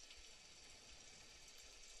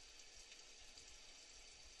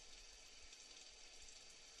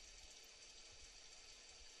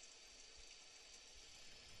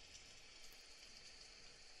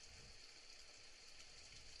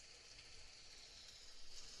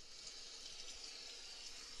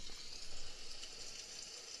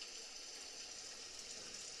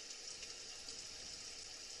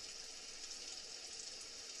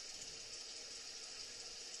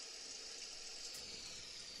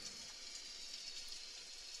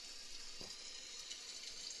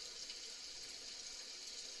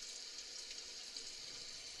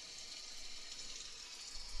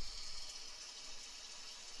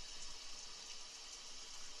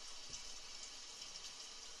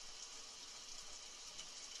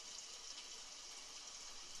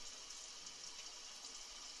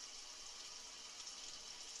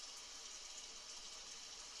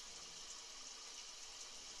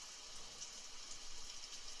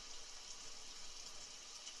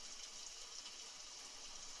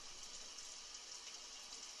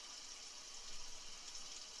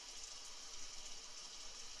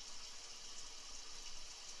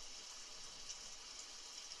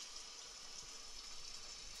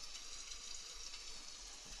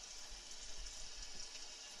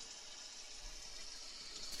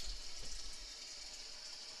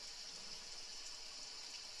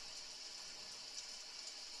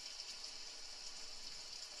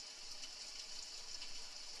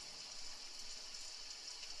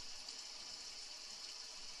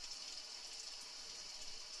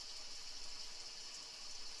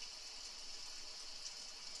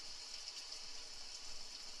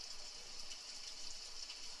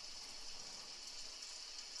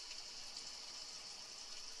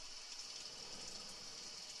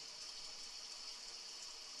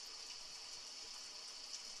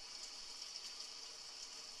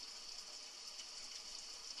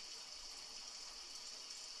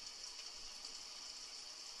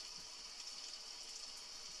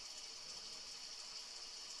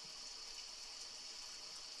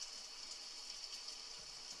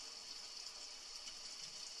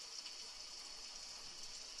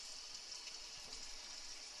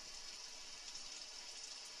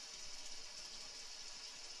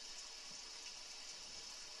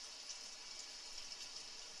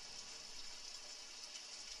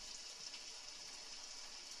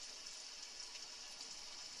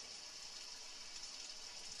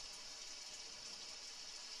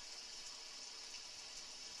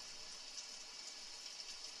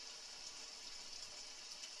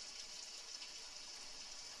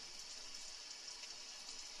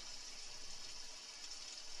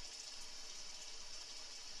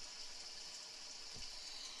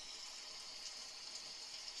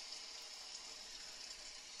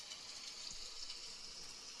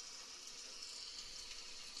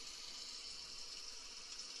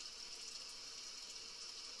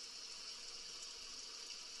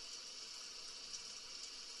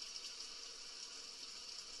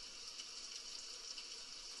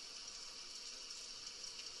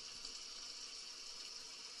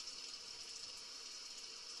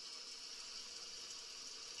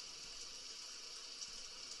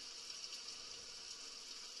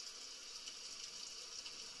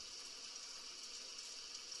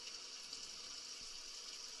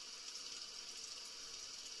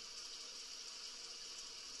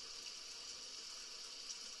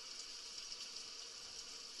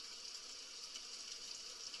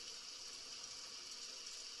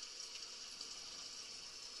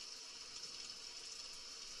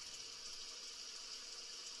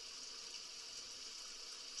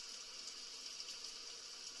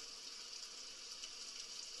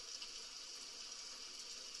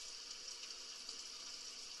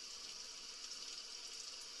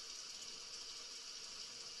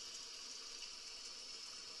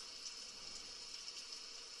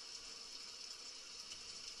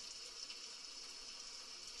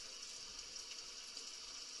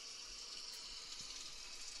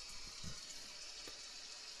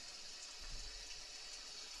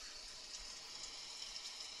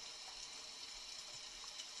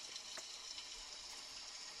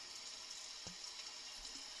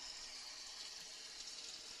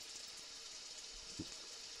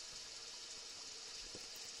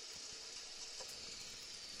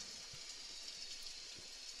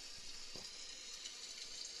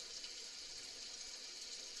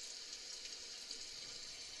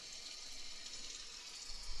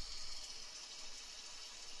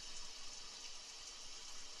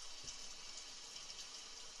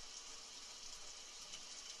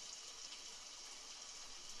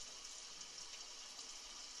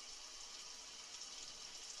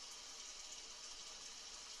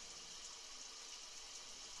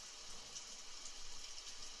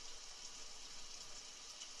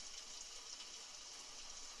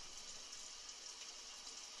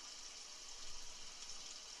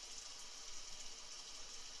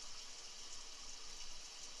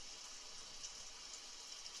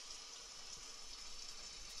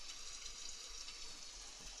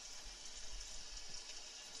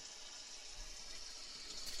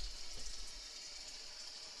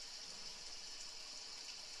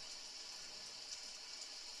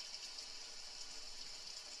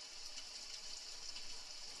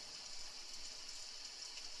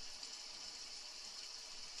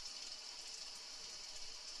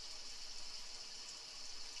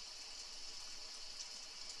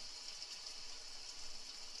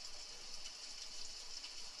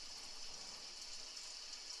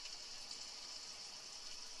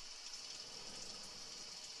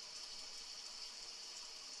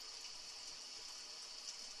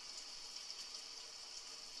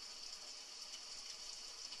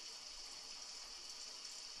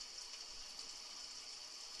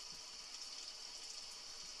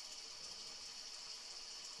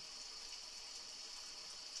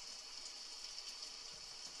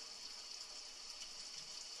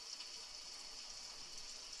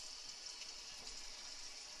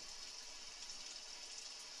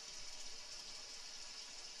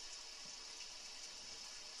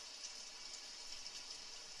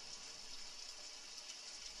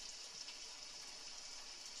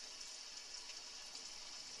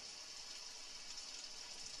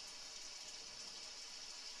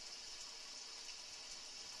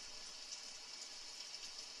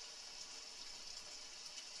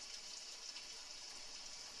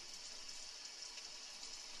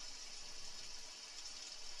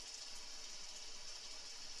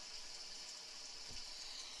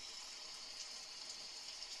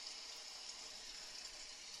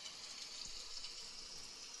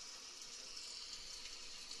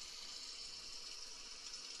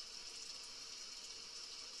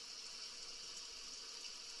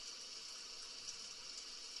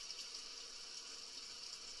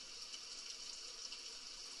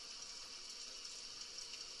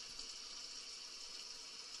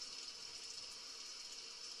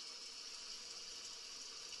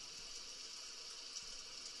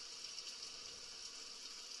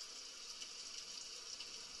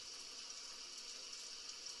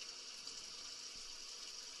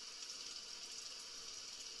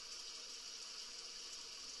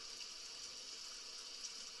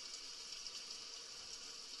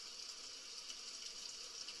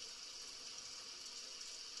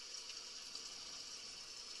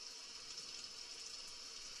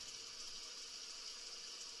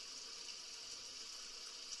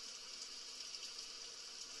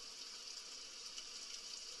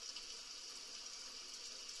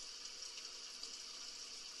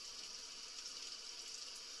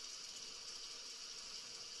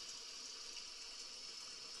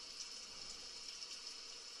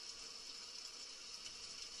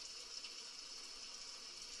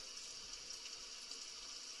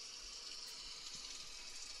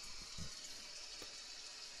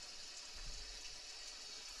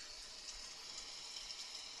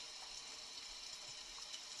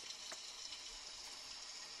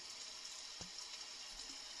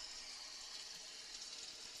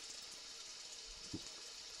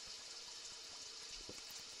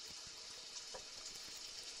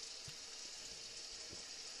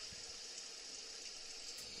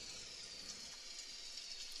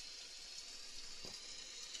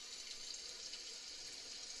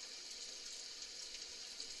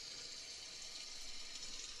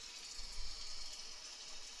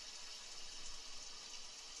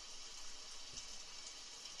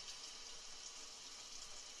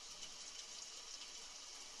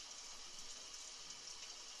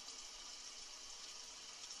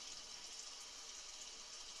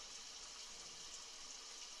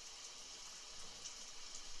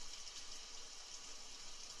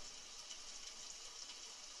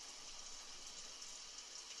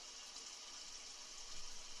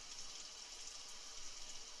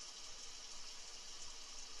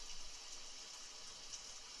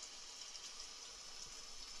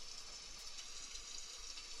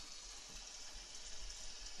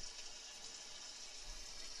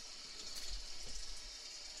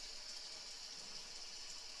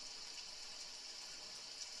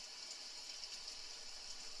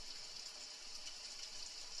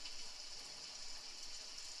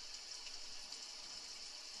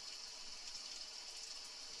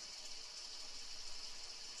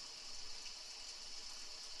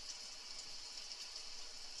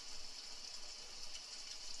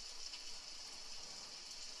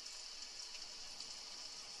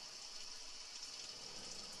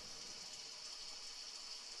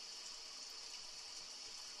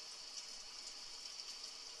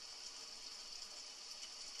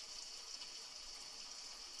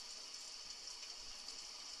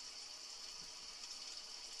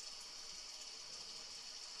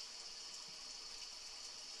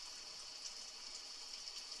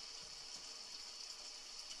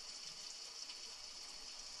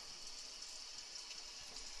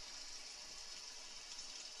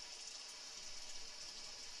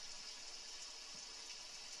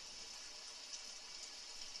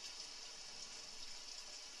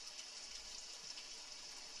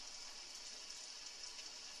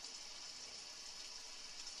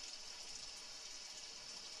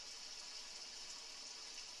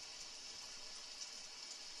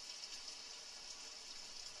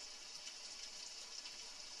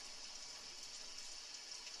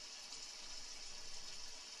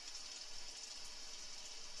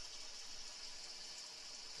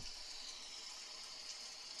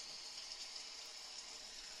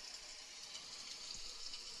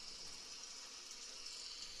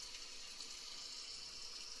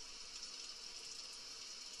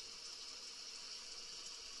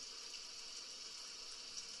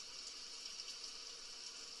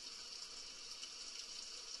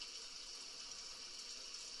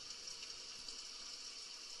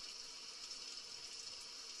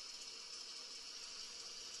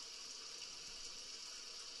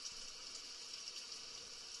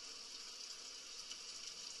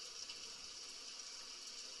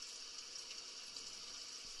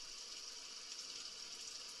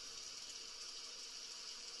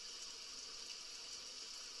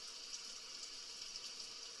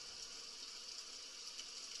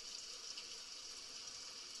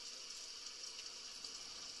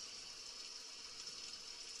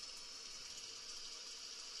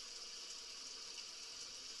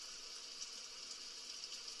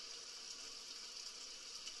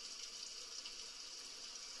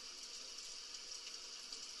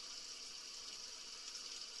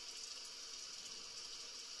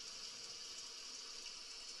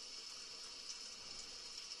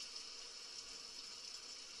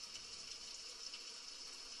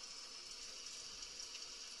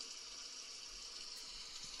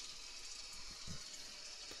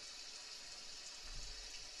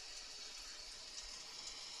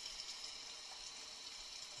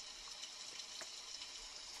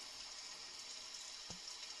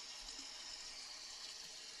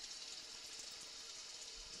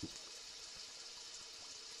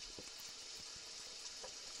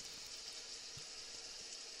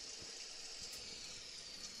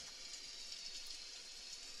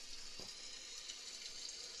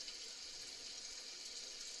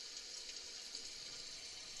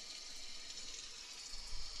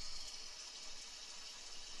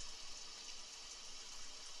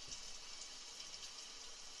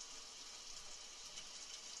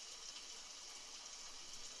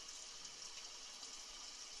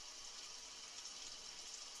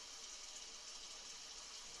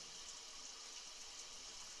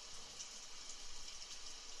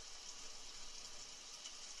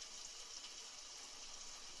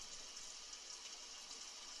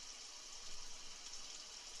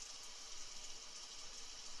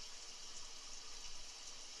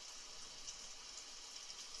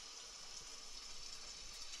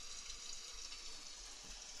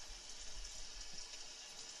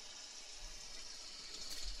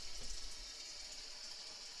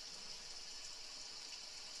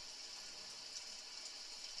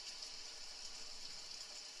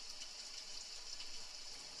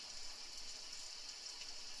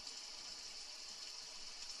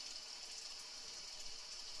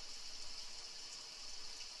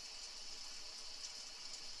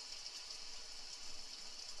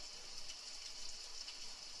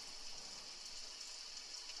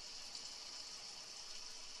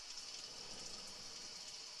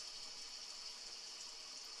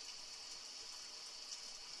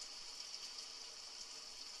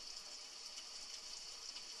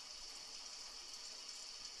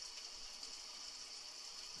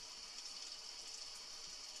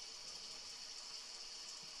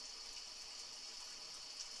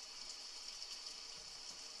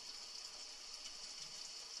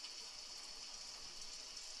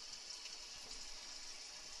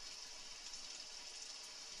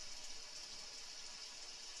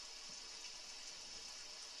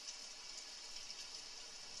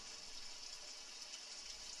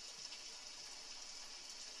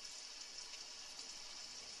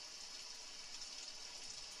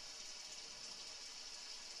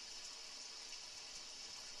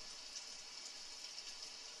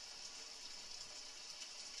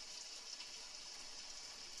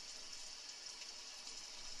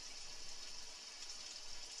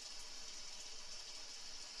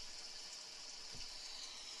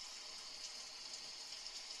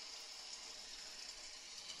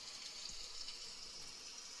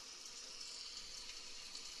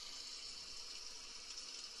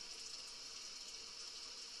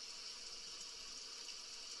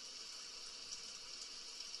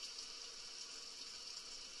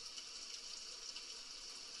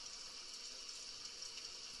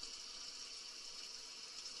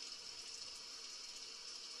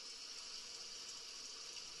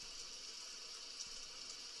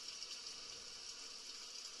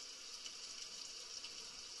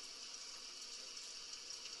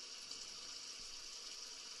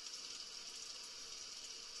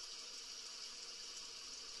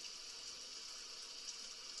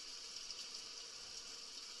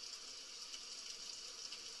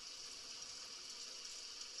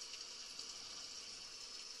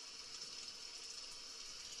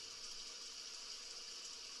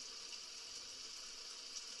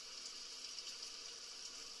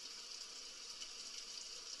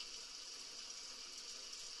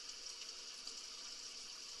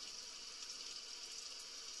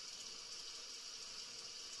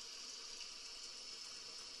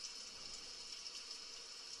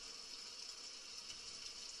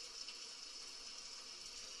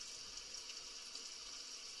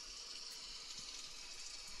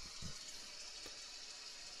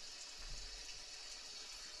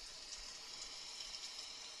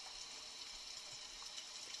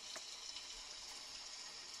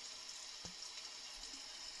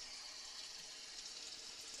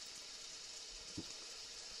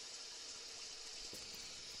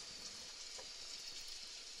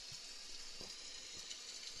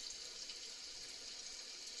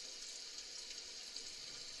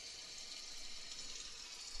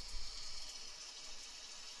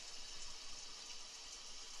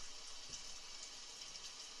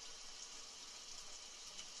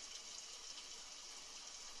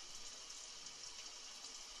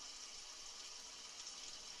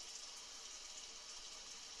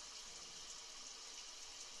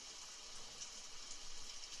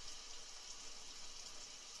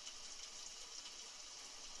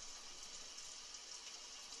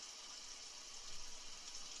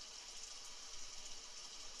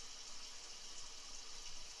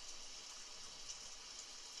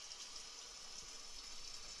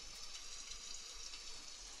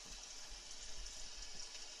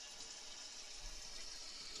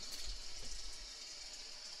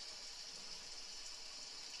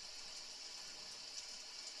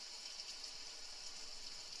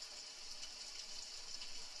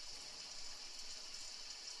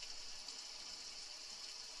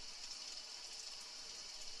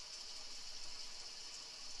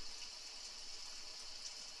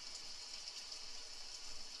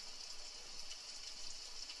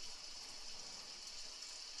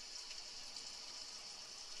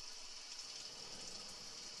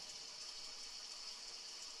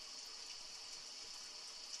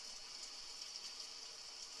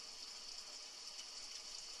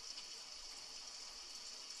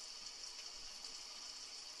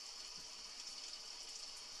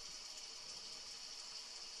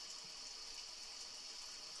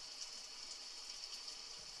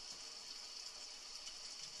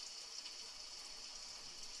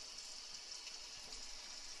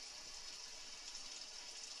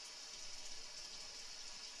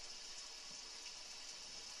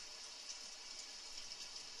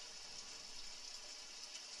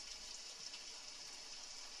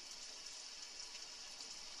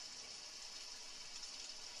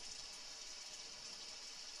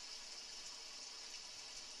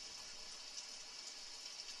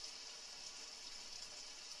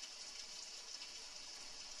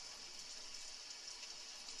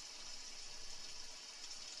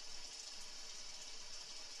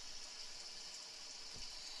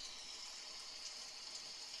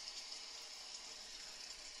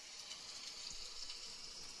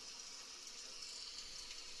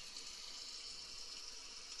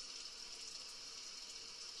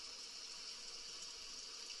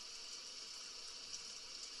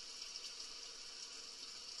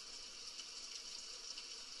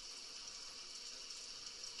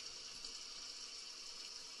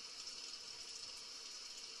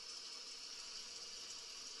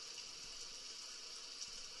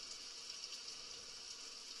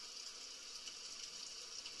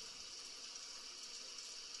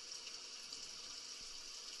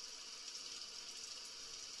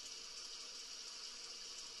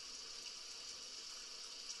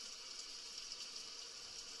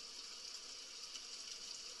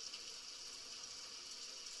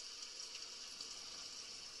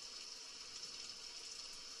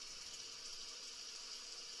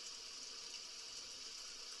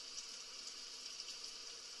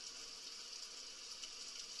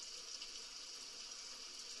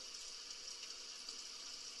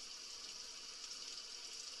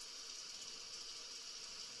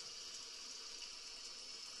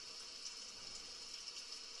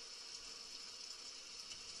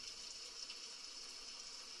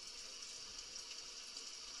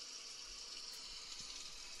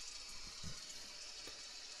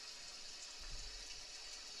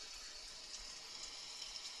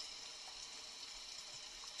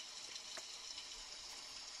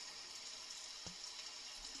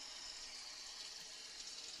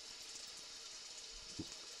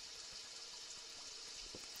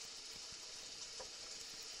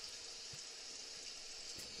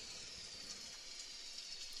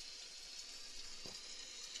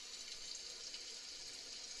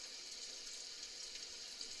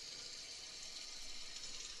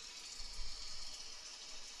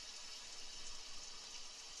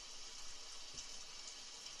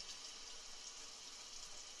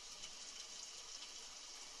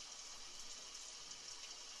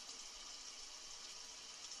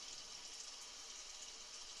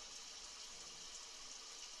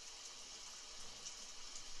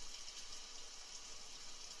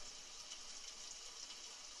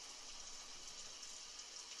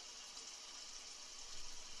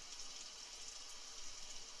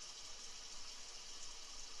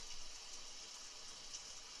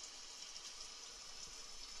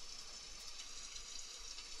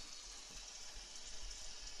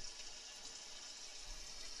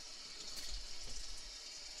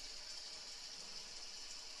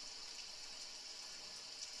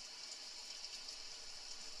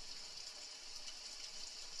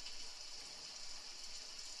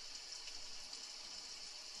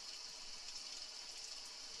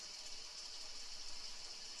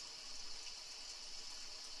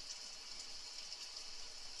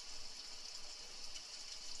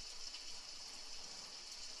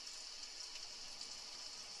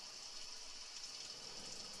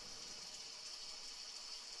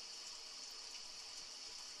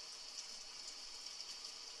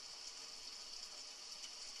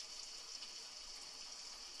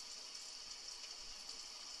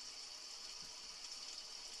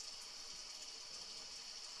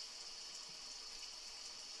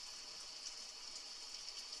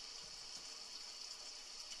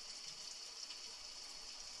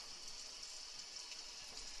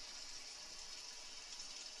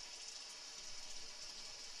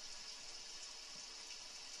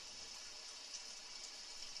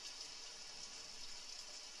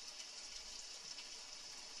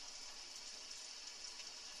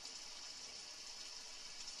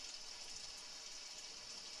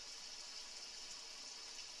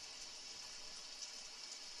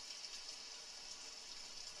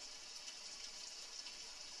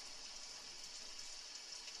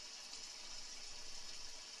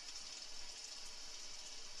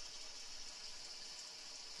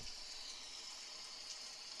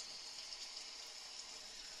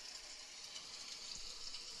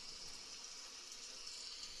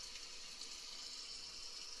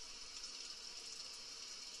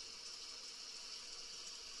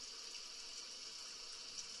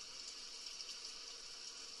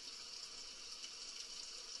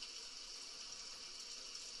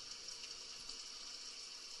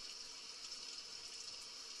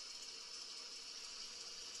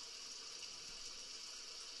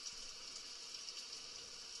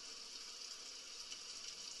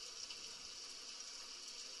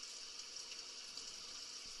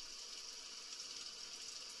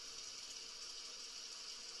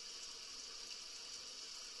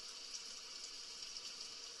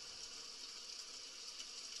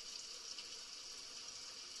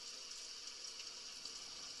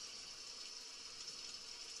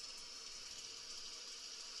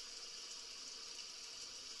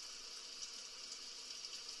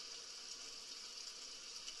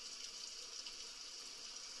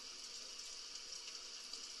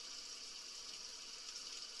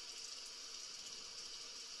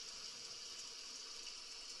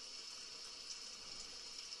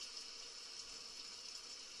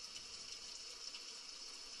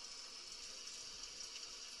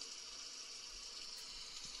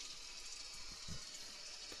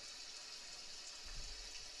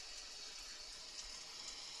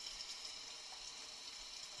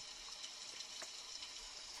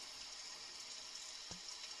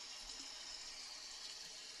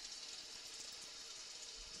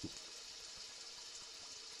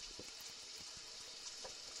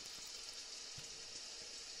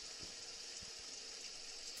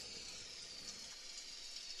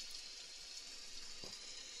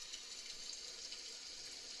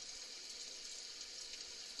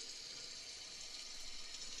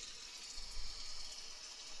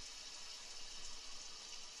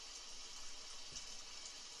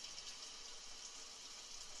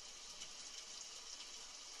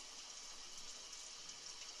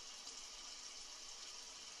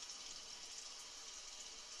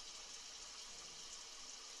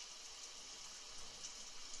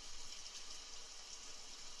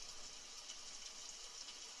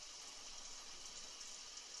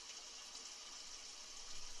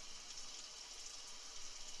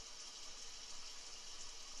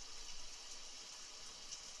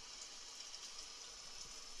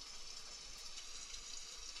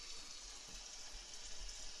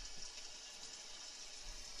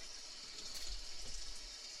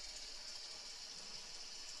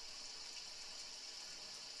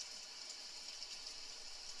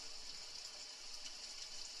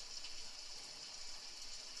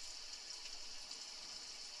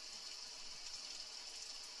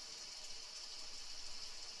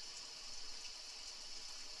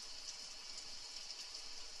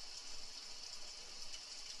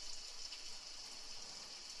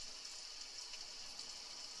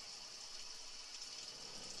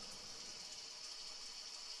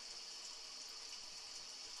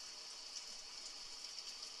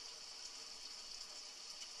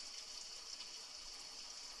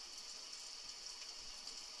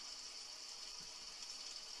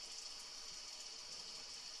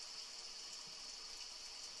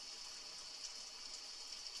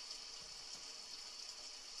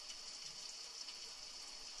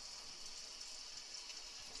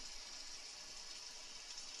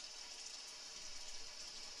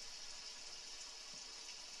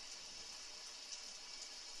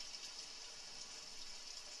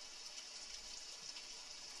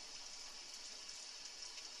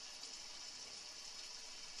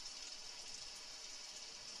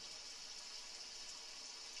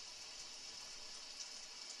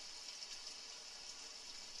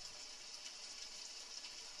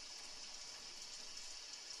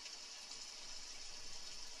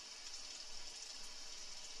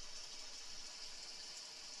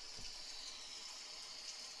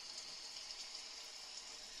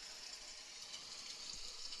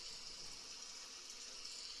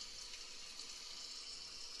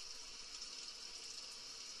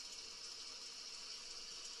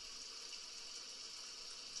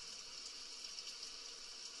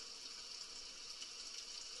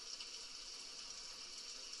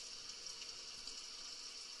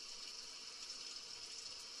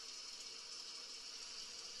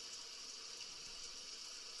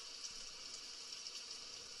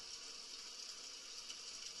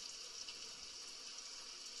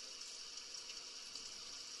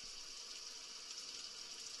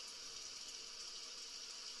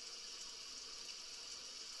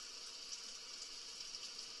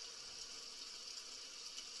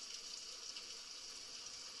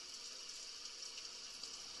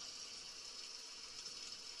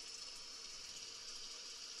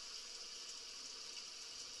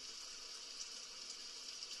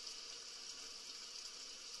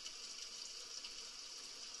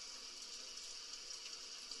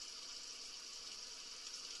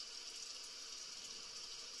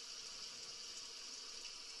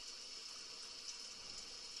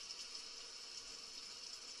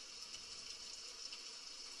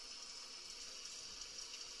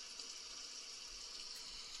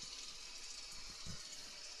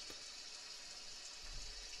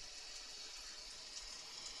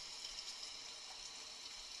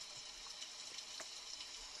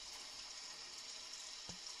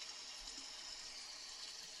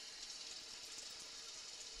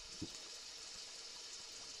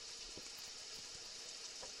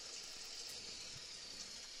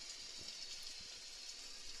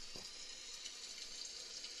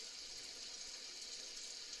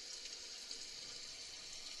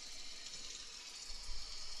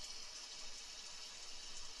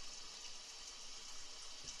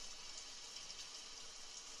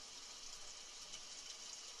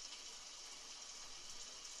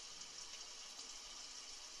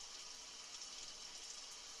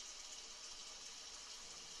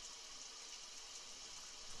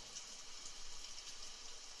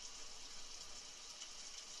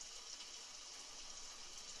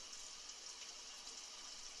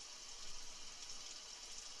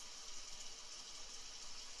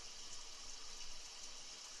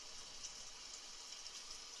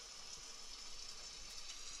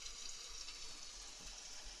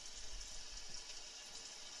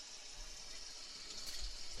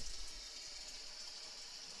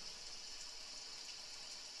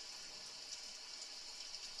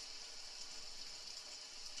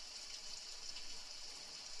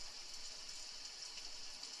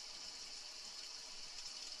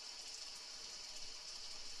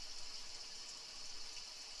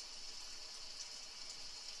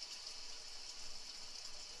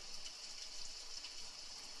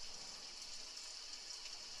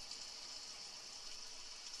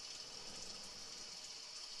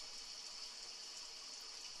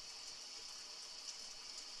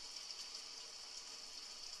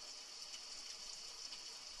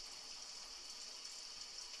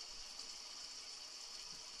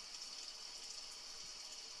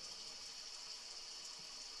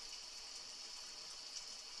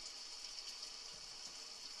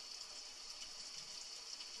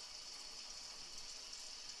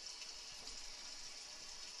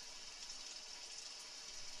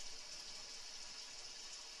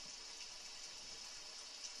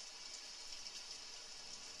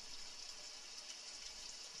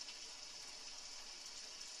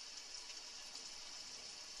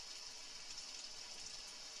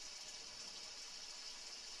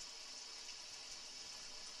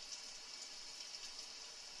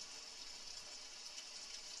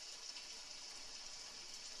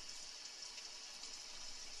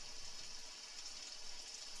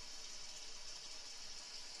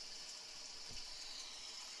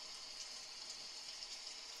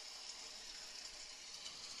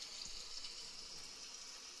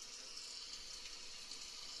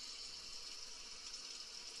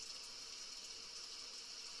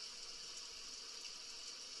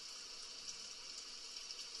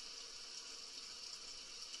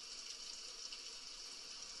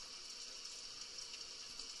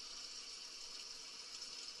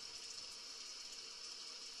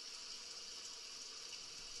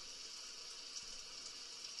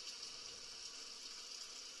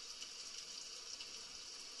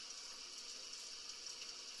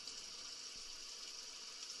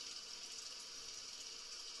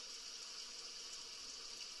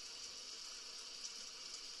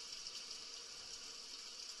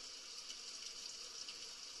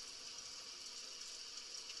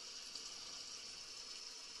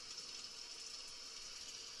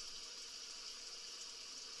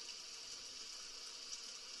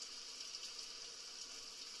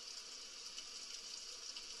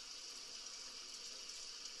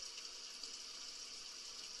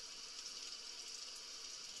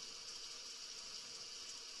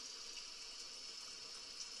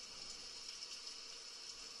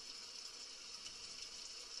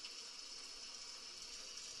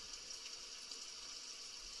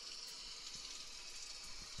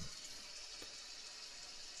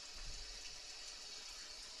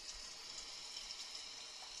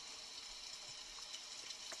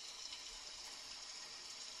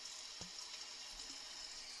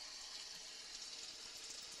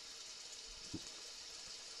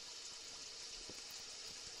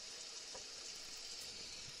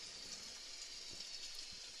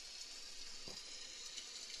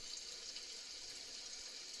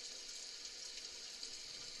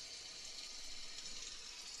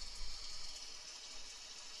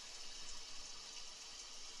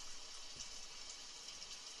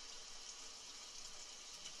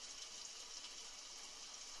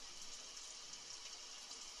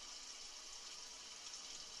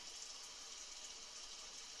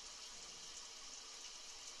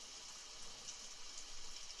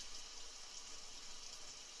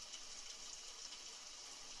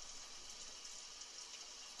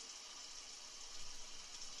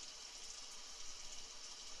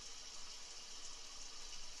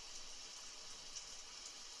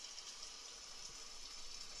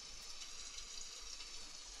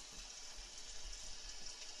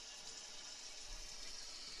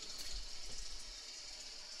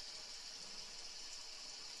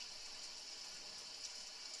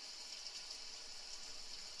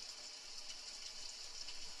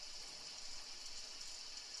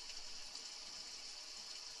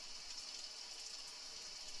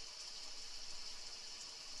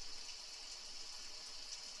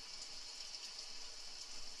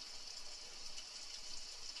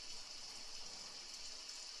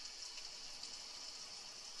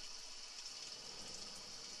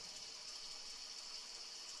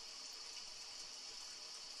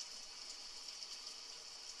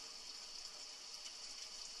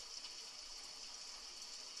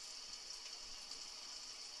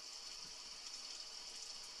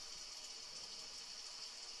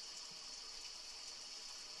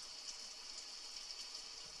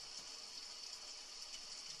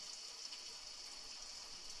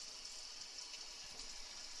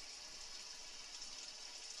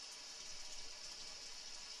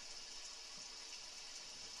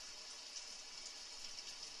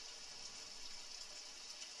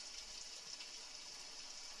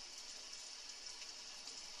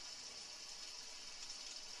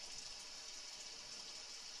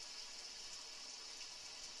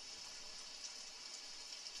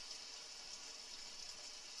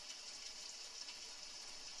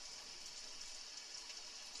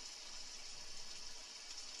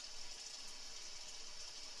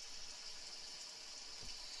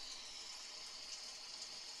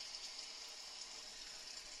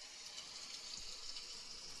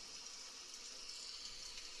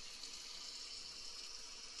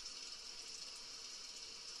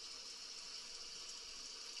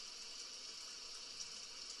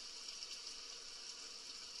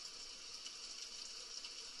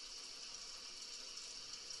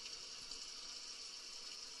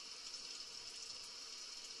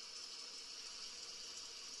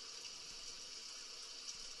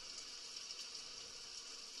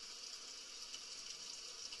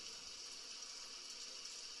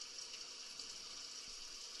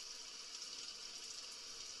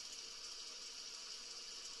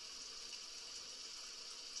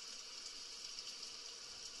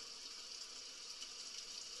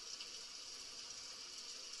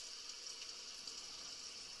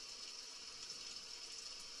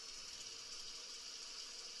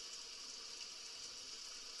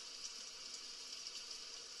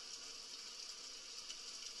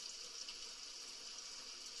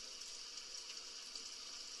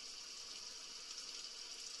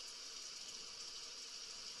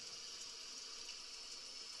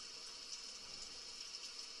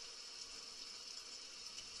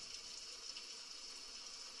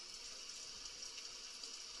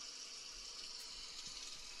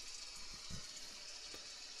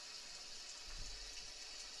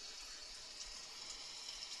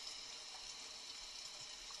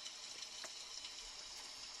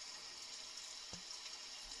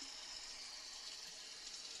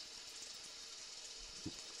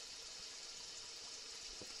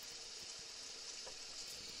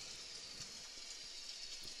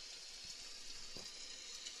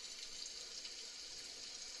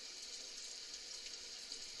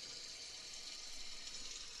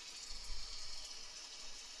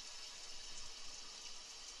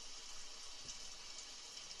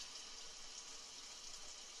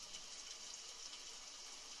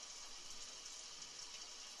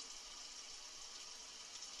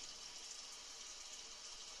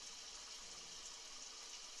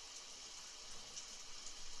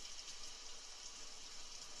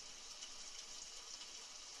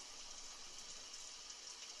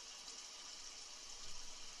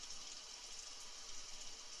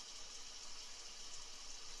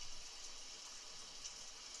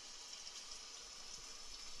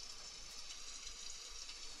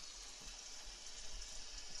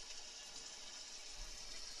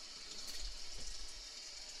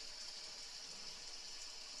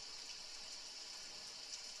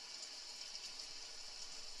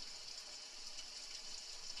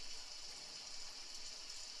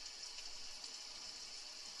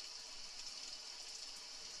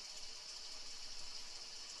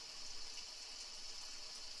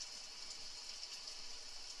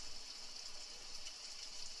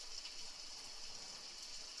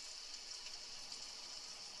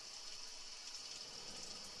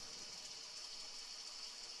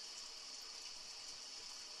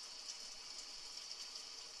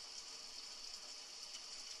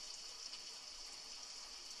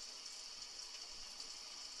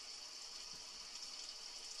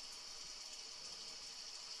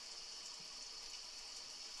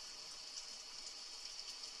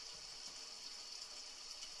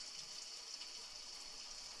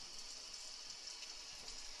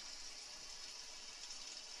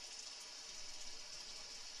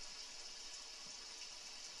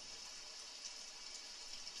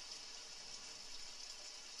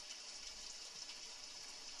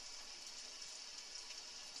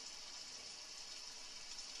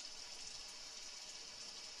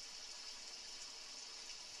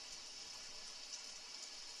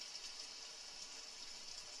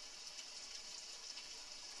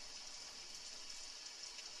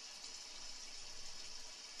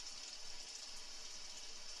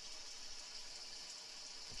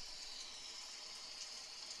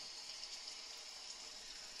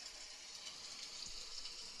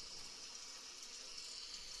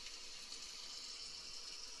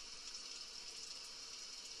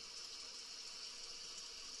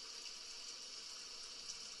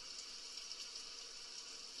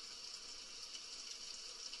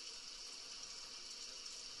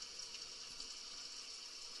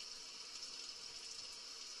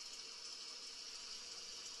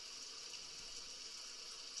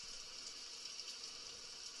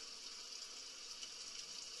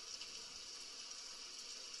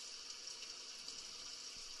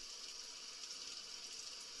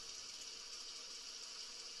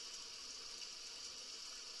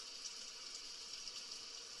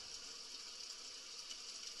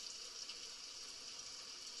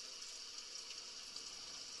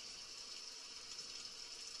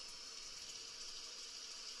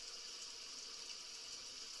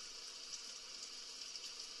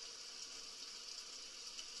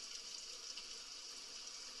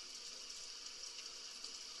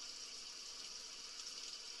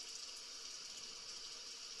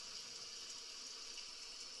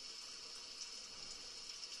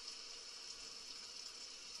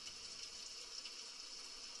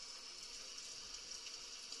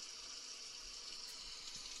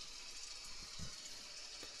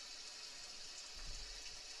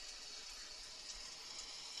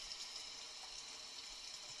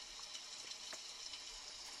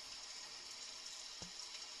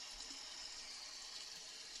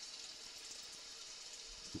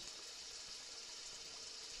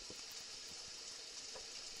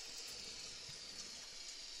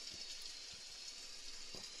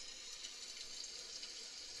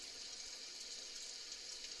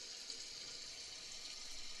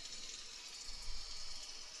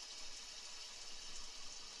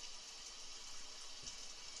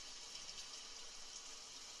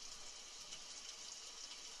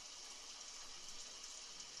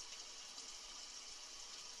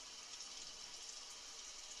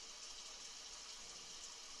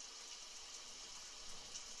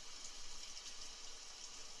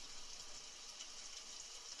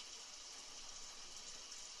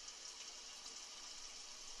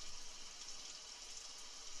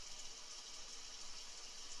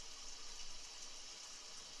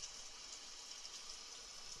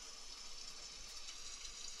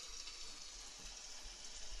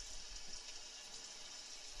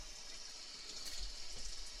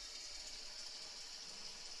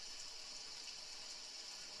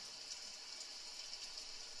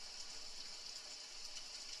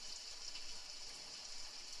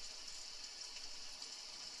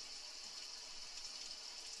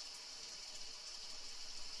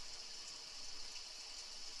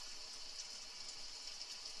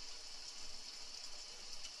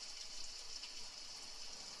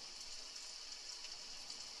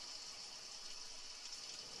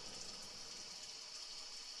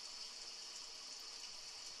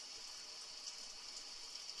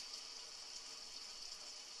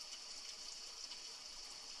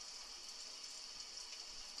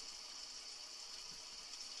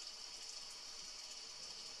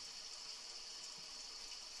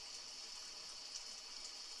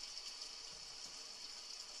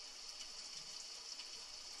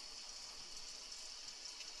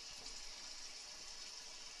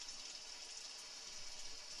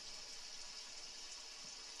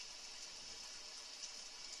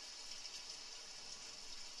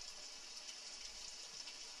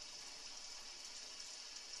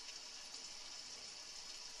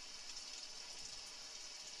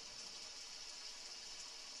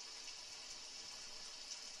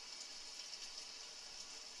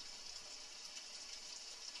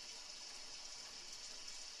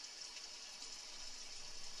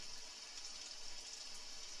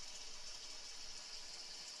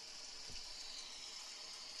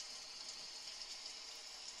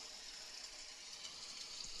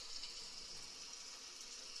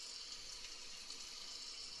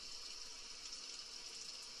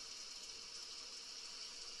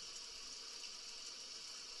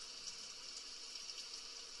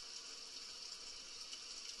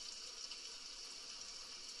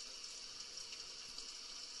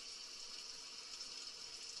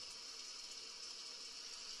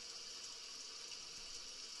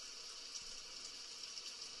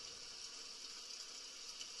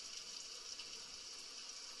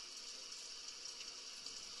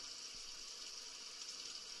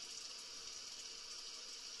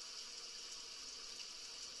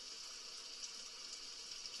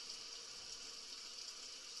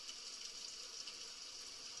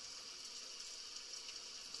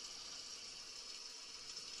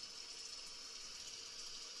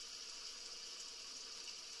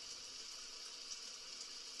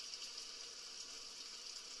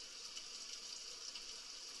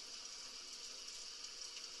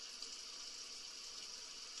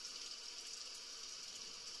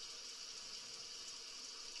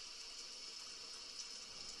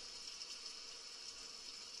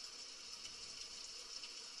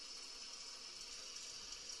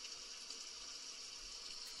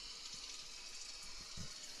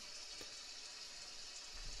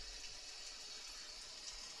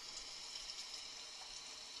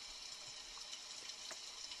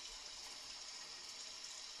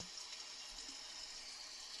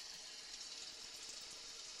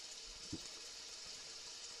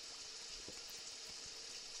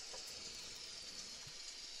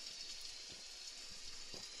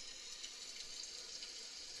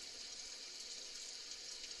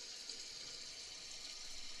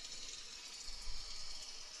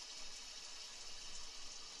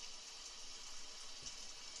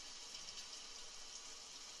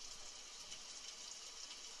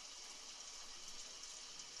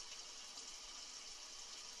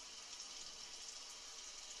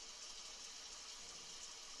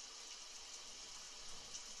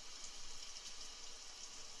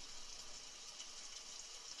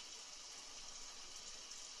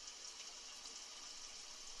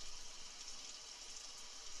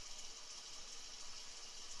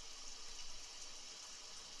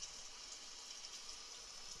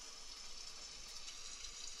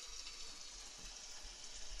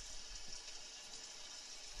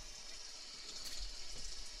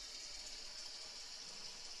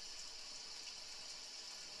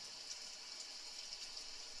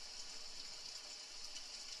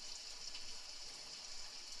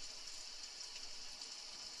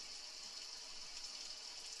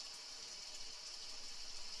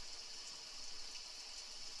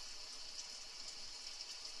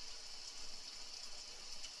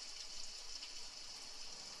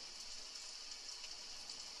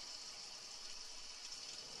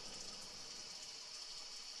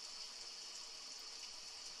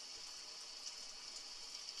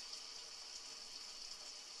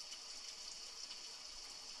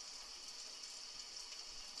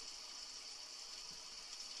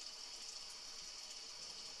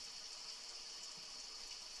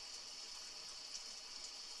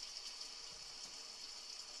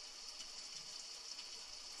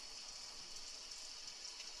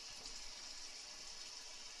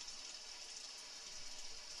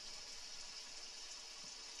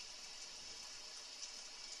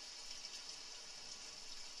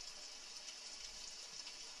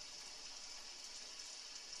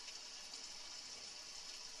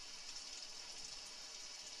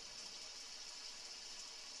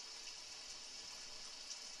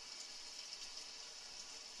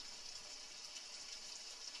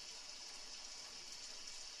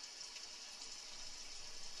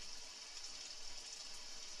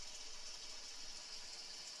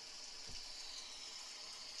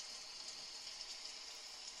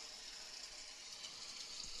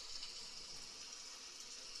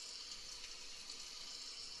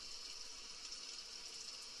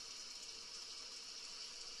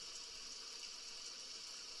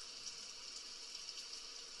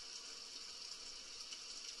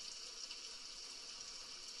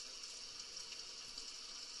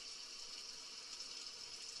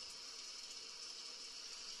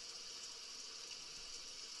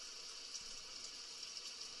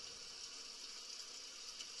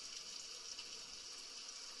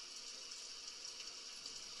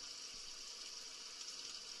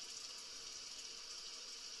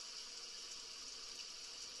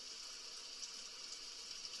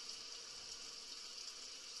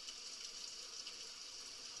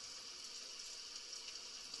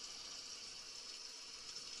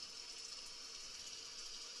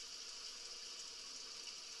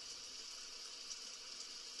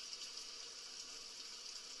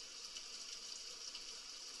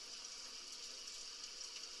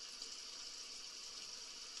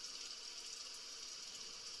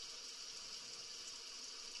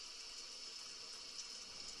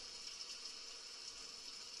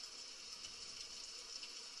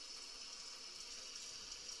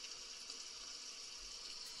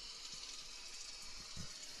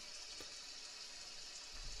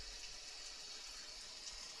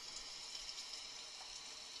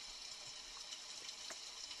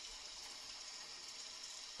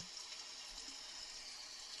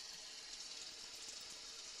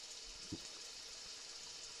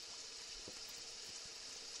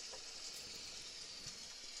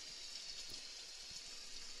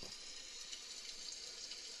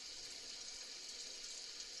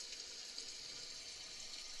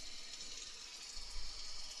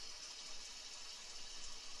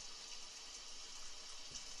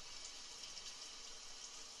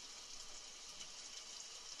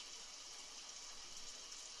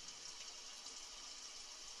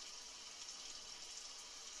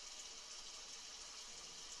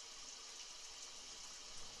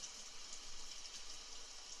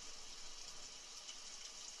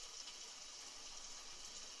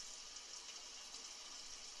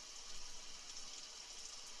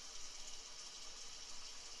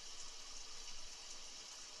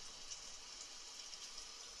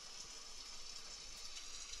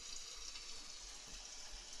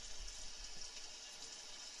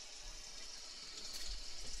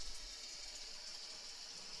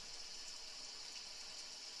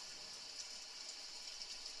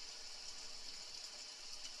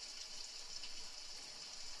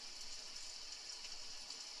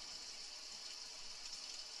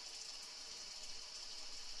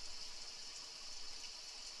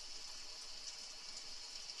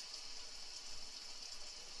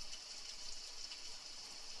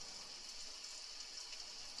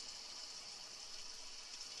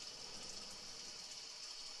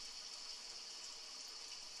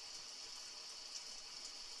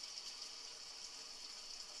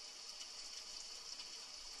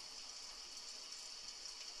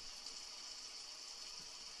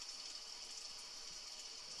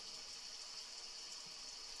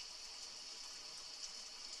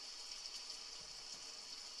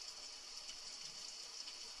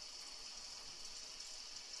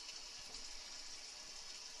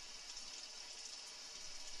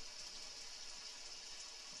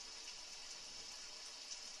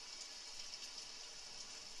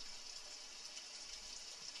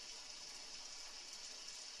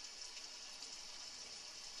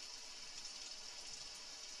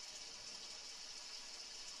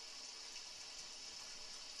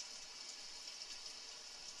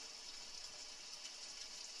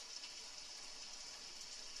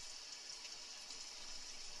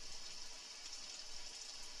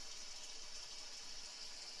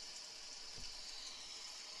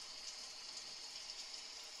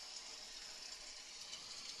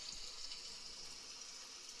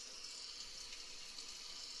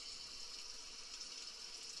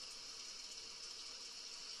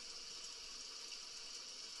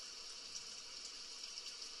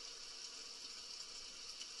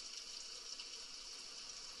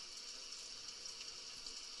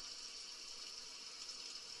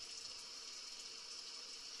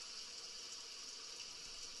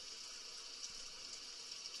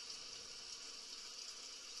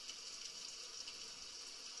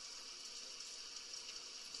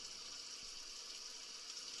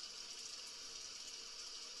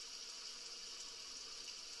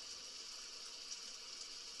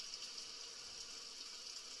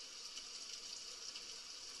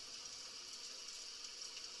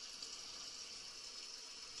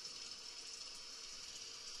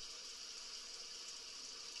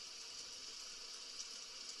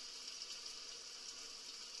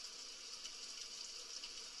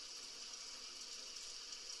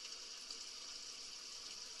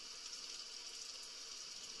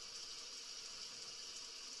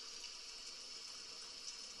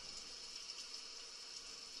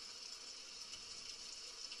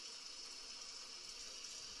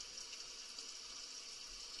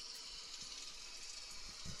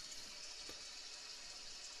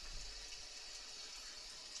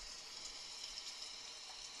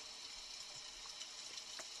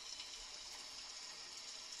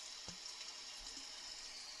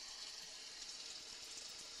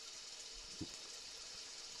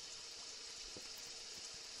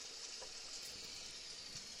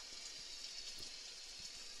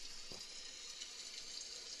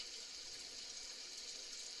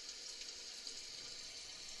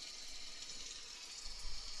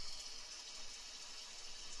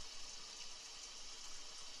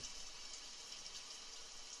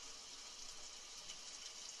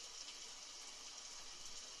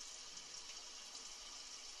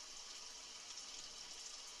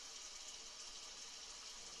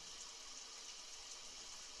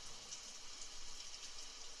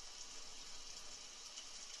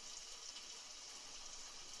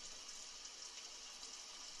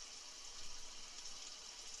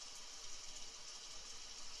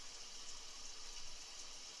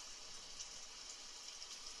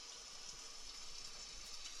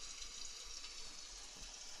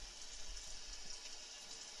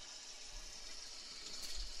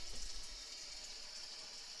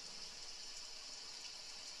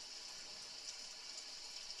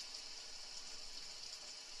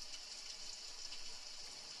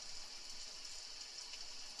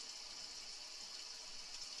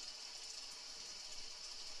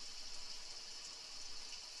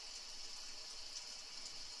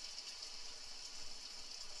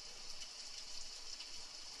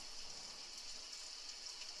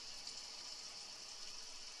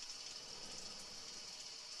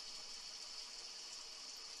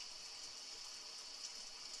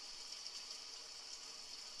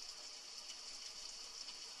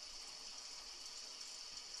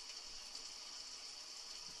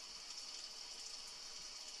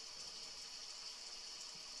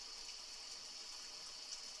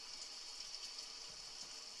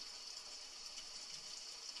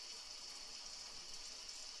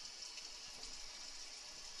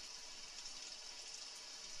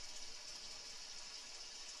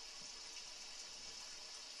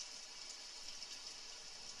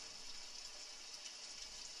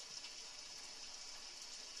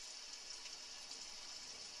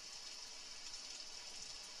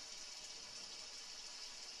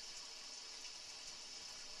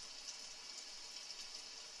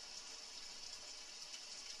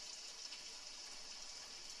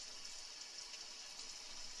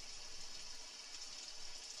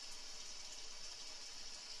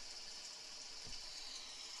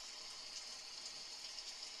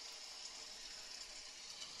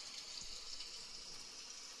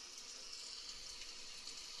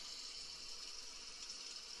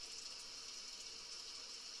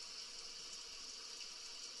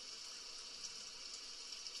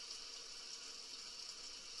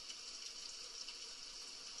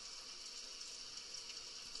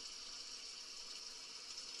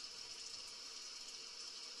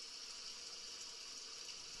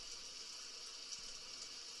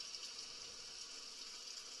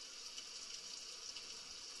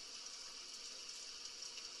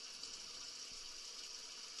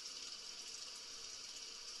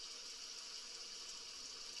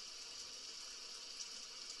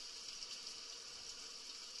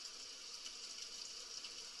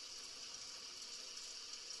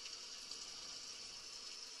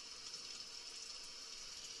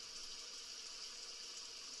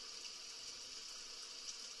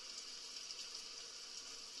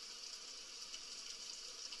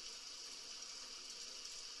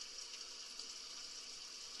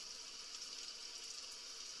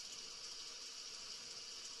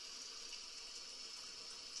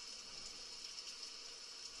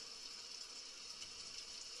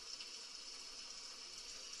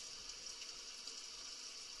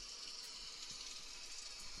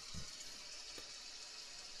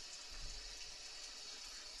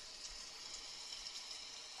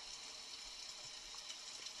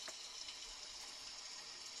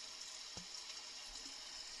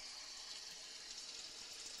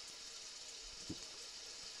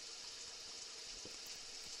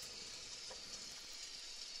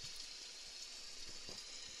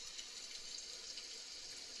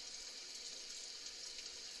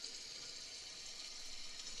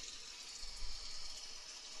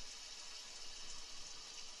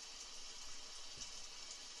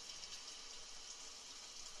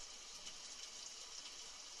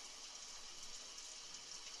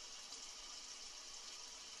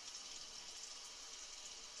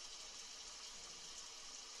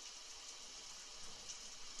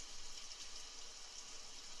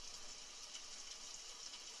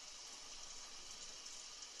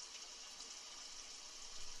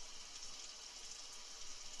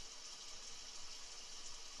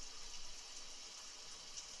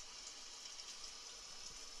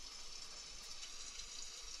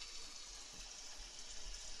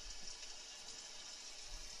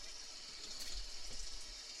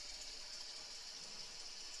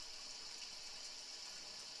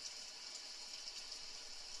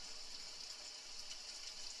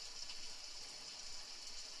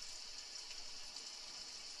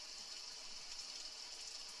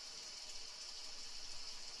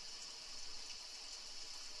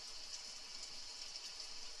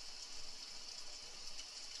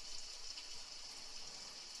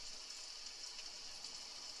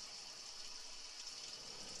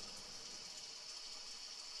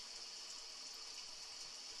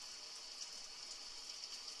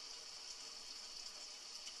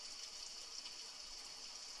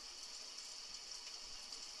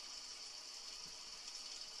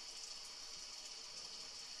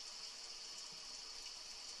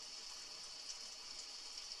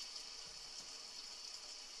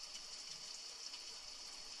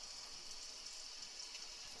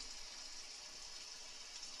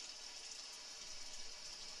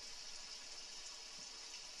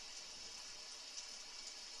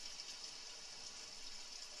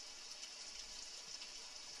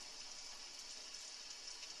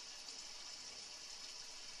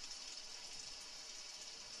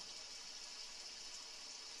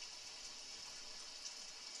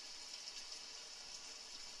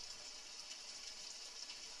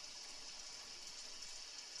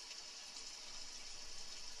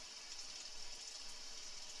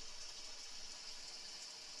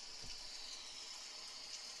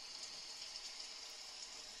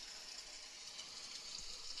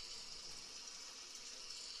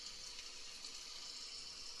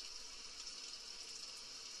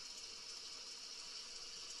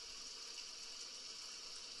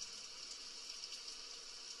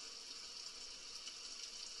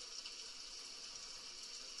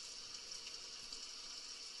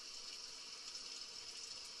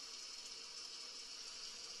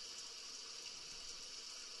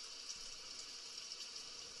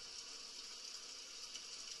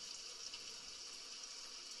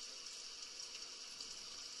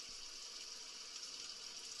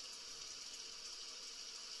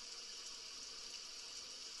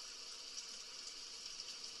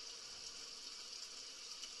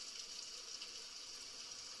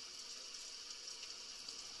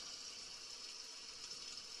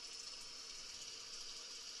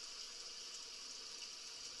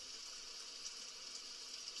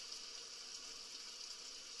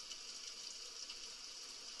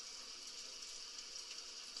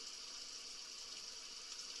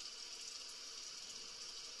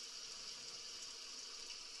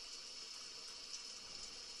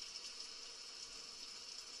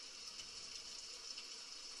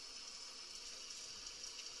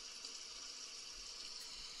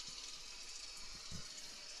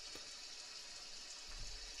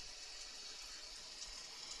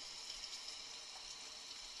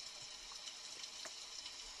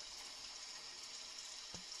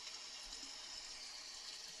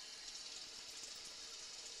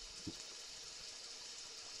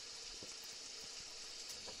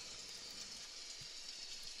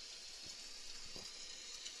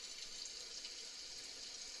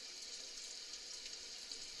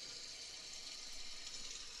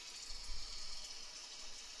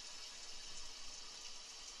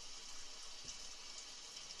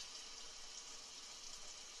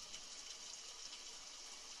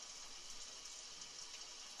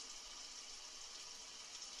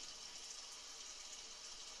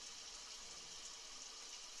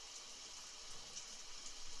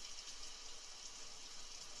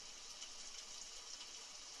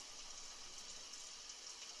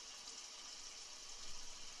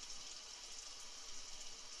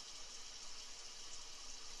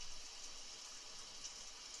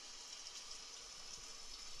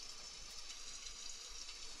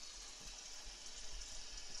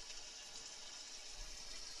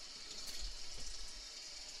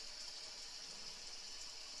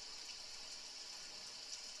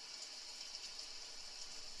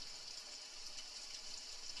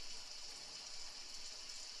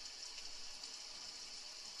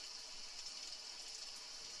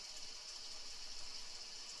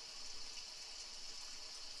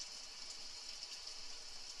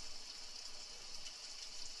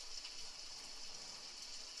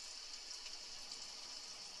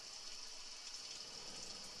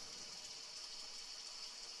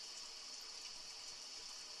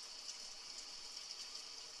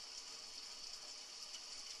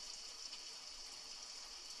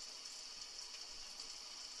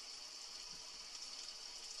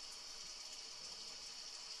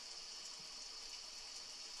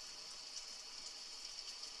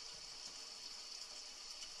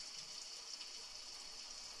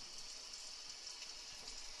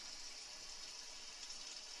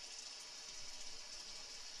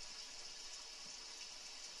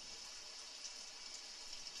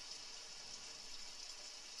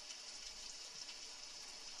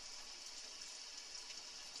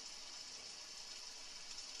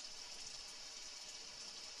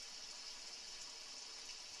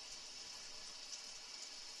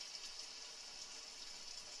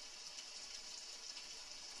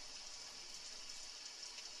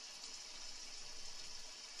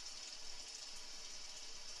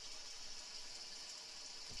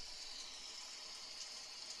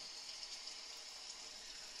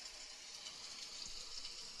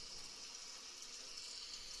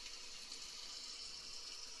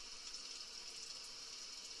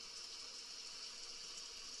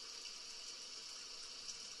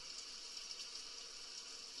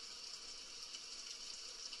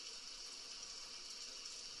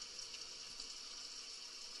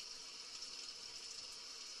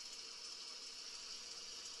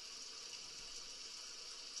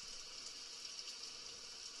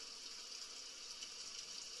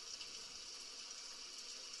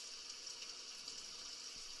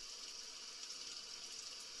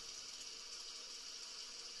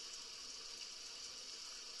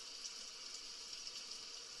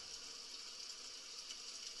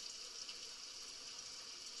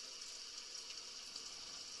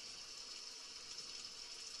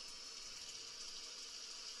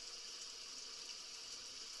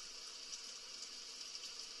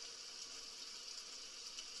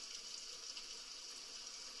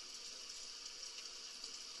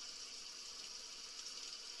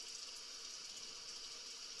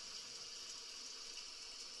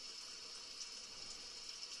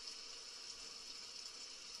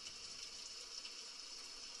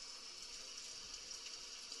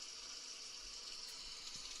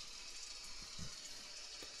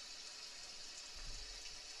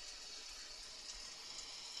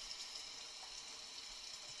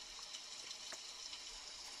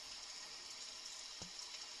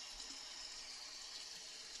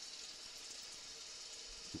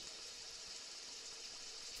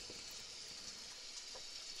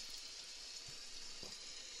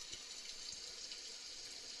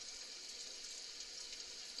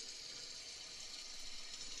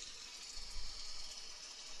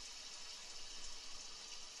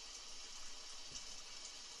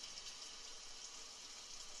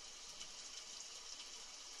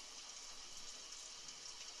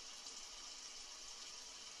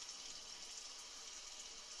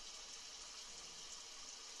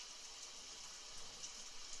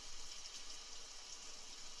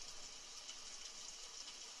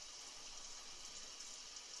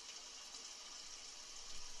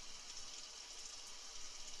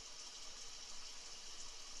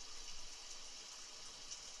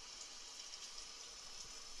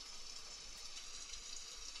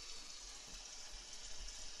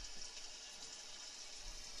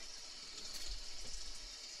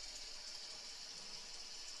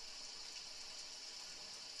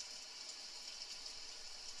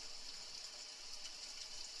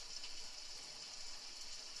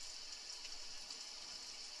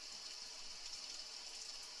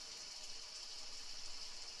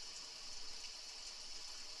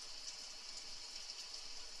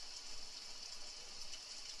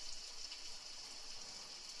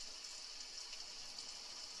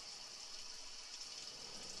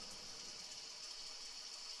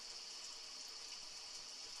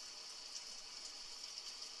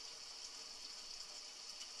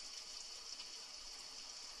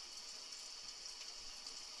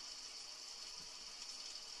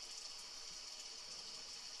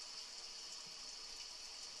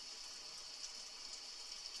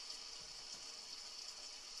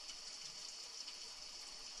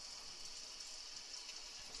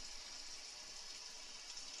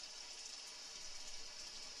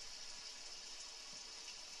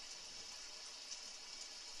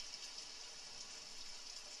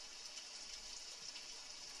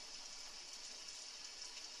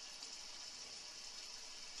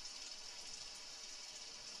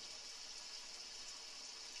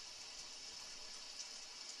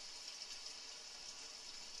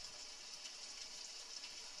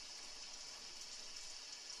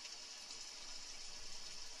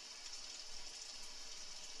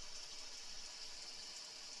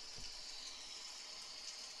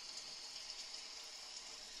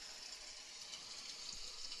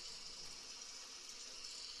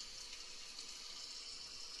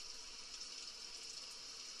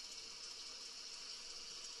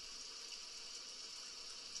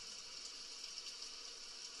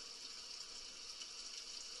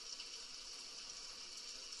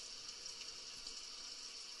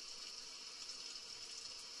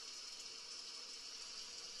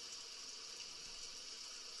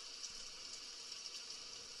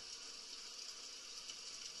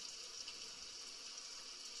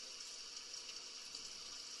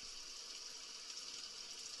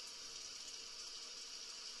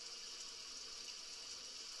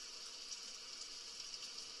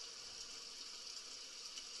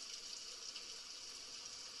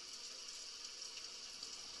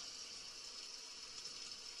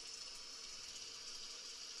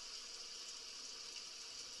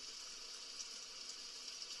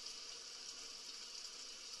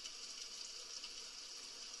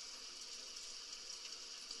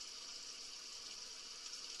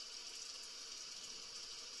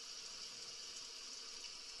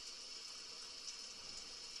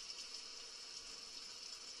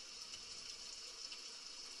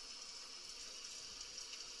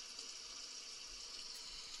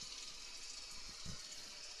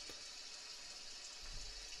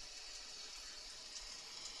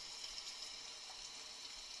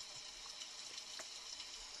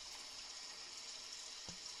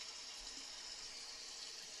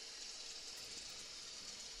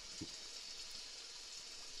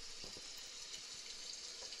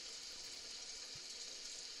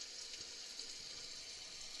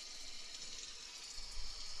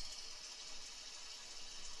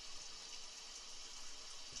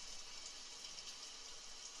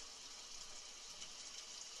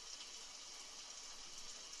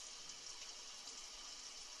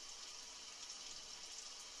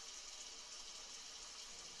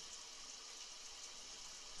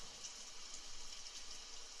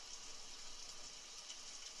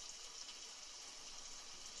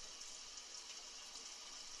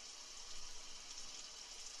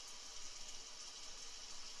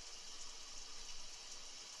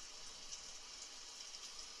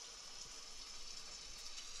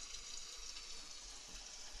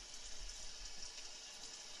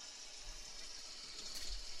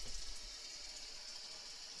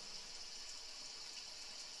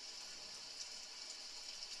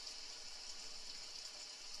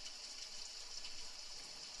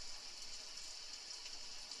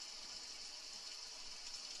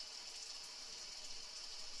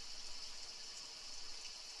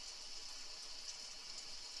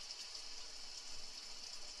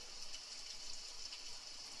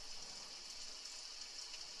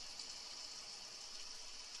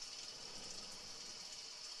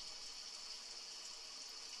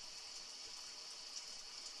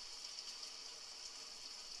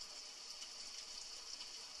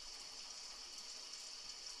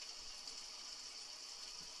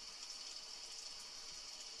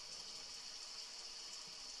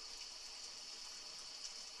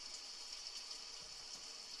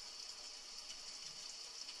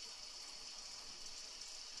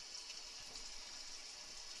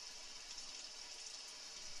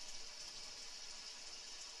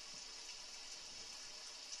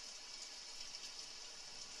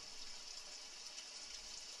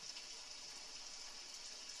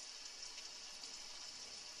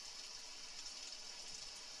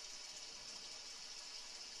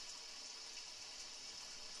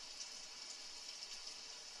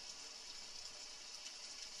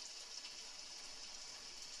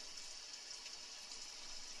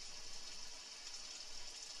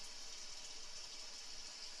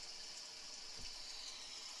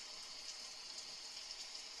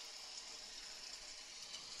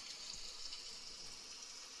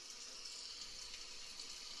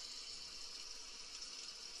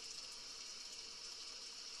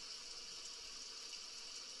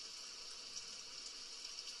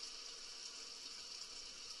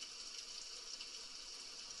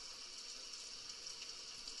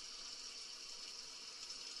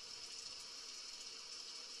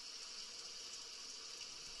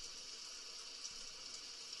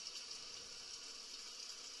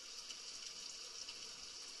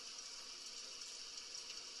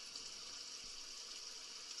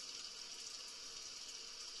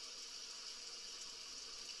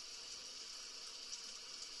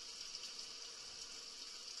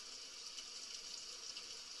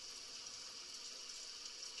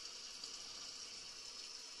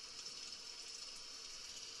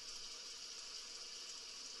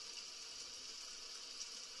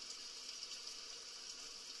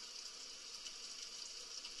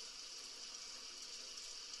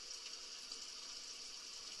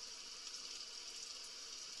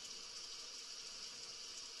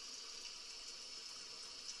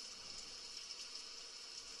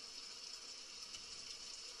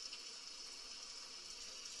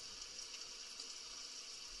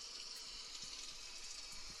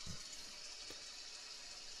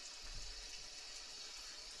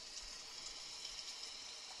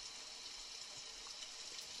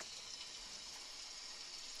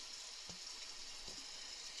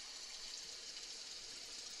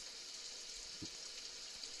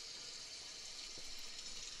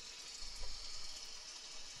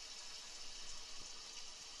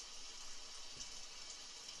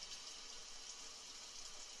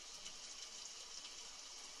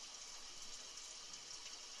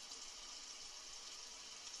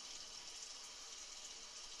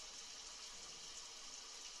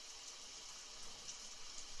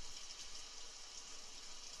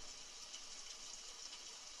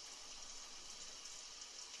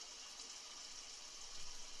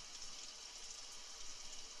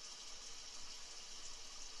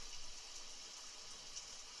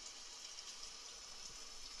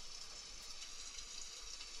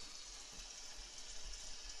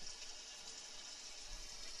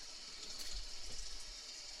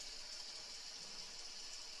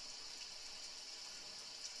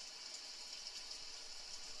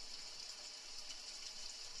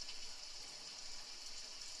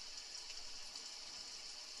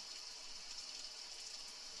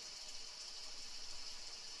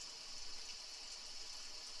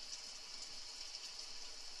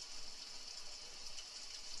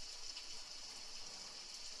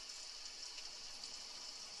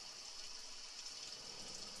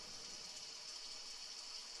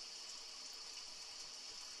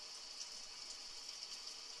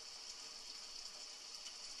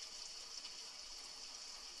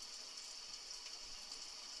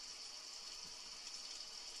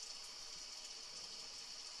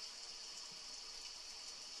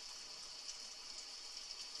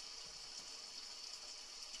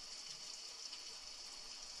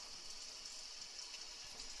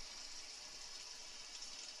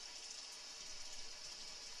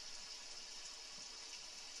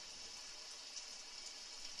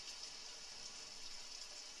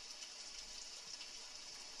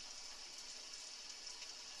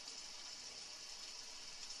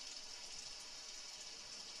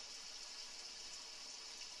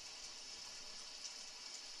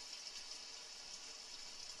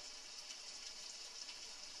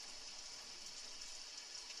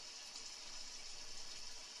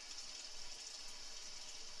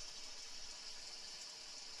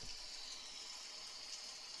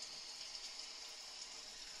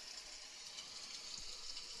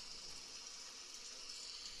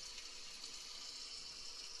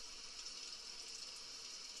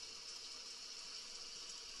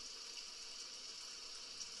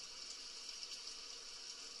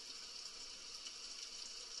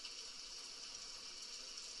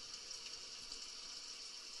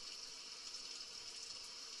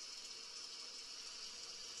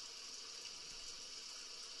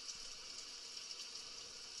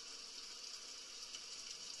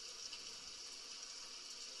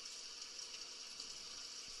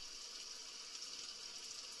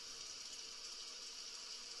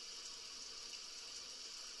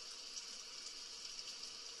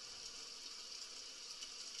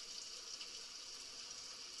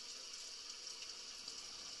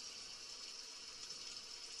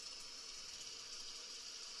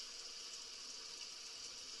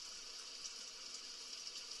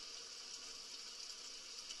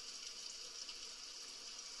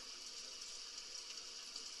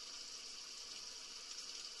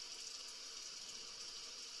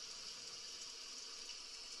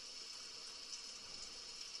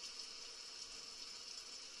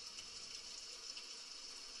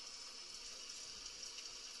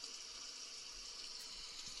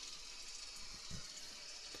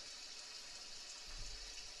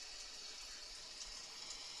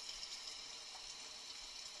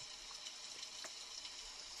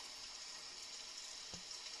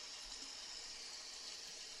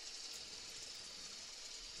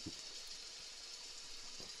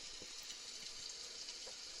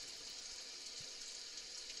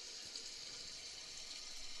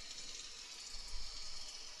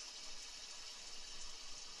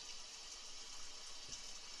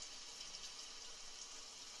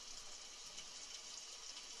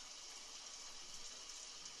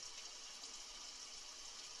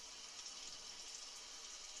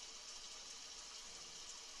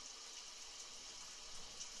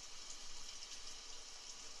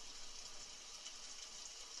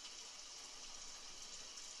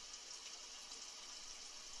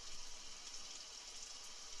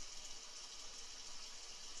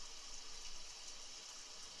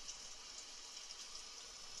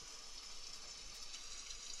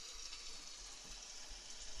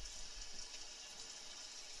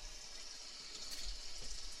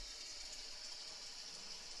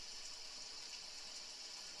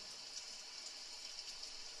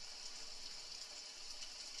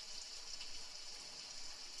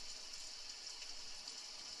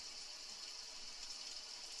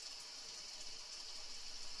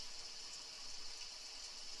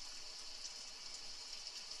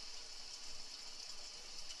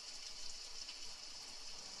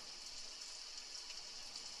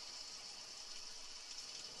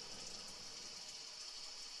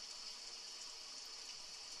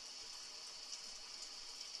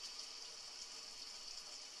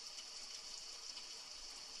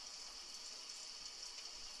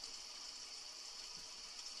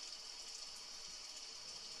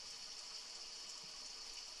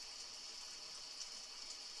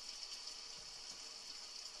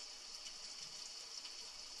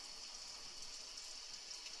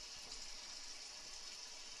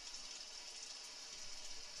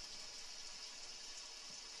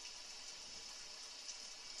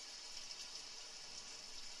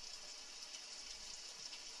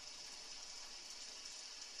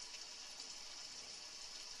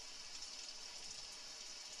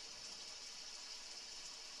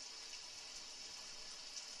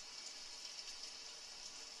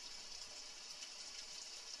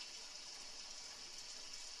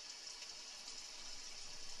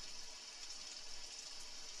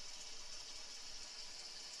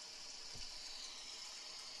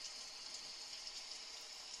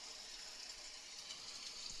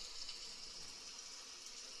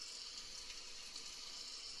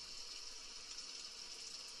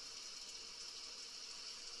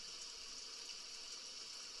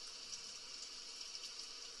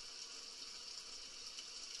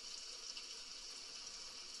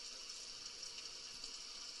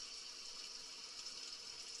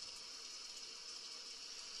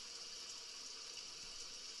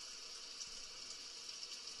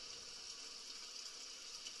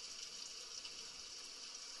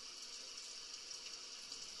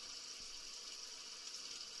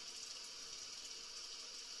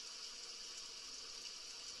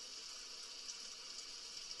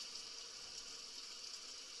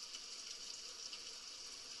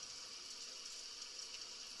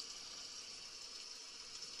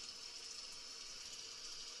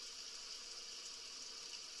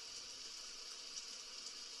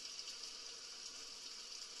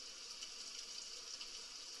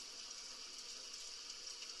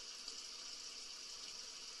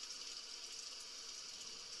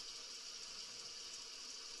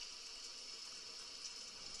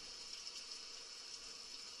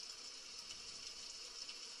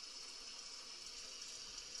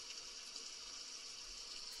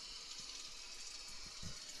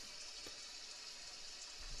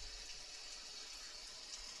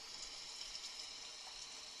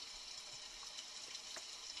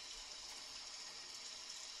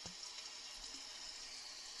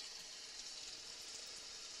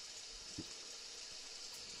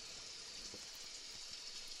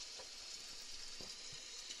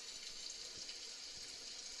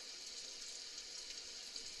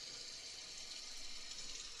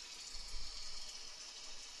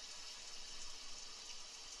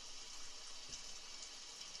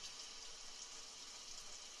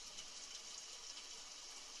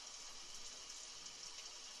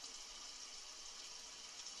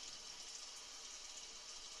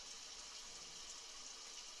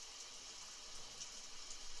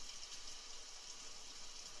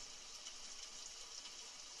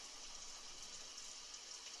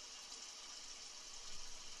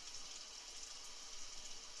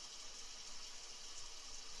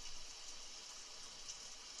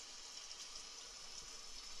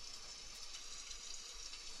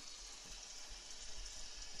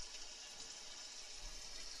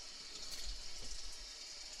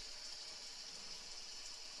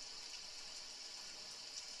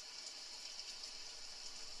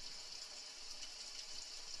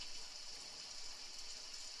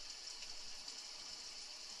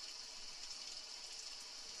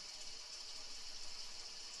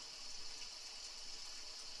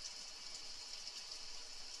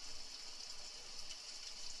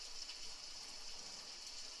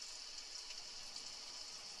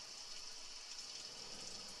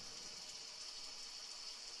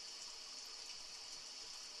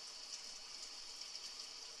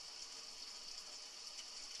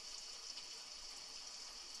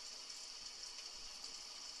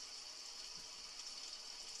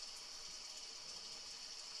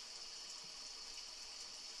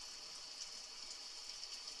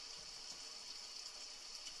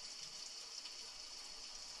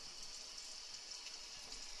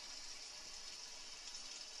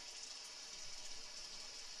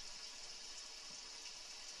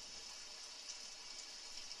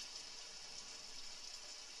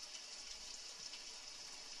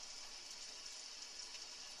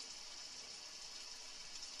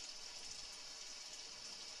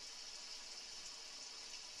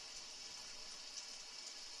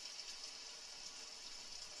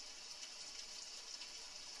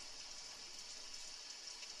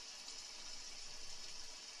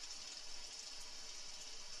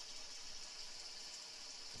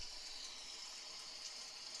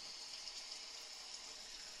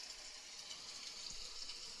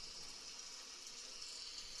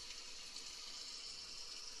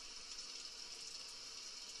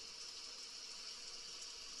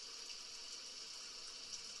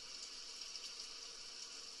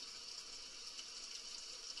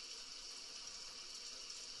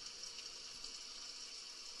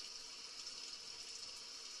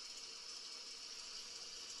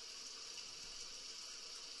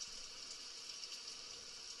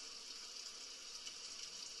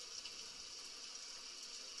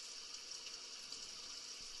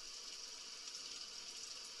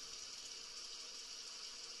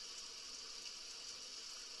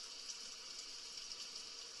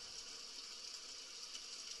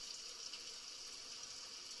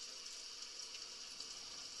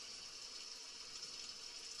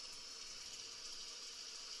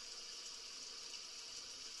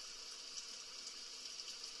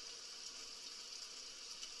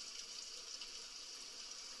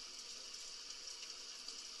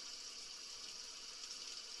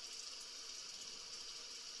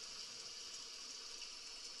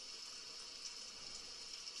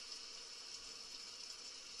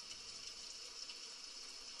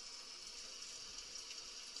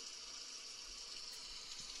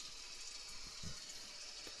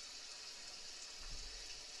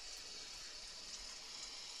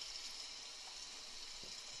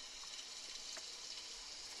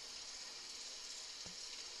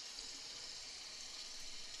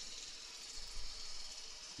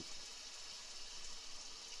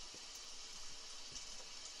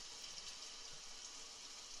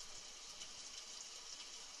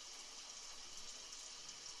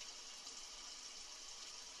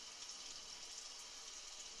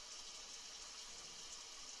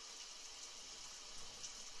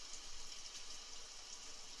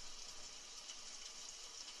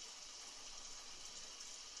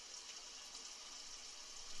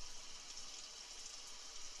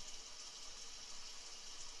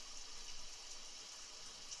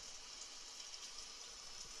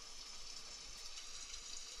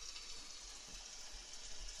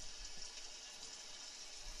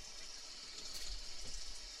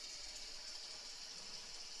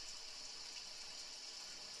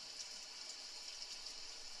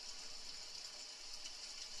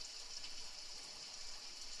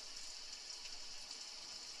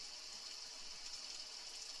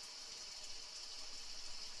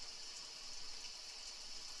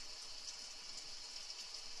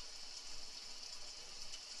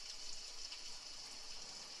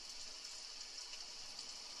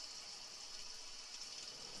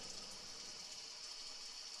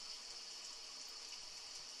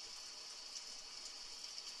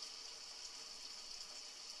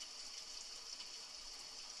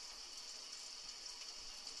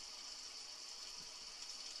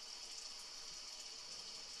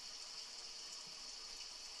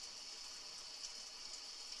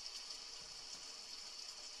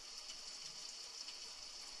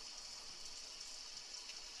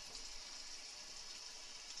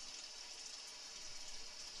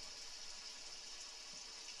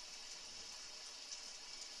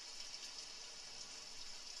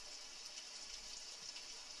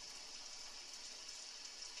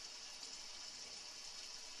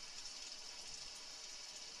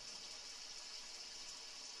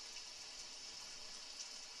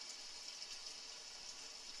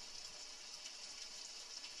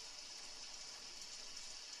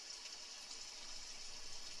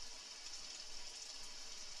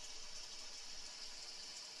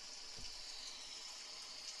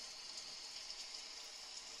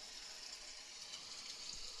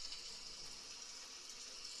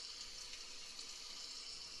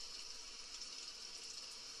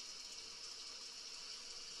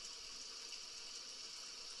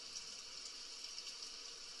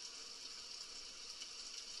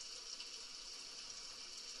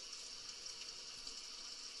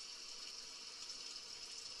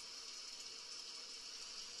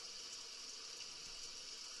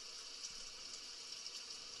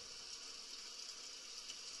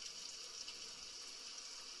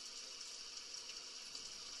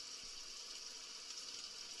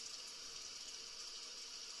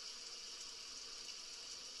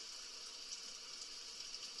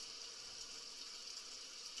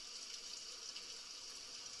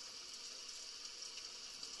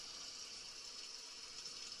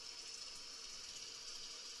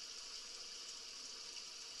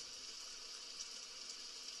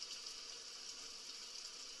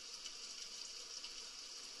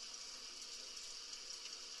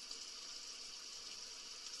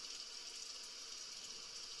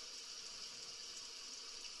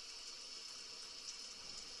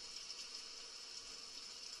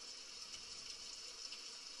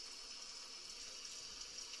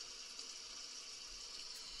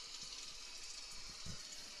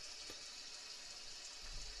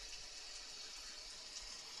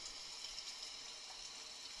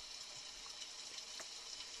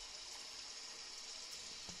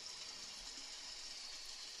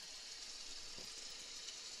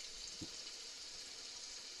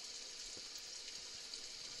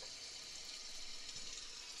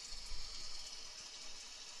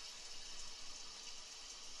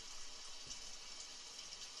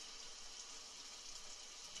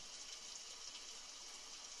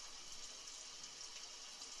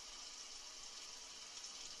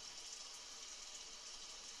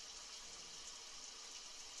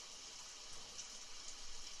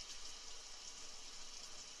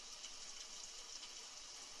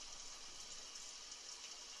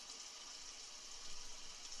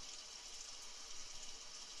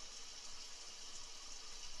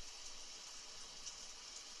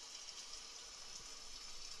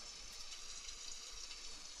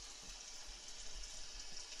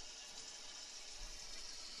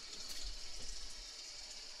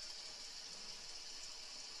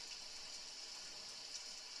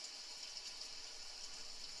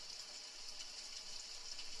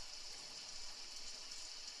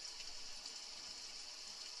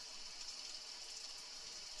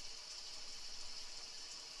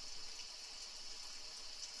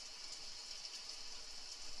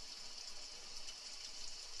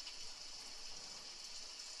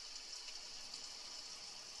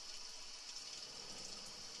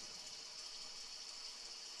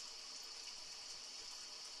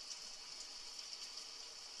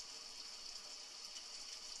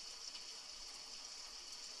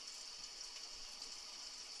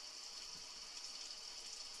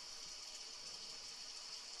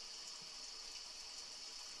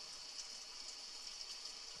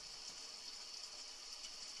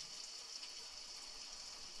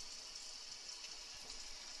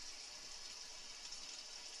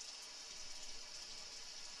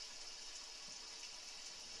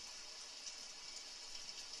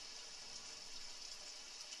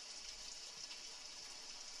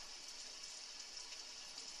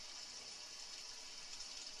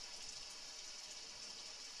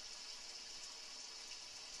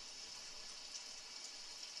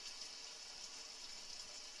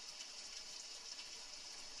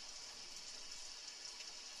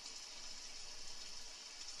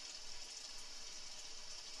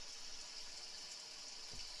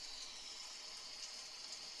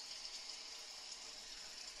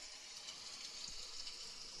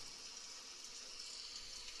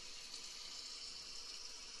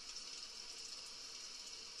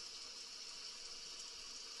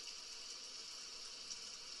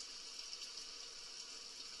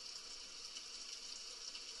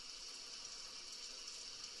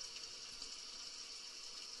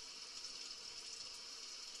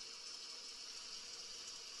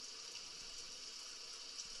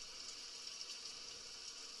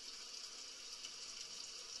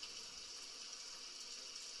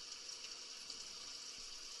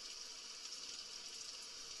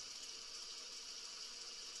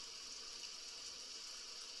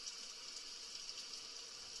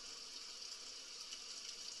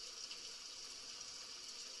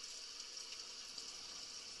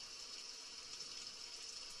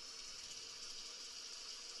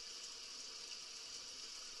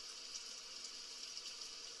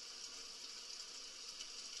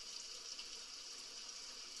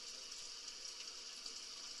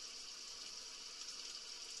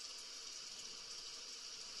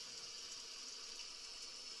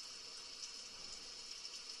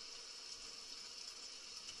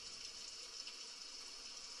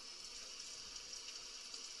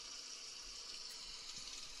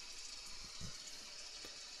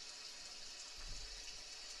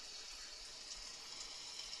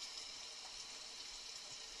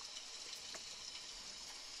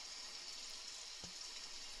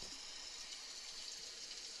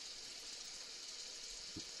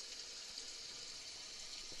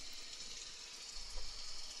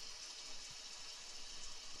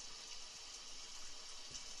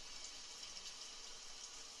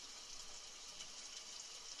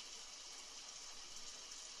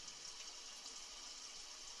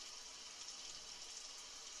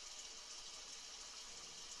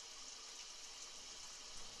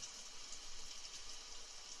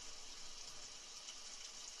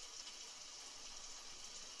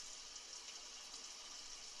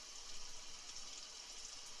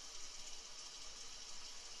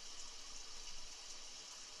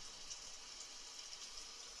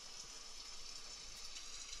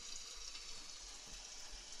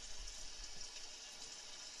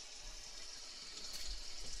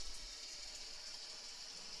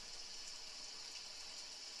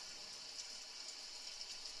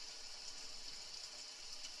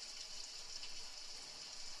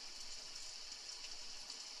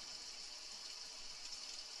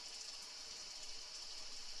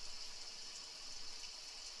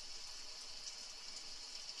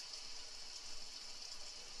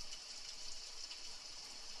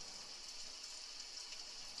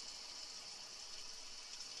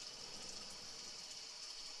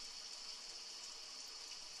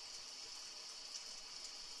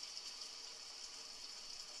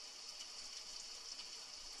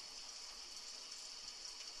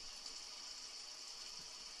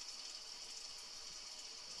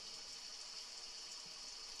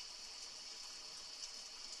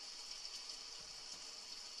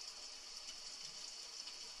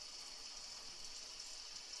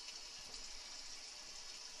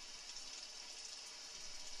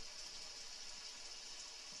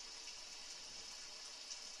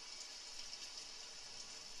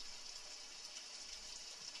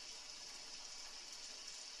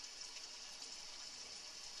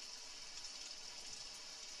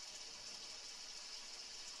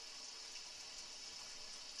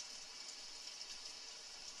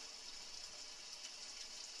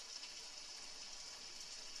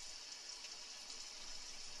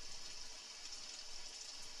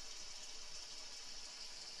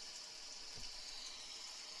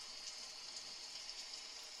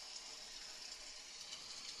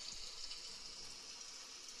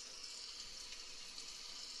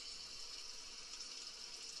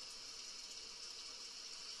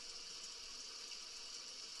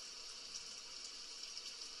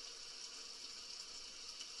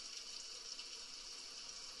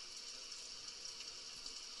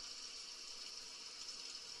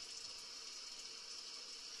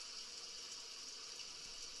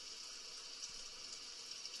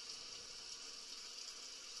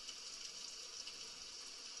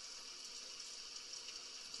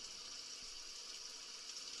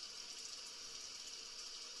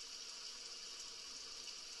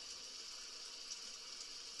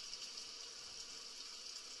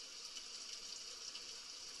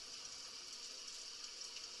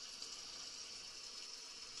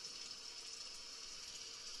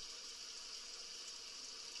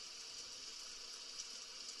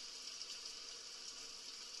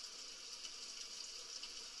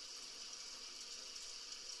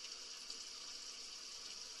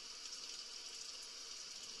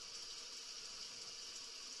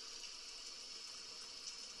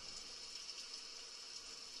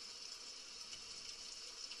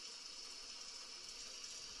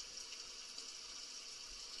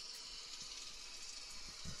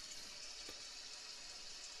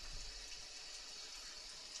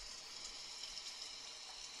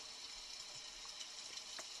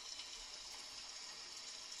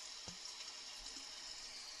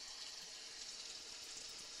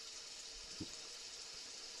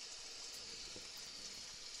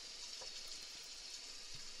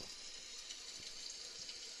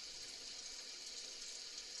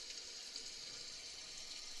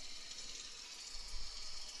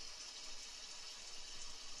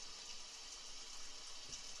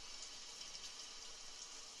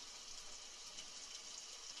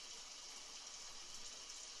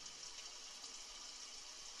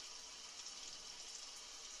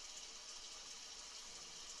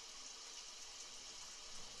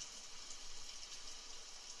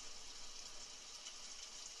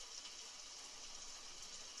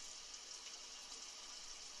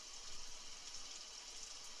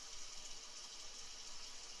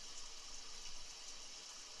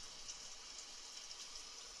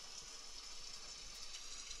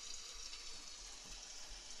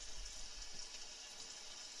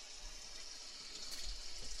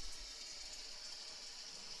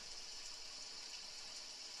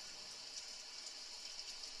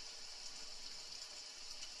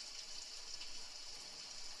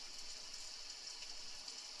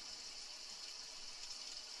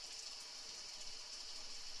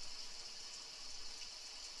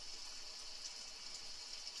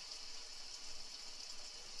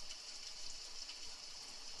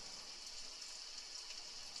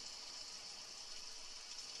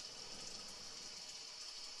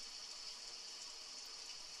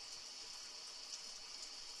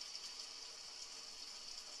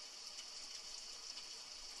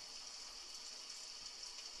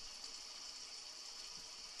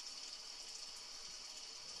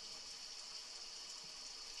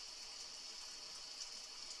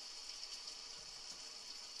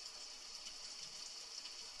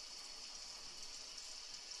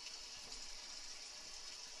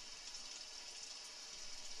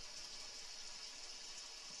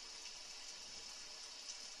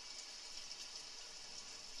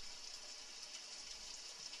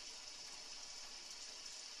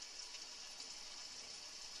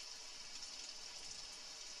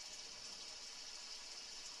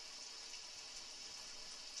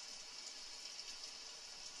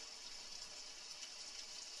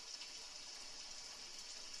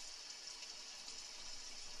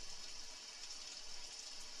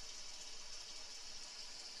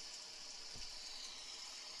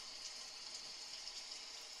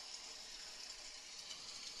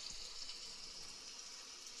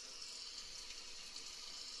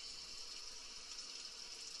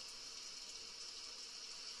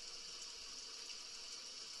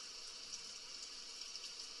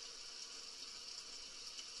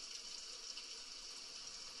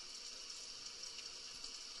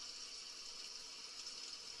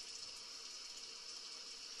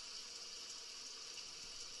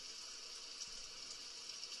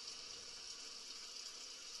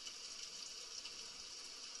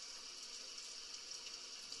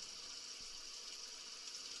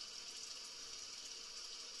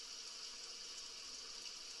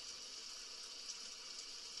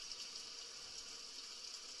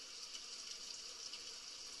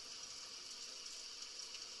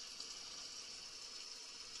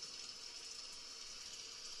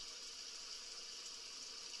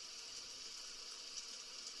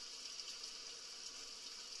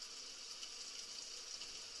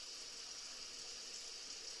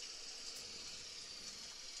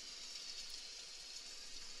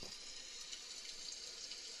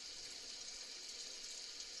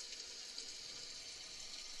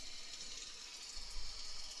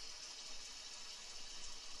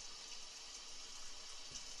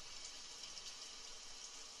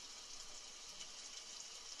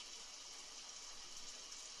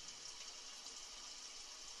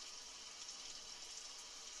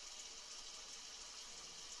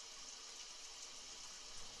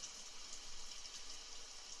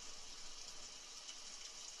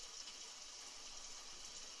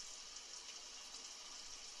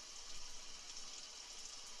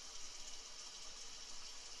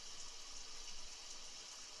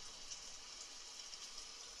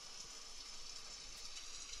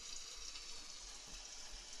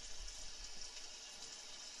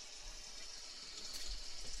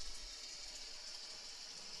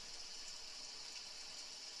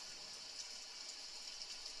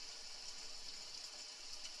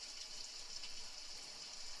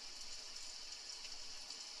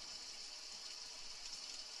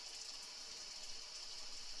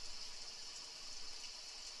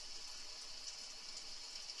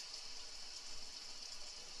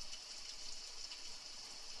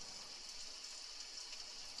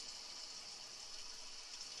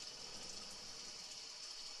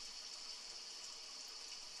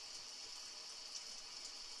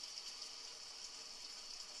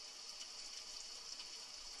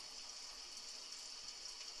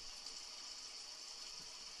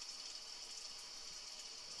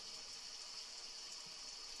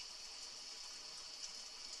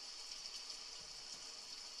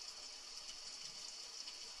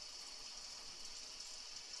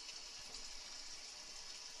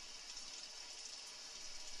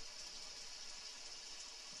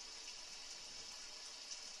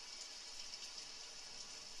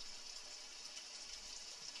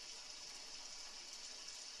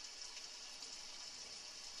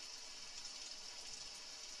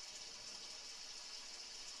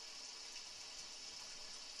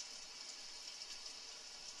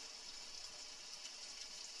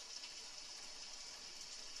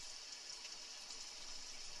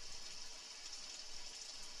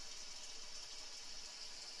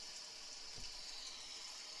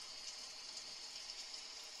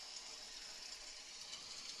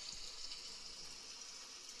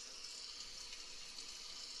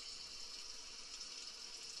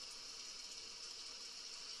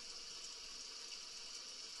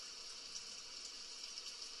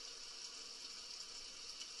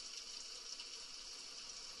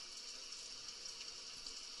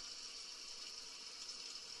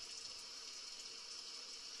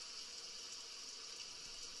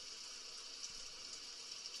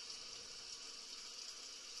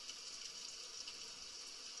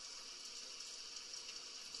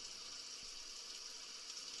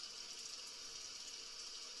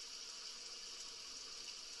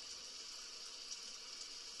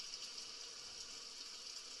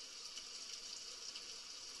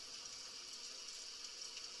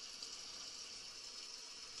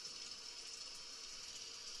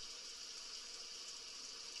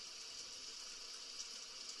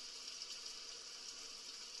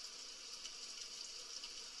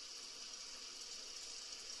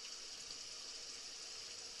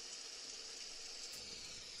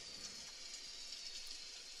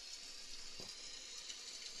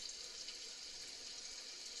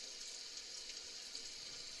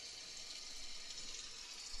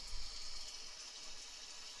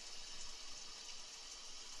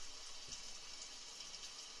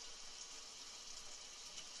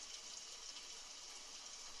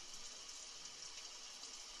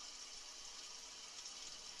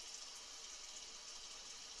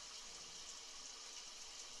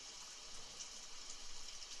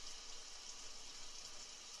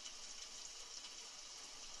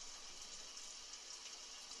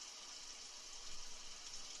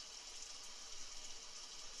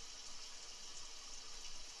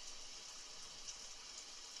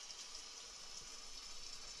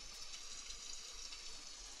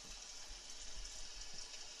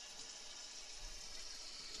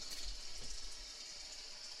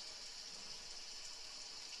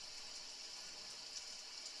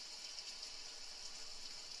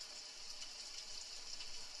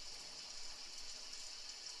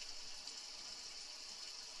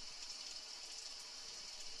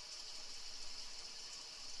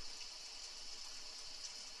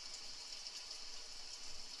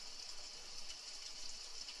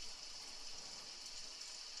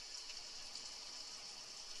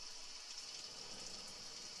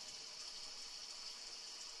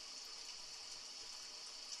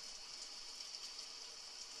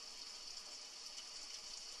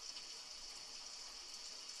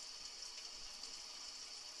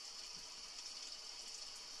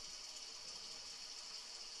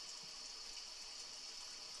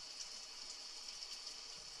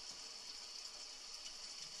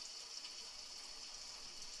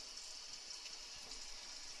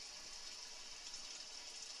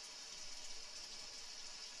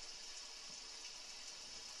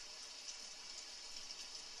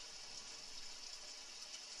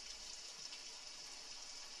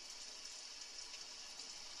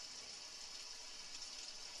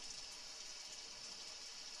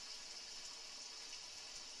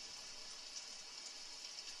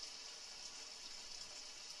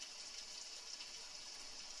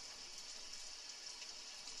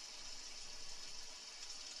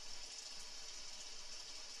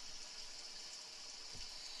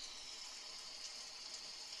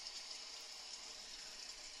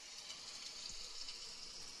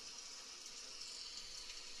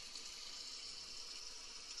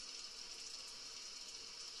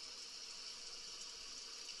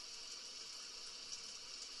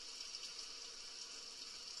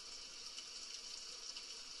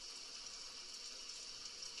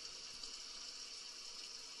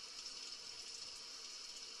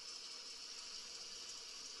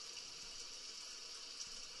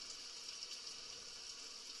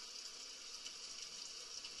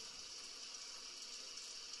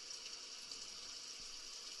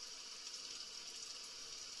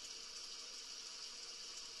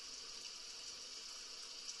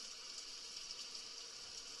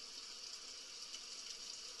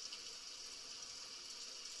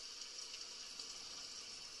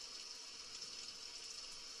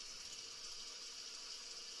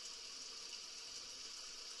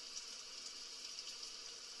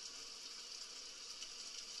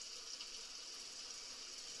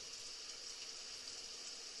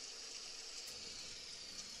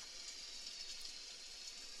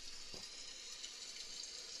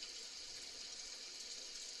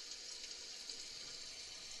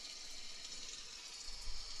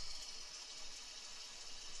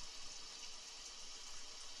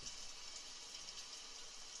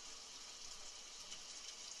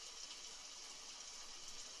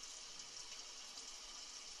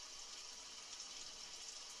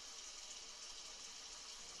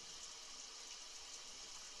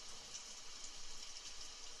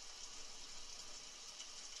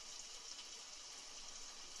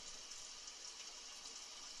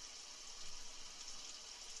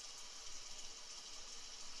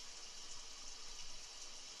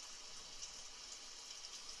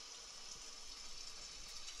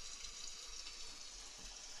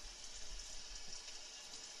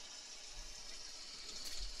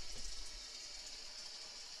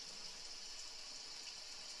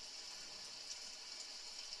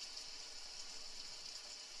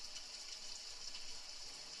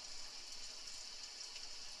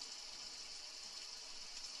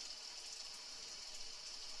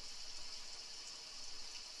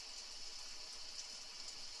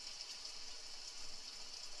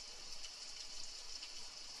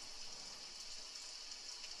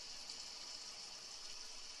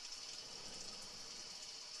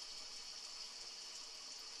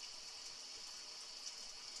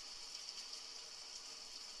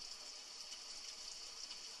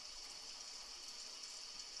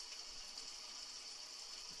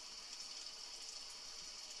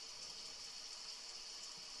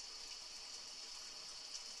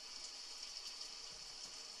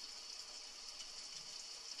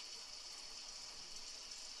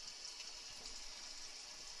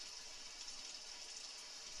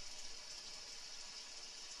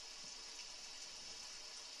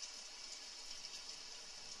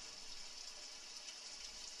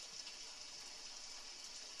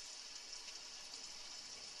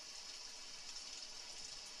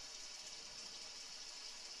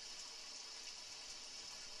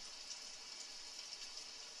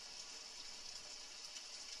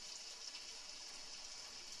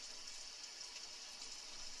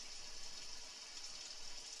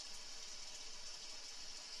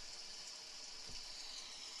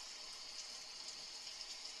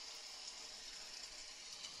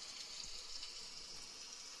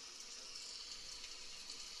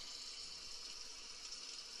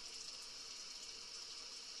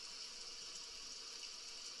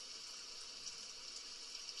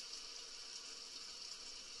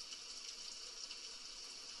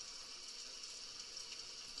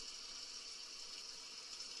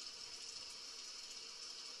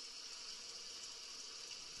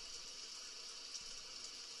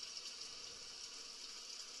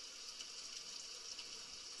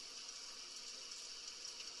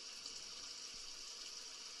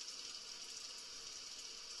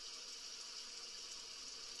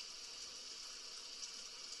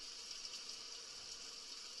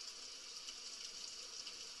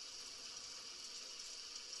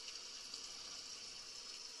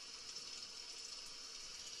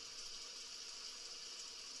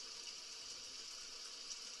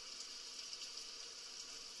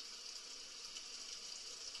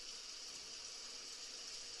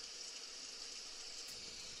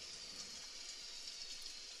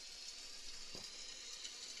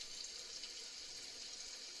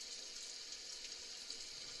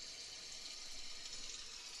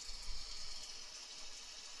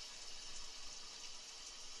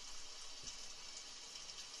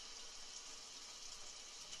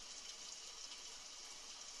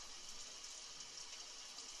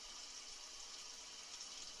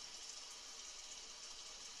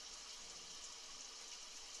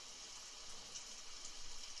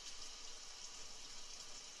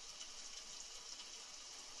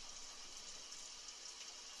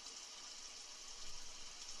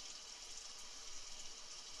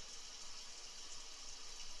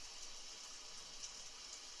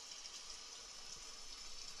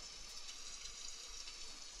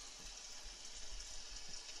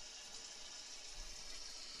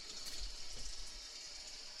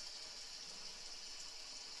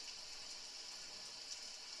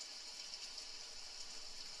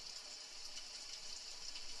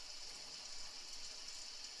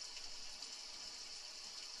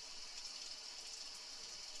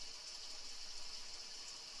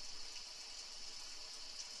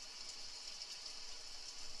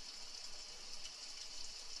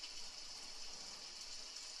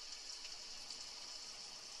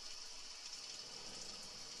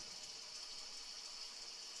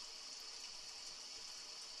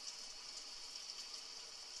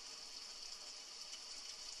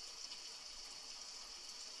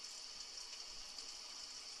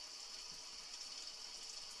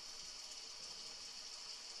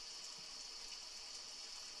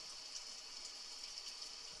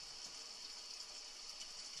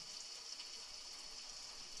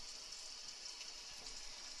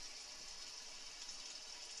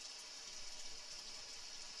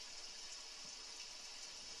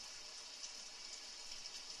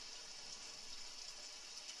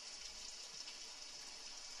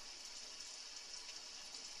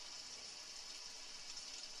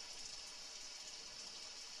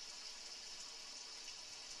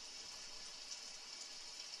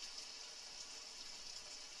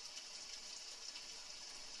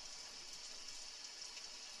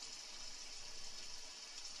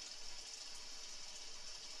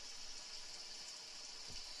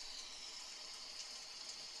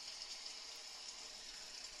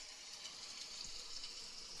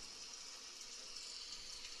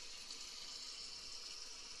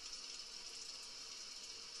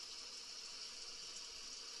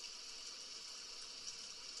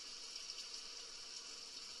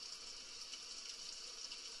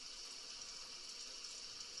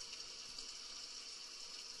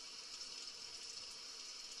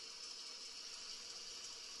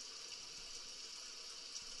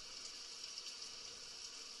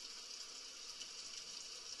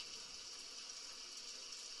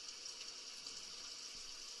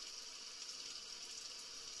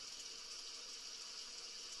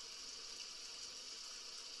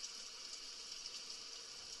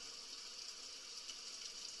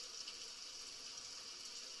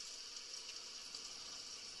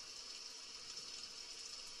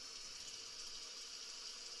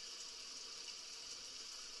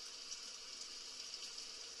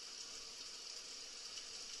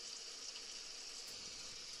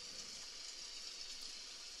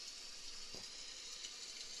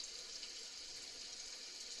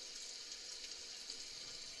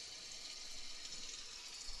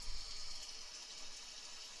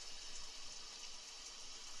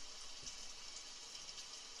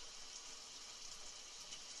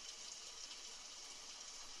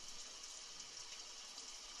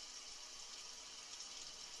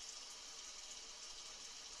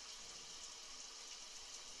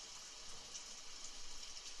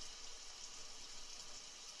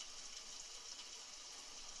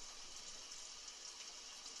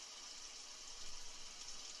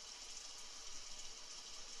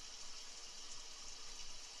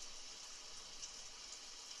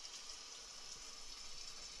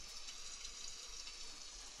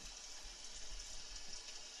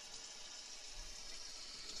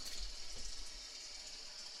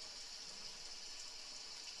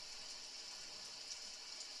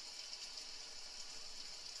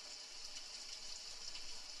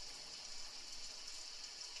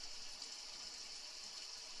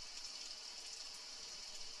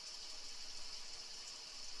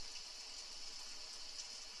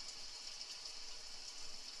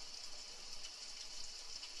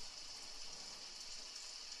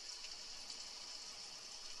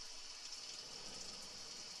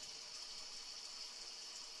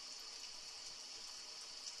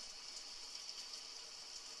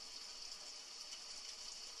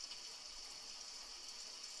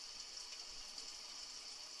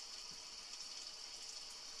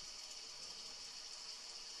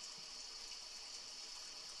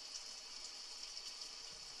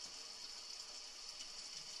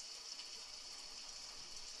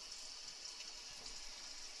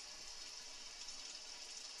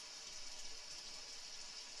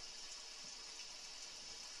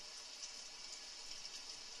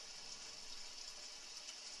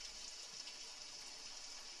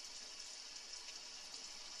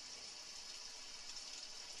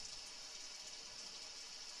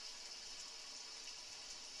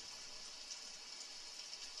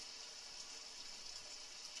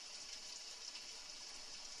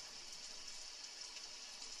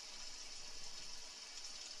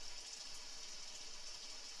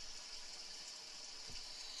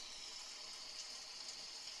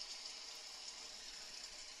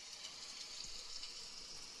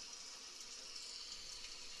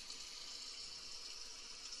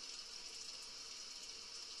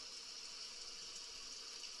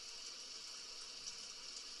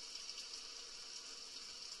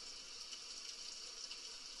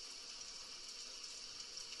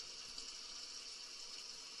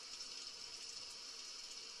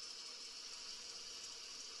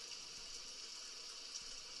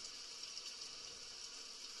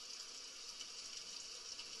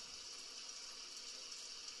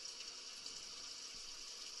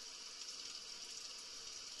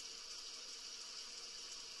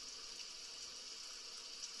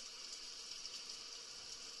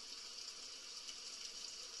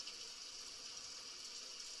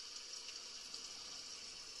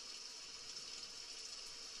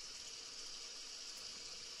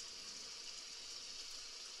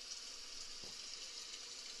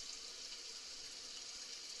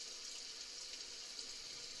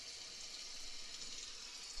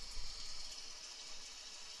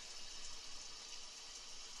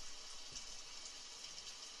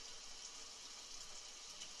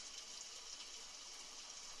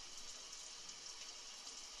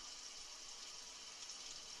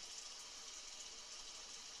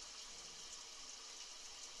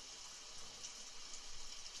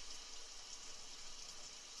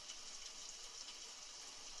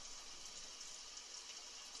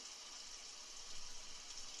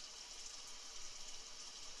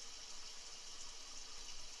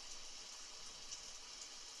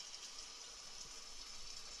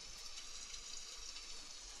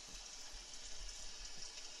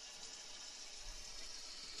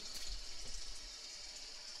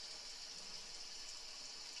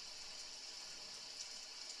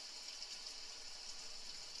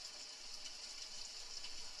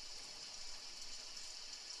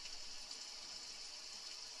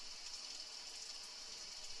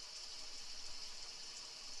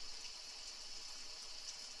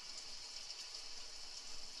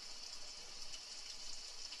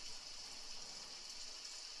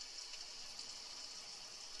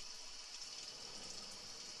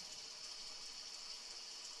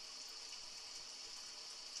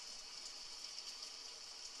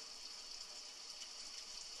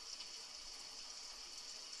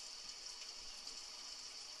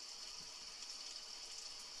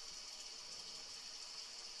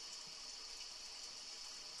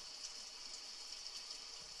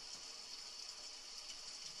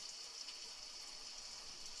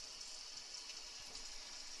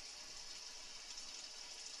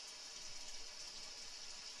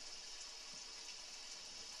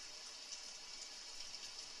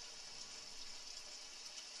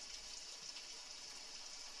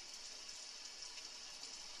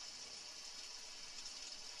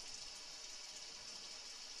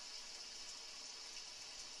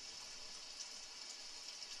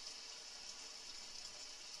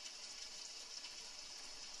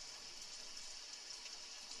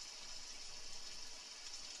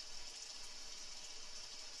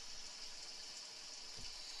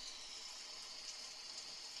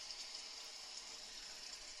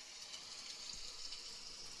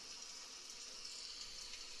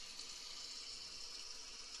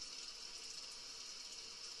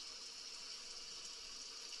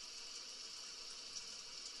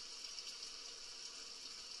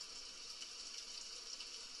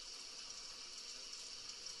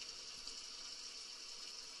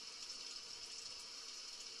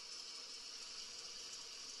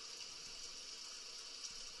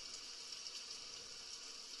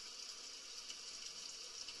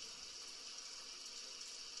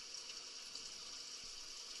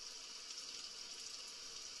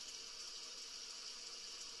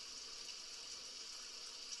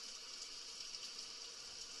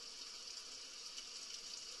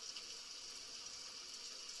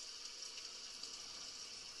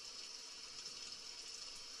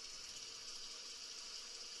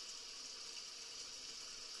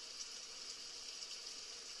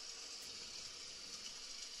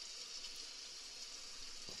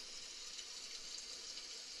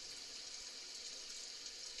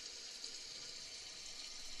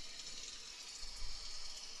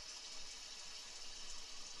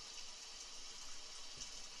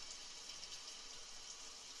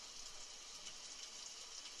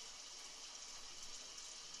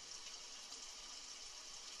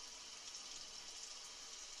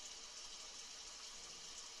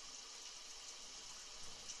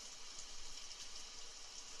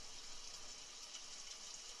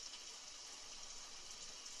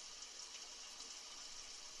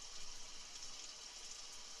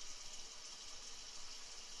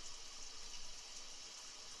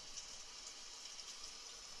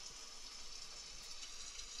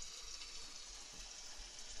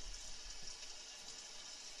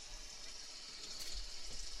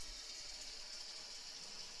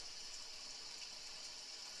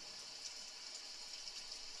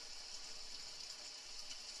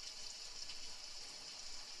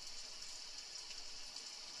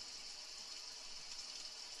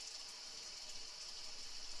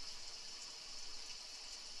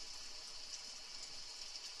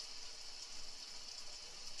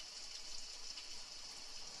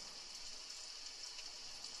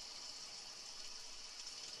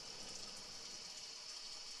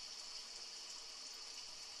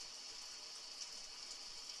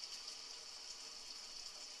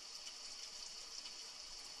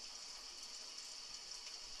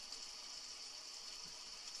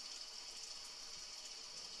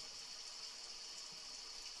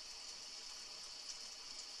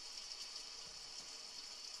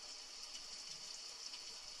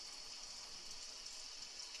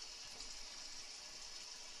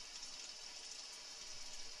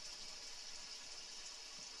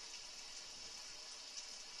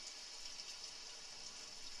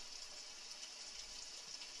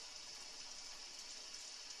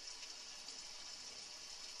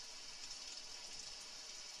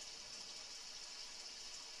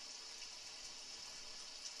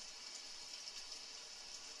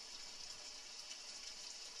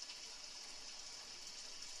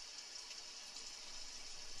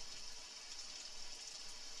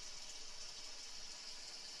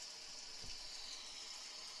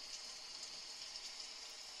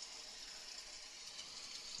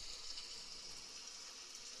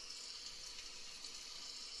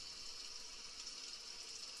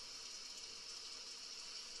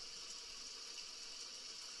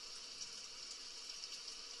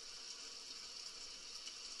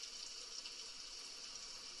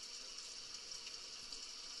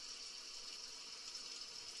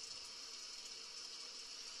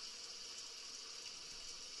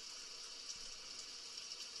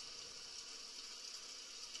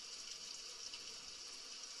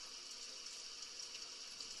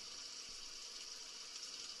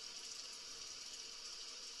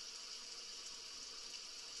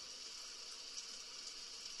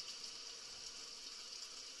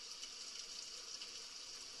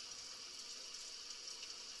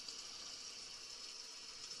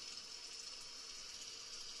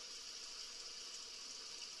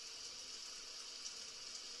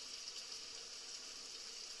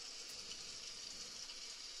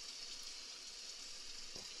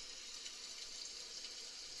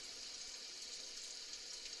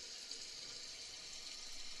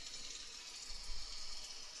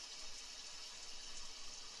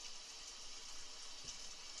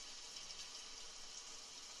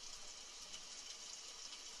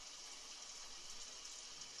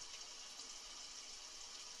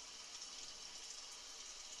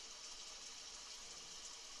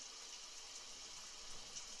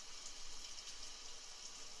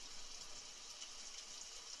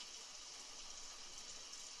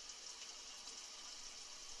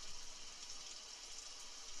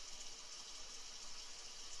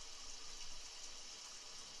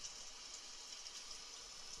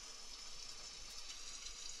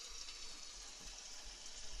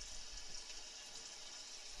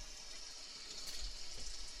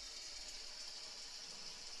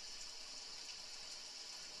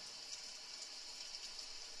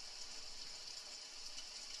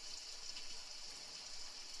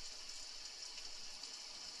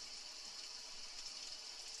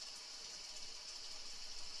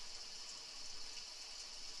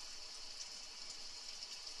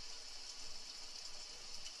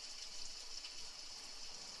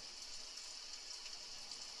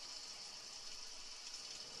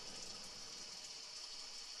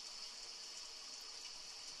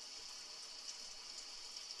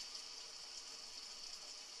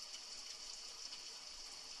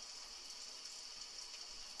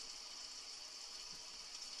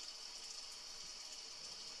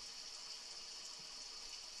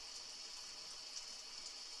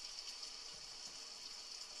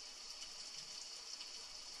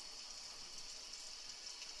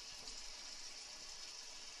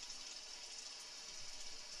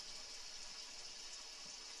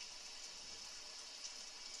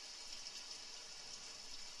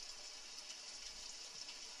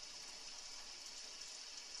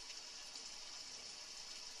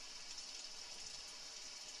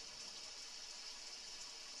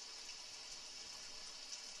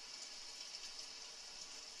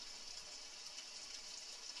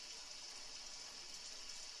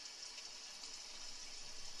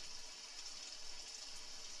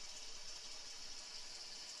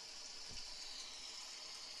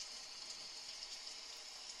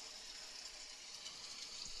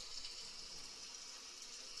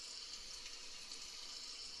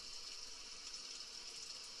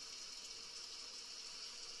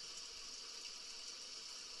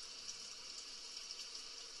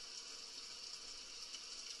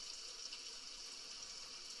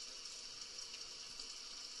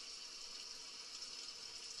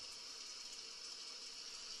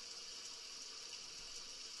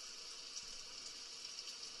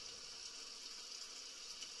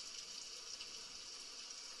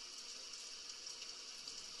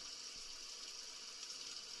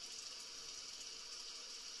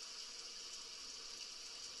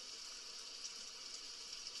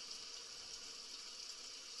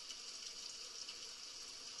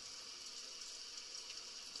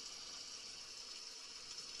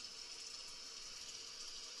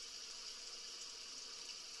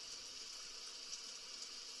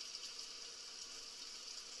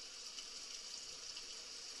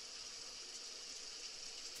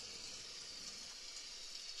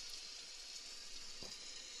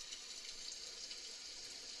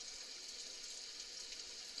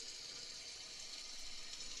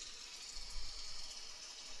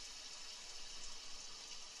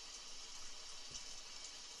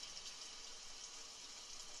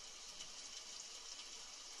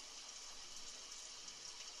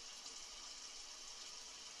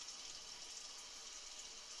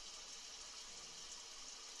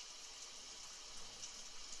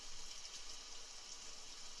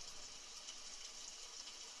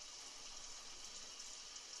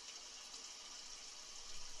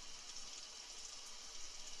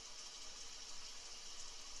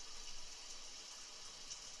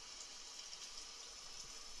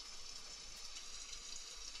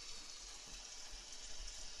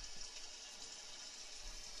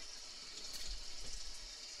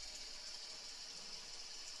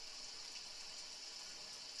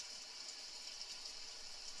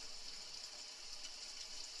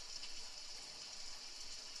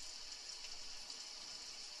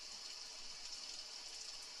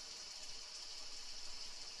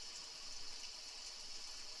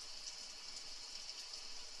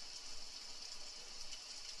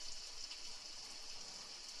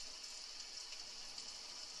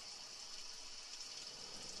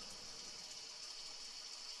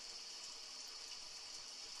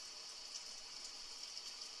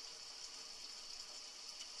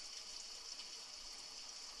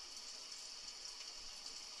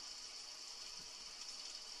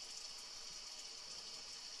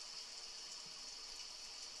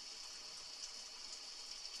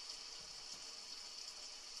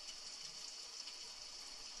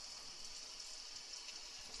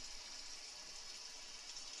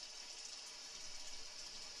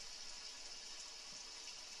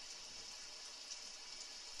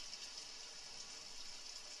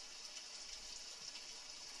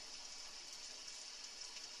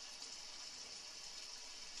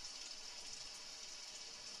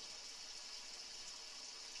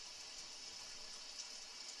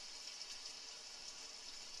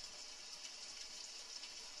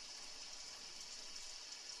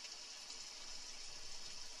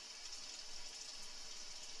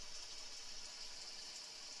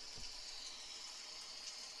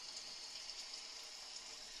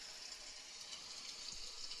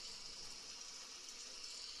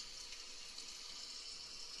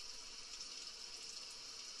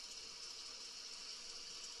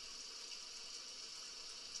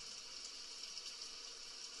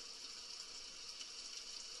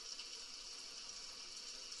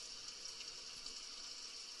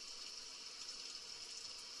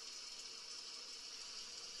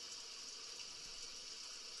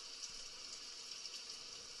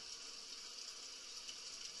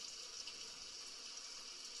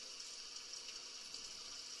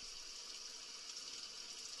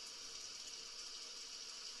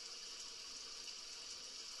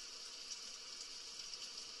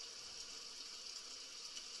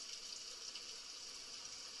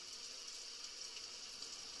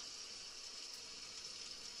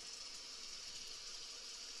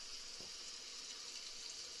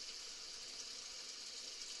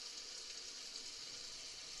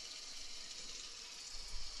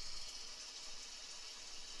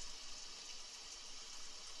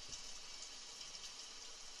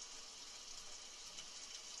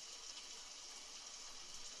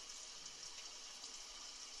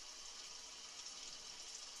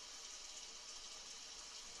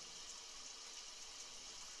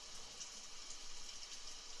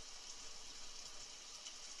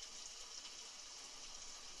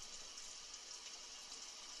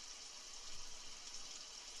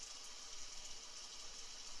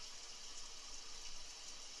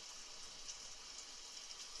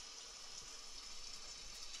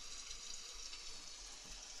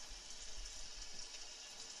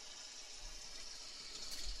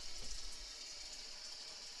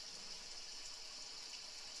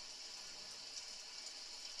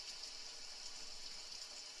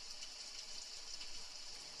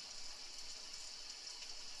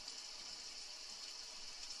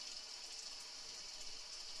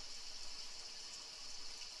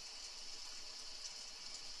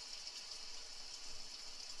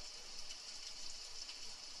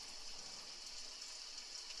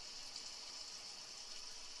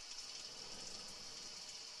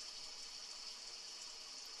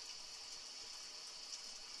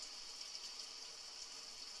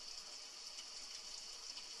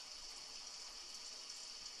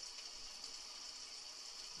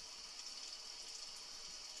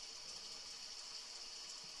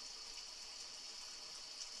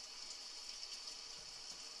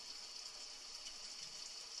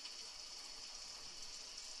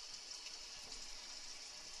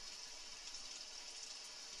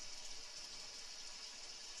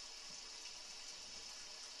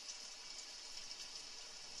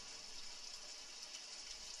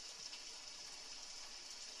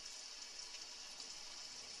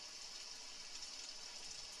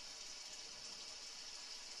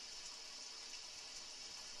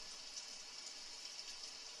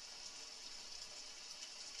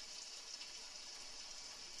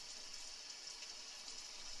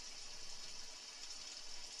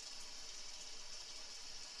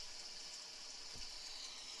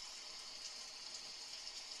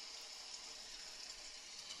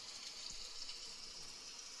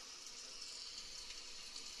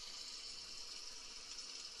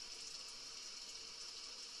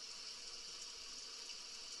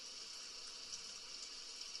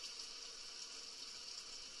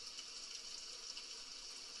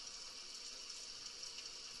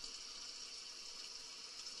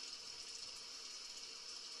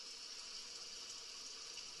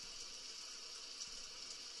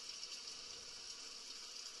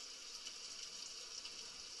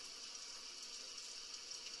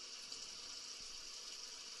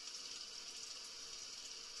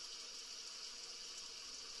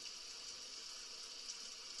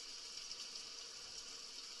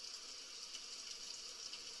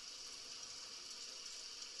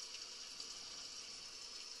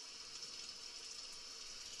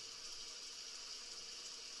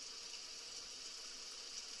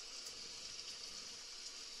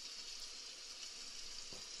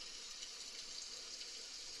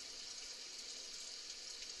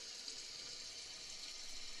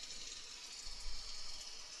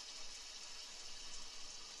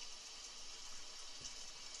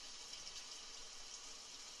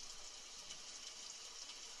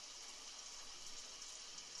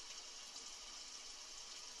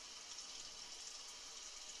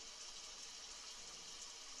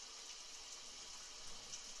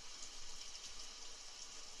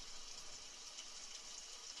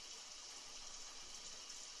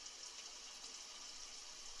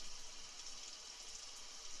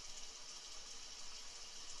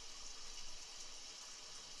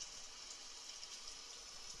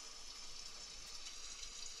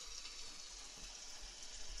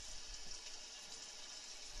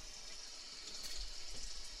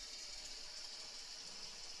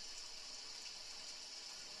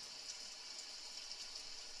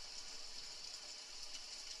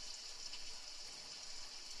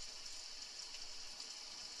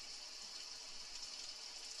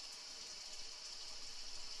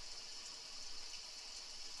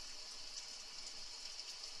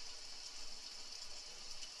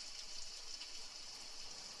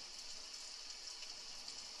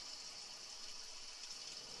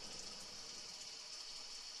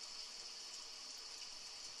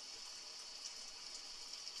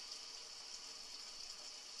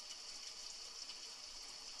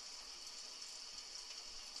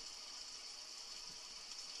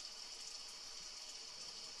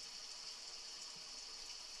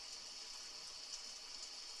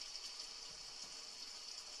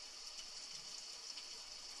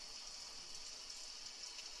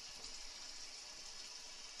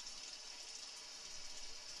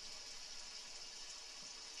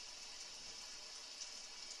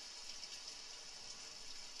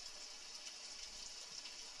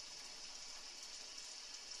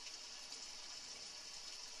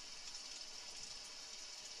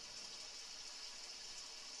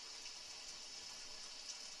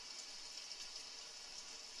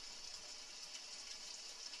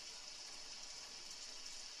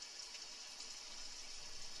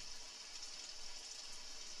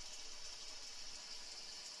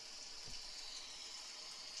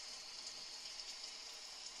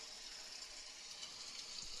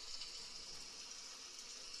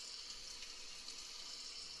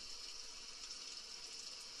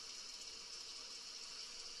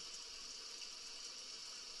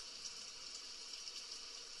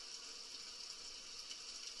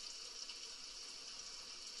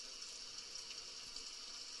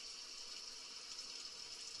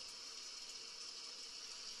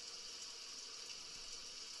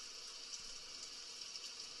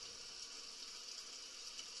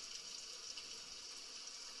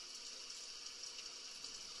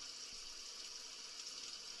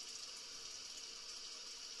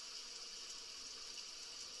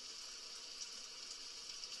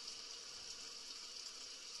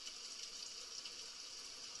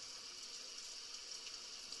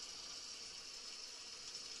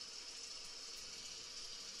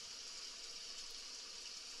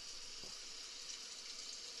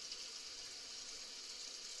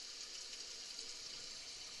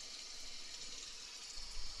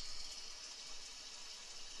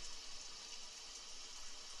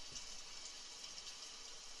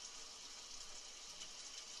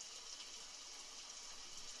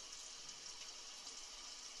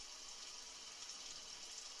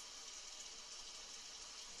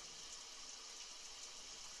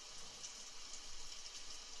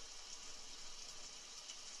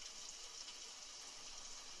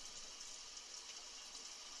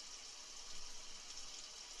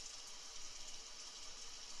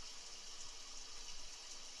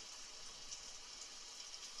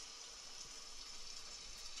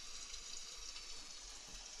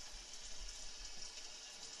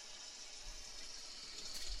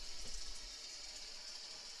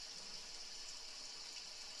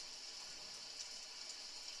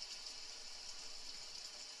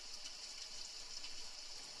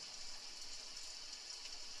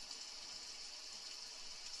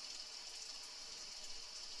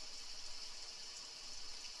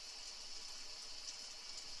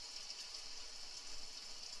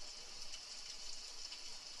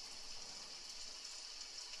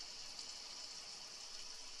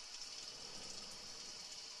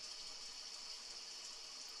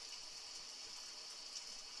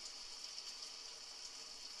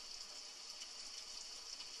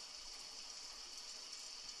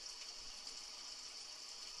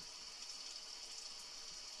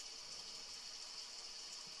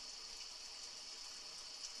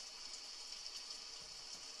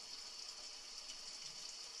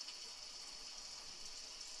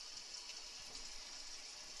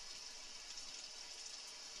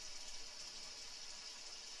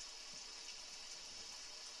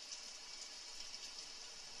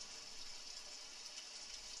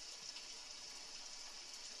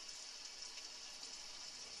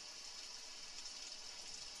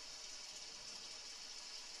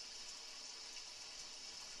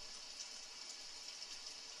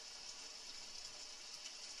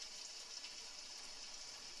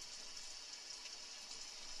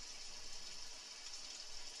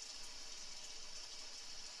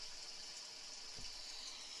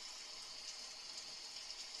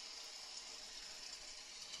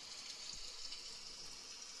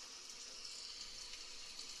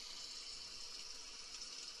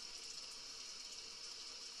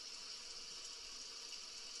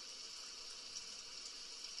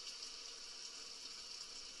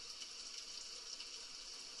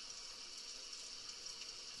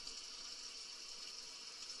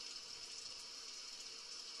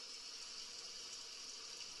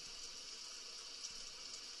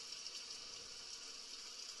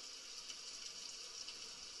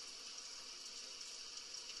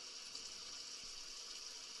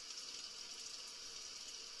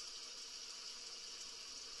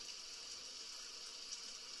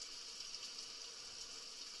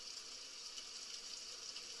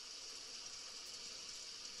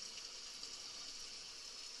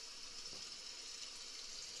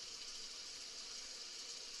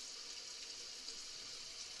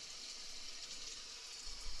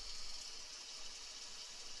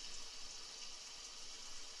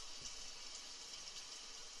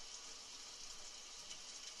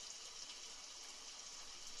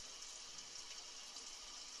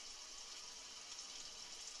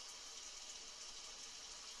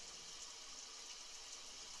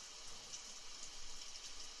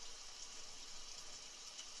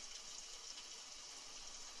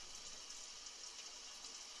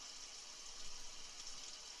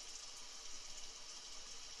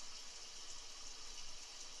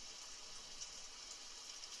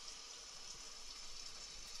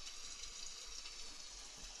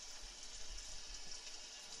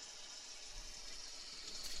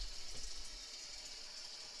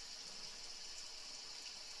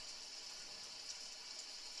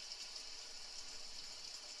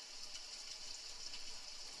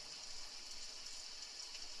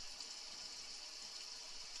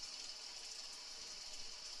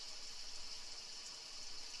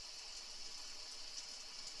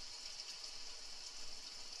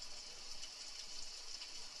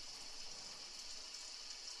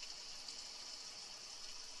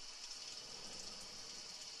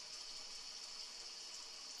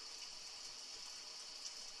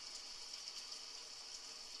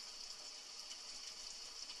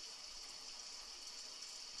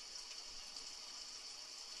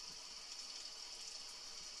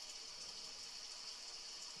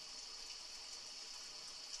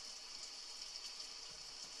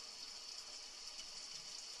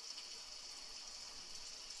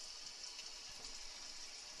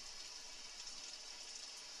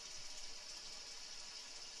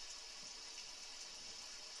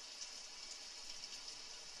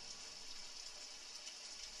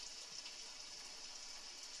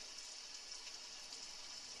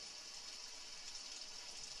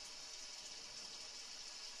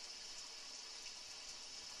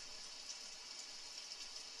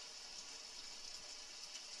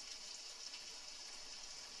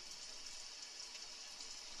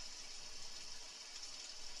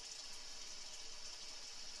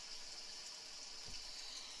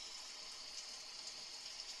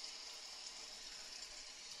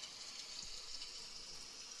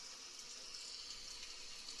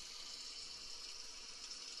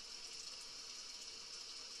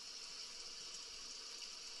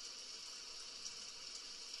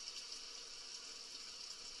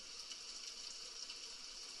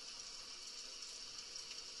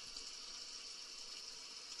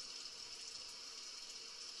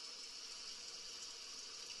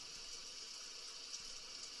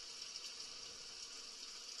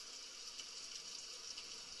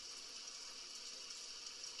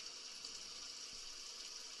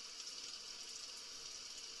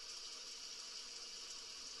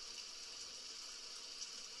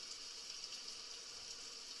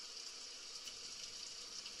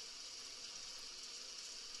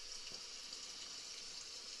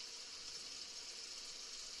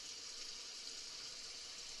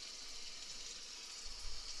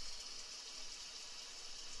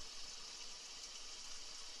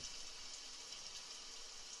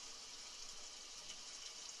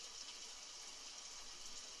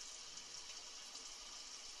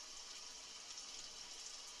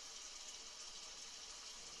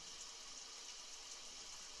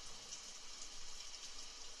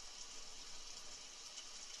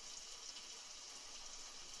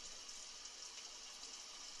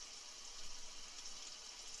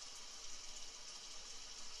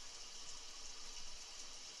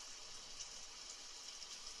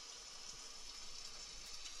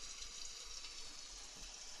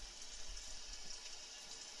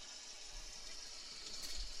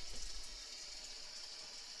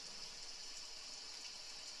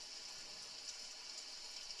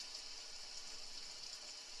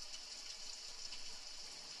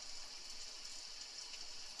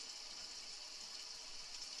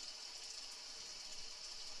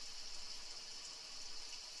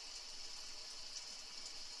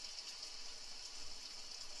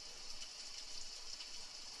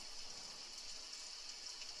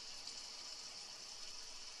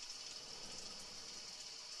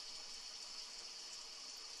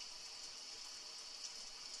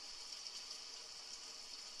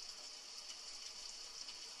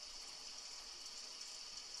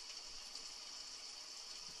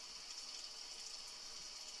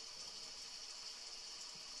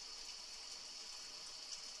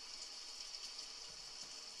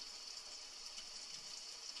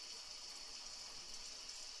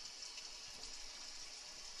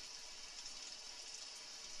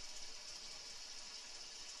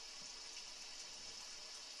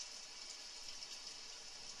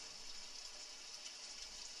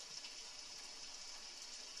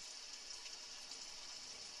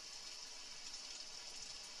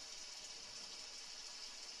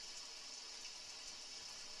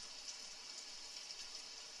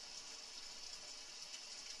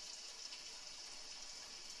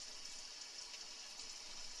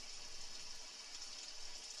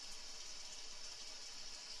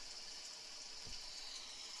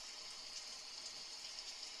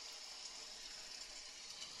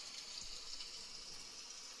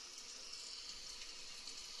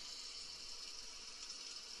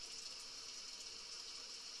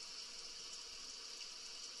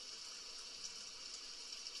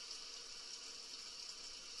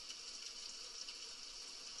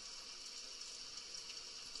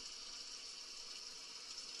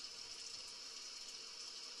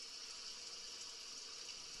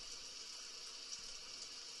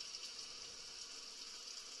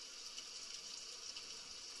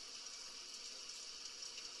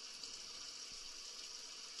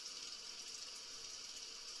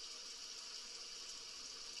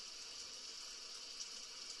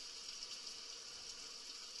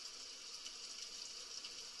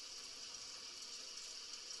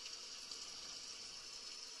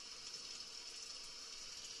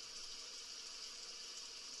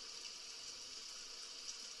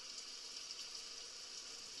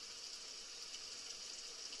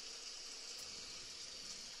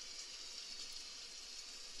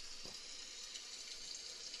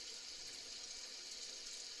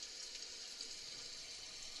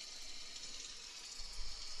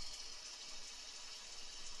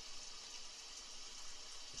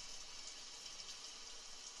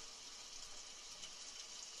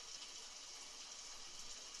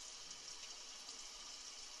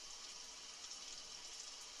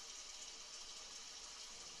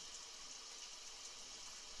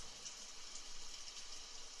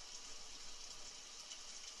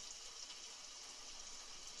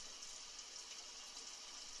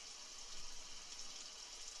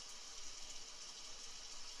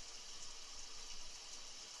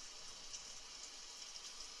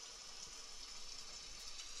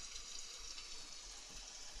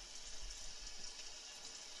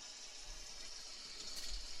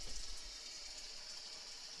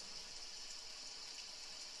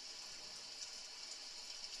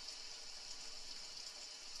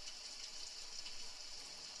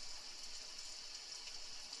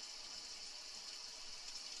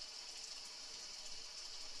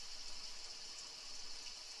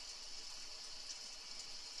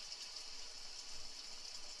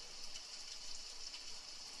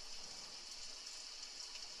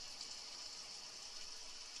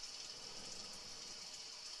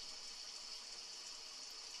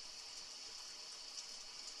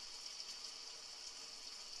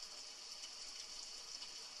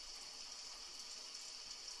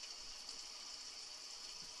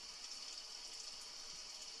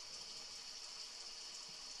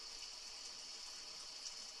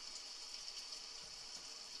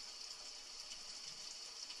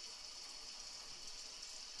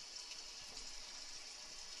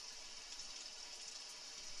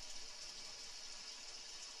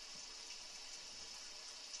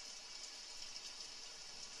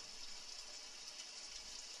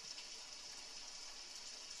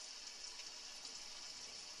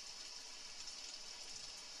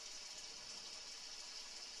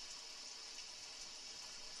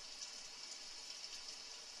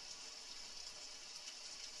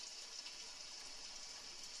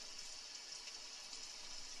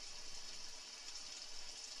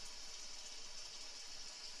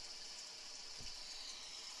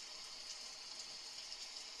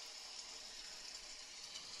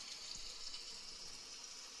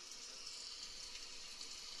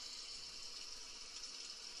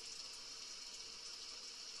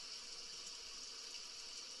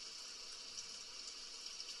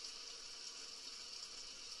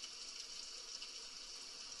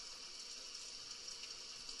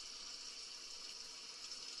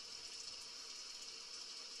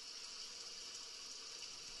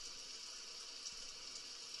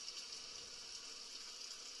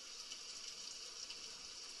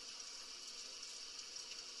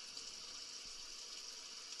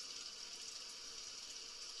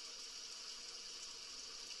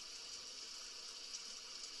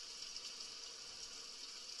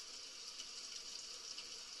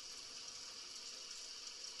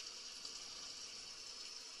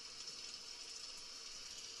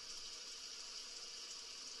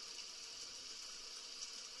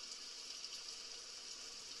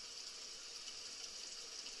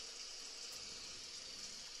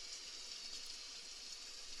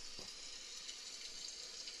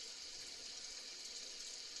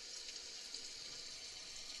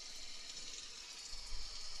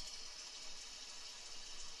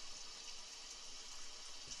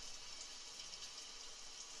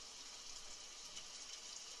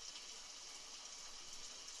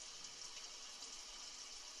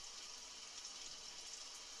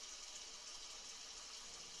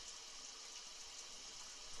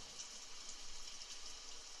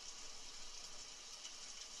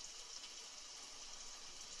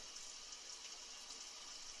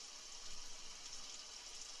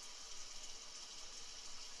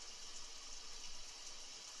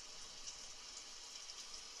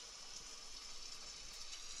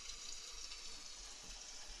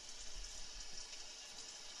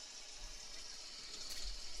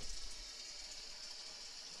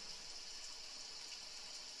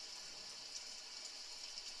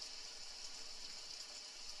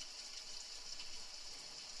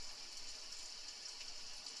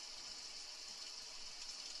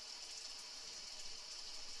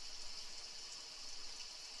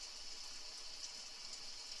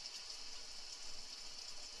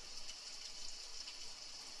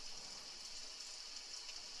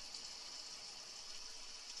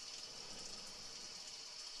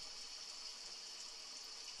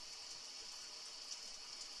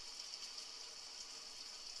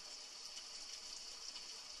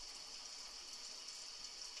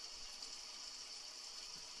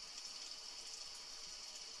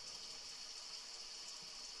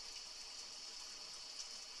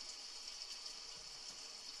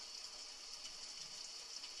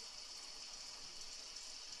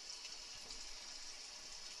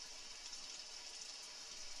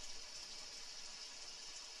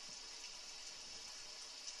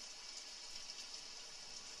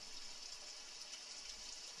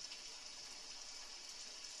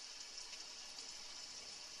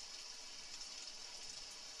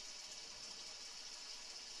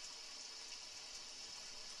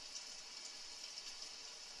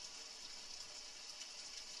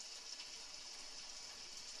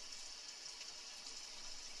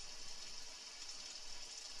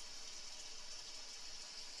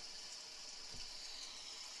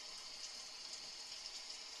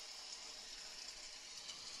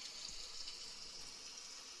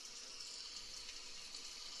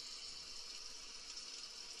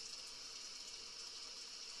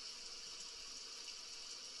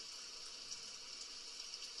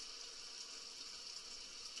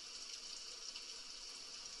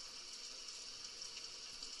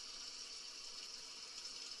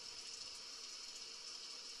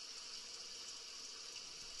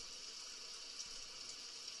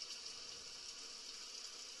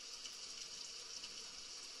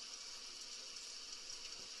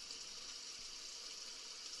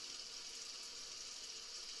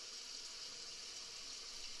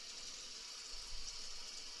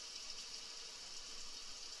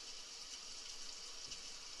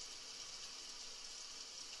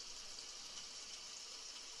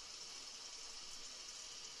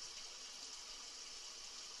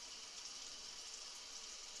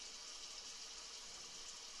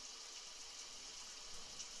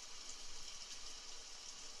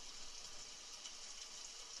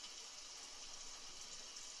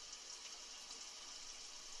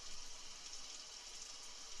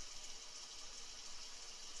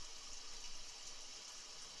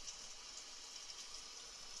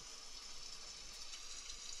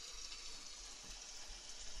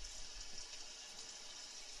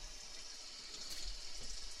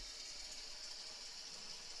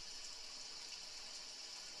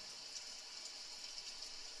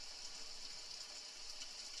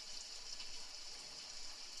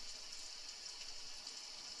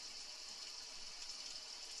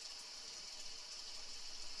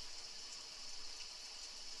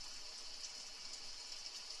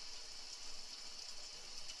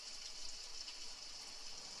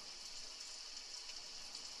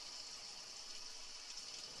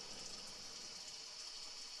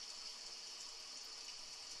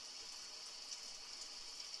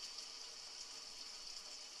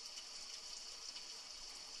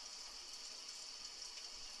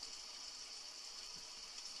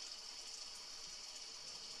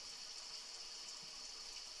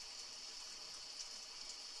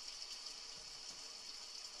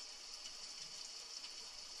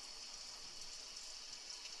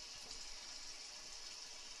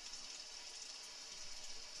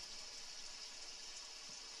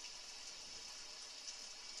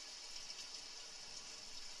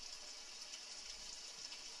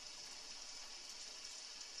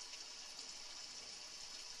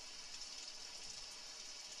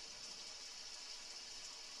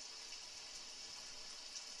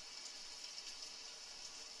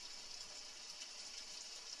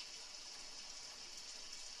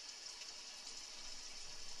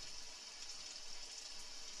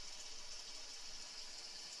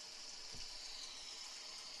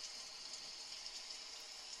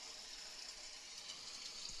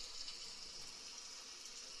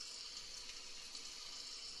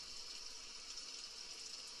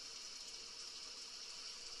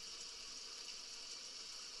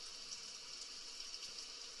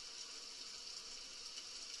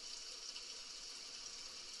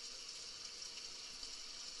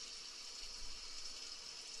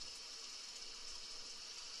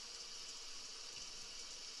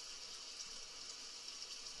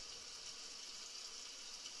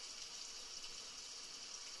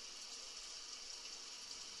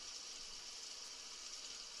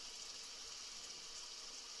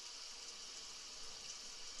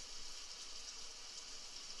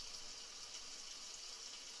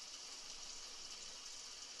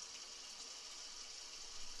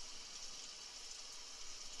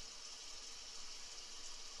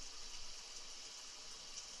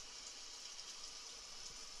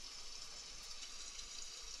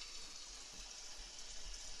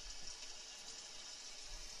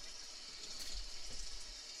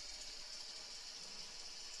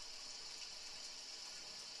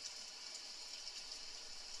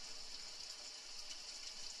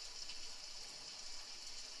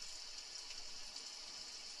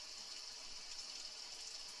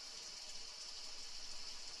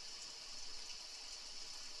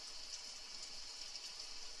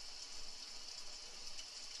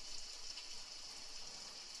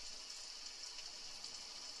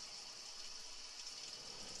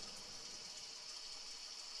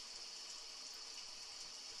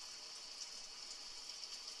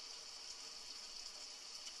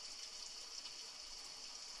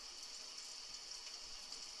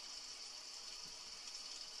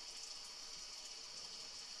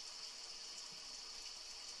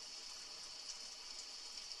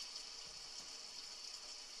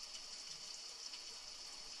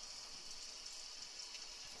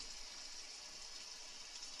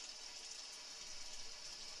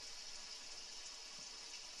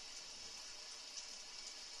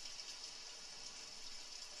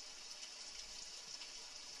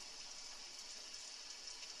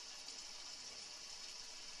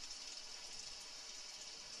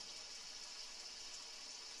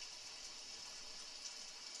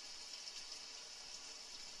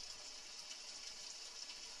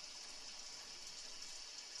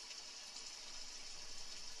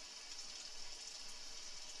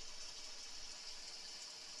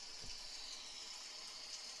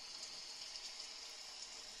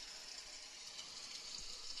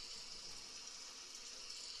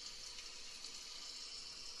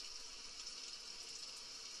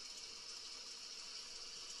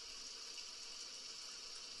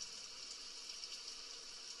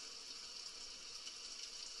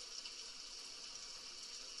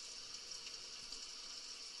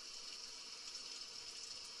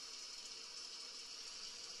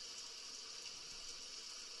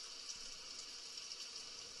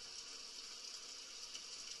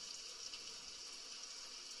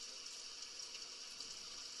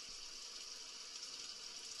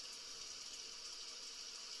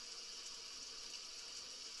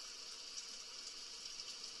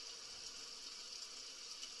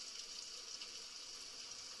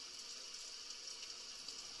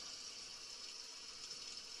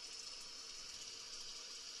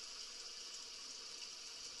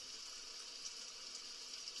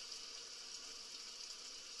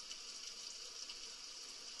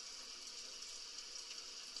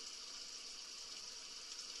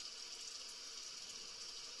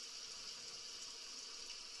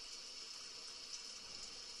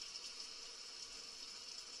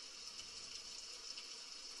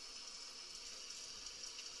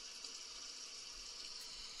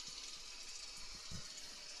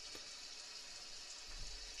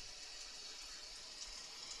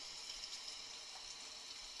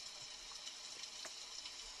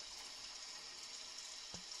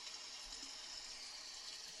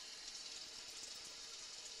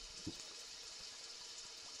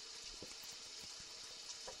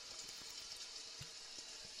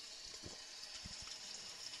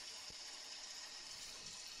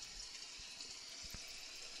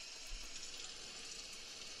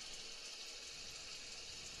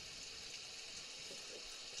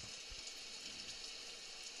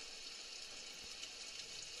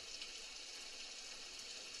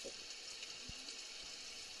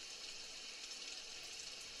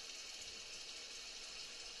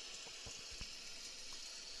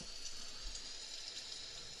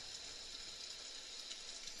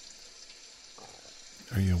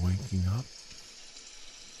 Are you waking up?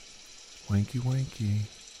 Wanky wanky.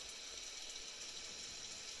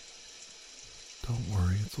 Don't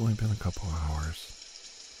worry, it's only been a couple hours.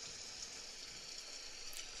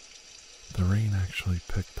 The rain actually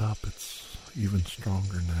picked up. It's even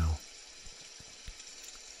stronger now.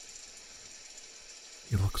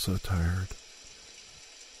 You look so tired.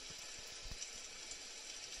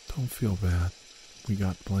 Don't feel bad. We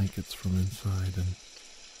got blankets from inside and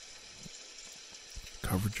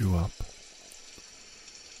covered you up.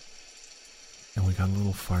 And we got a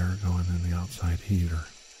little fire going in the outside heater.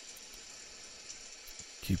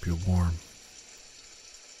 Keep you warm.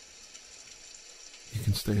 You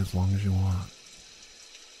can stay as long as you want.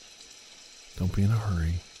 Don't be in a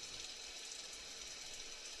hurry.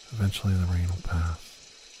 Eventually the rain will pass.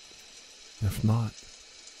 If not,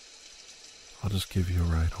 I'll just give you a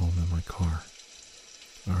ride home in my car.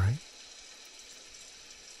 Alright?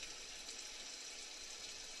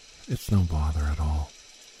 It's no bother at all.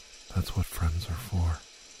 That's what friends are for.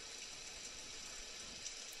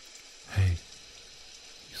 Hey,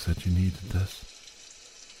 you said you needed this.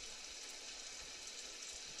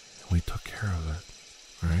 And we took care of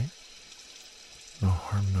it, alright? No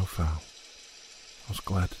harm, no foul. I was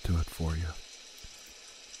glad to do it for you.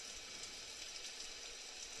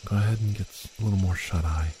 Go ahead and get a little more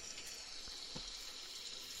shut-eye.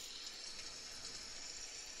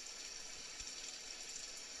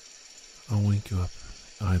 I'll wake you up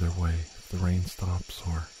either way if the rain stops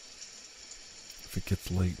or if it gets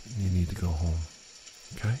late and you need to go home.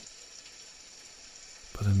 Okay?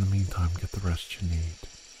 But in the meantime, get the rest you need.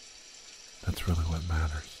 That's really what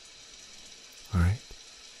matters. Alright?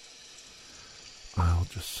 I'll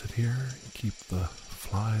just sit here and keep the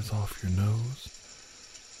flies off your nose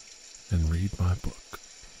and read my book.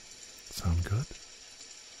 Sound good?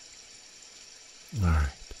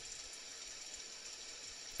 Alright.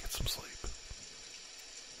 Get some sleep.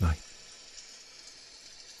 Night.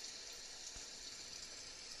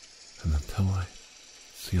 And until I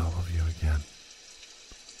see all of you again,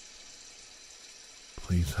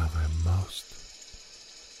 please have a most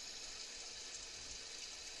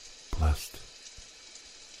blessed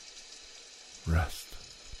rest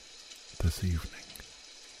this evening.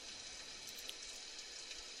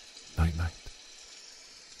 Night night.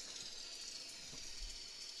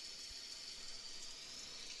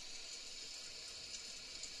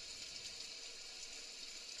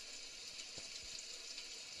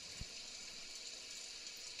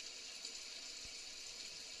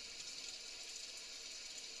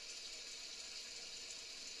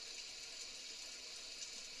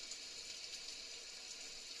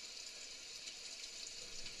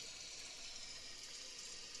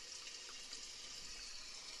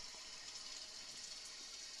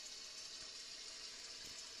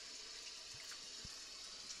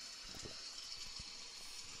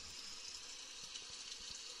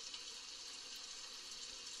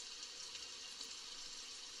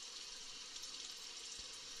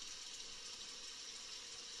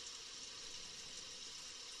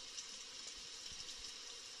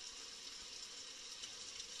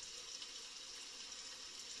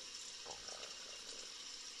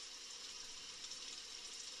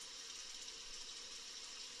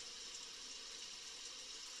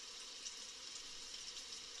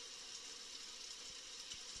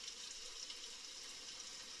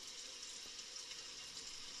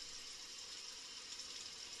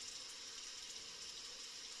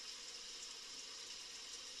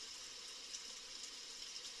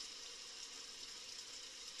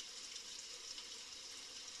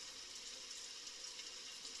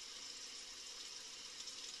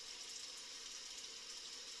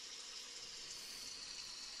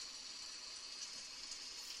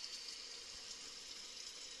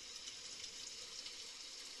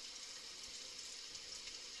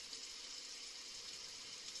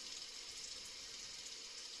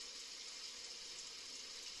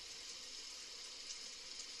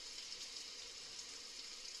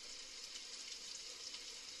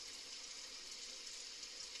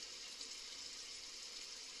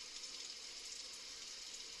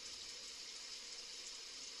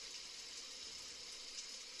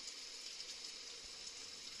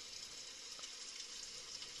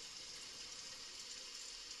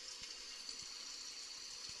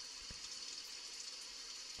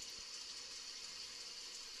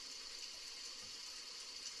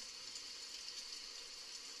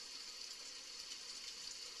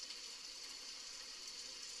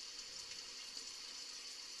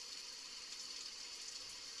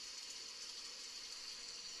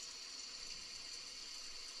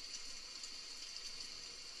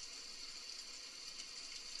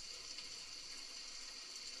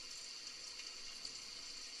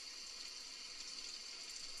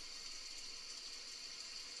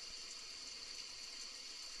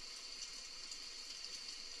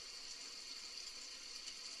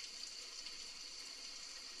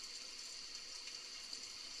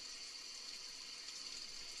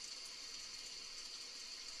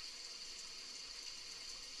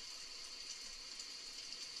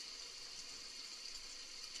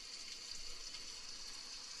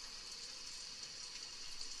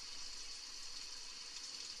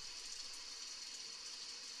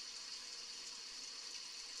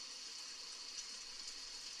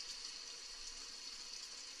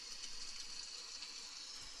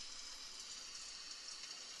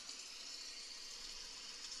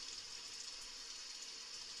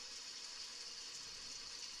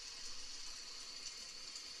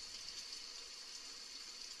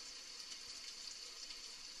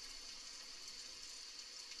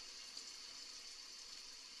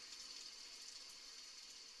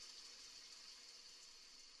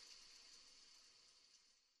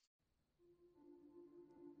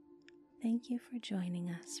 Thank you for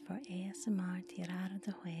joining us for ASMR Tirar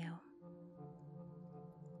de Juego.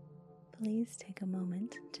 Please take a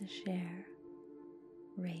moment to share,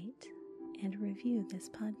 rate, and review this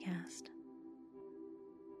podcast.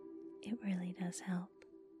 It really does help.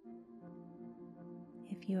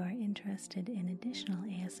 If you are interested in additional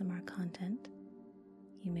ASMR content,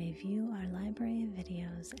 you may view our library of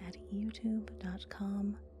videos at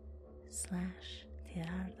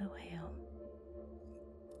youtube.com/Tirar de Juego.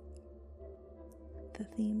 The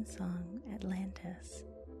theme song Atlantis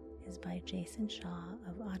is by Jason Shaw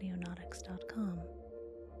of Audionautics.com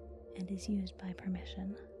and is used by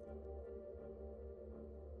permission.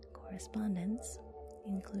 Correspondence,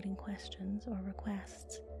 including questions or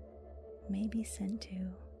requests, may be sent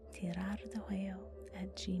to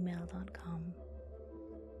tirardejuego@gmail.com.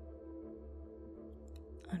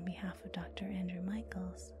 On behalf of Dr. Andrew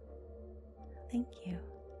Michaels, thank you.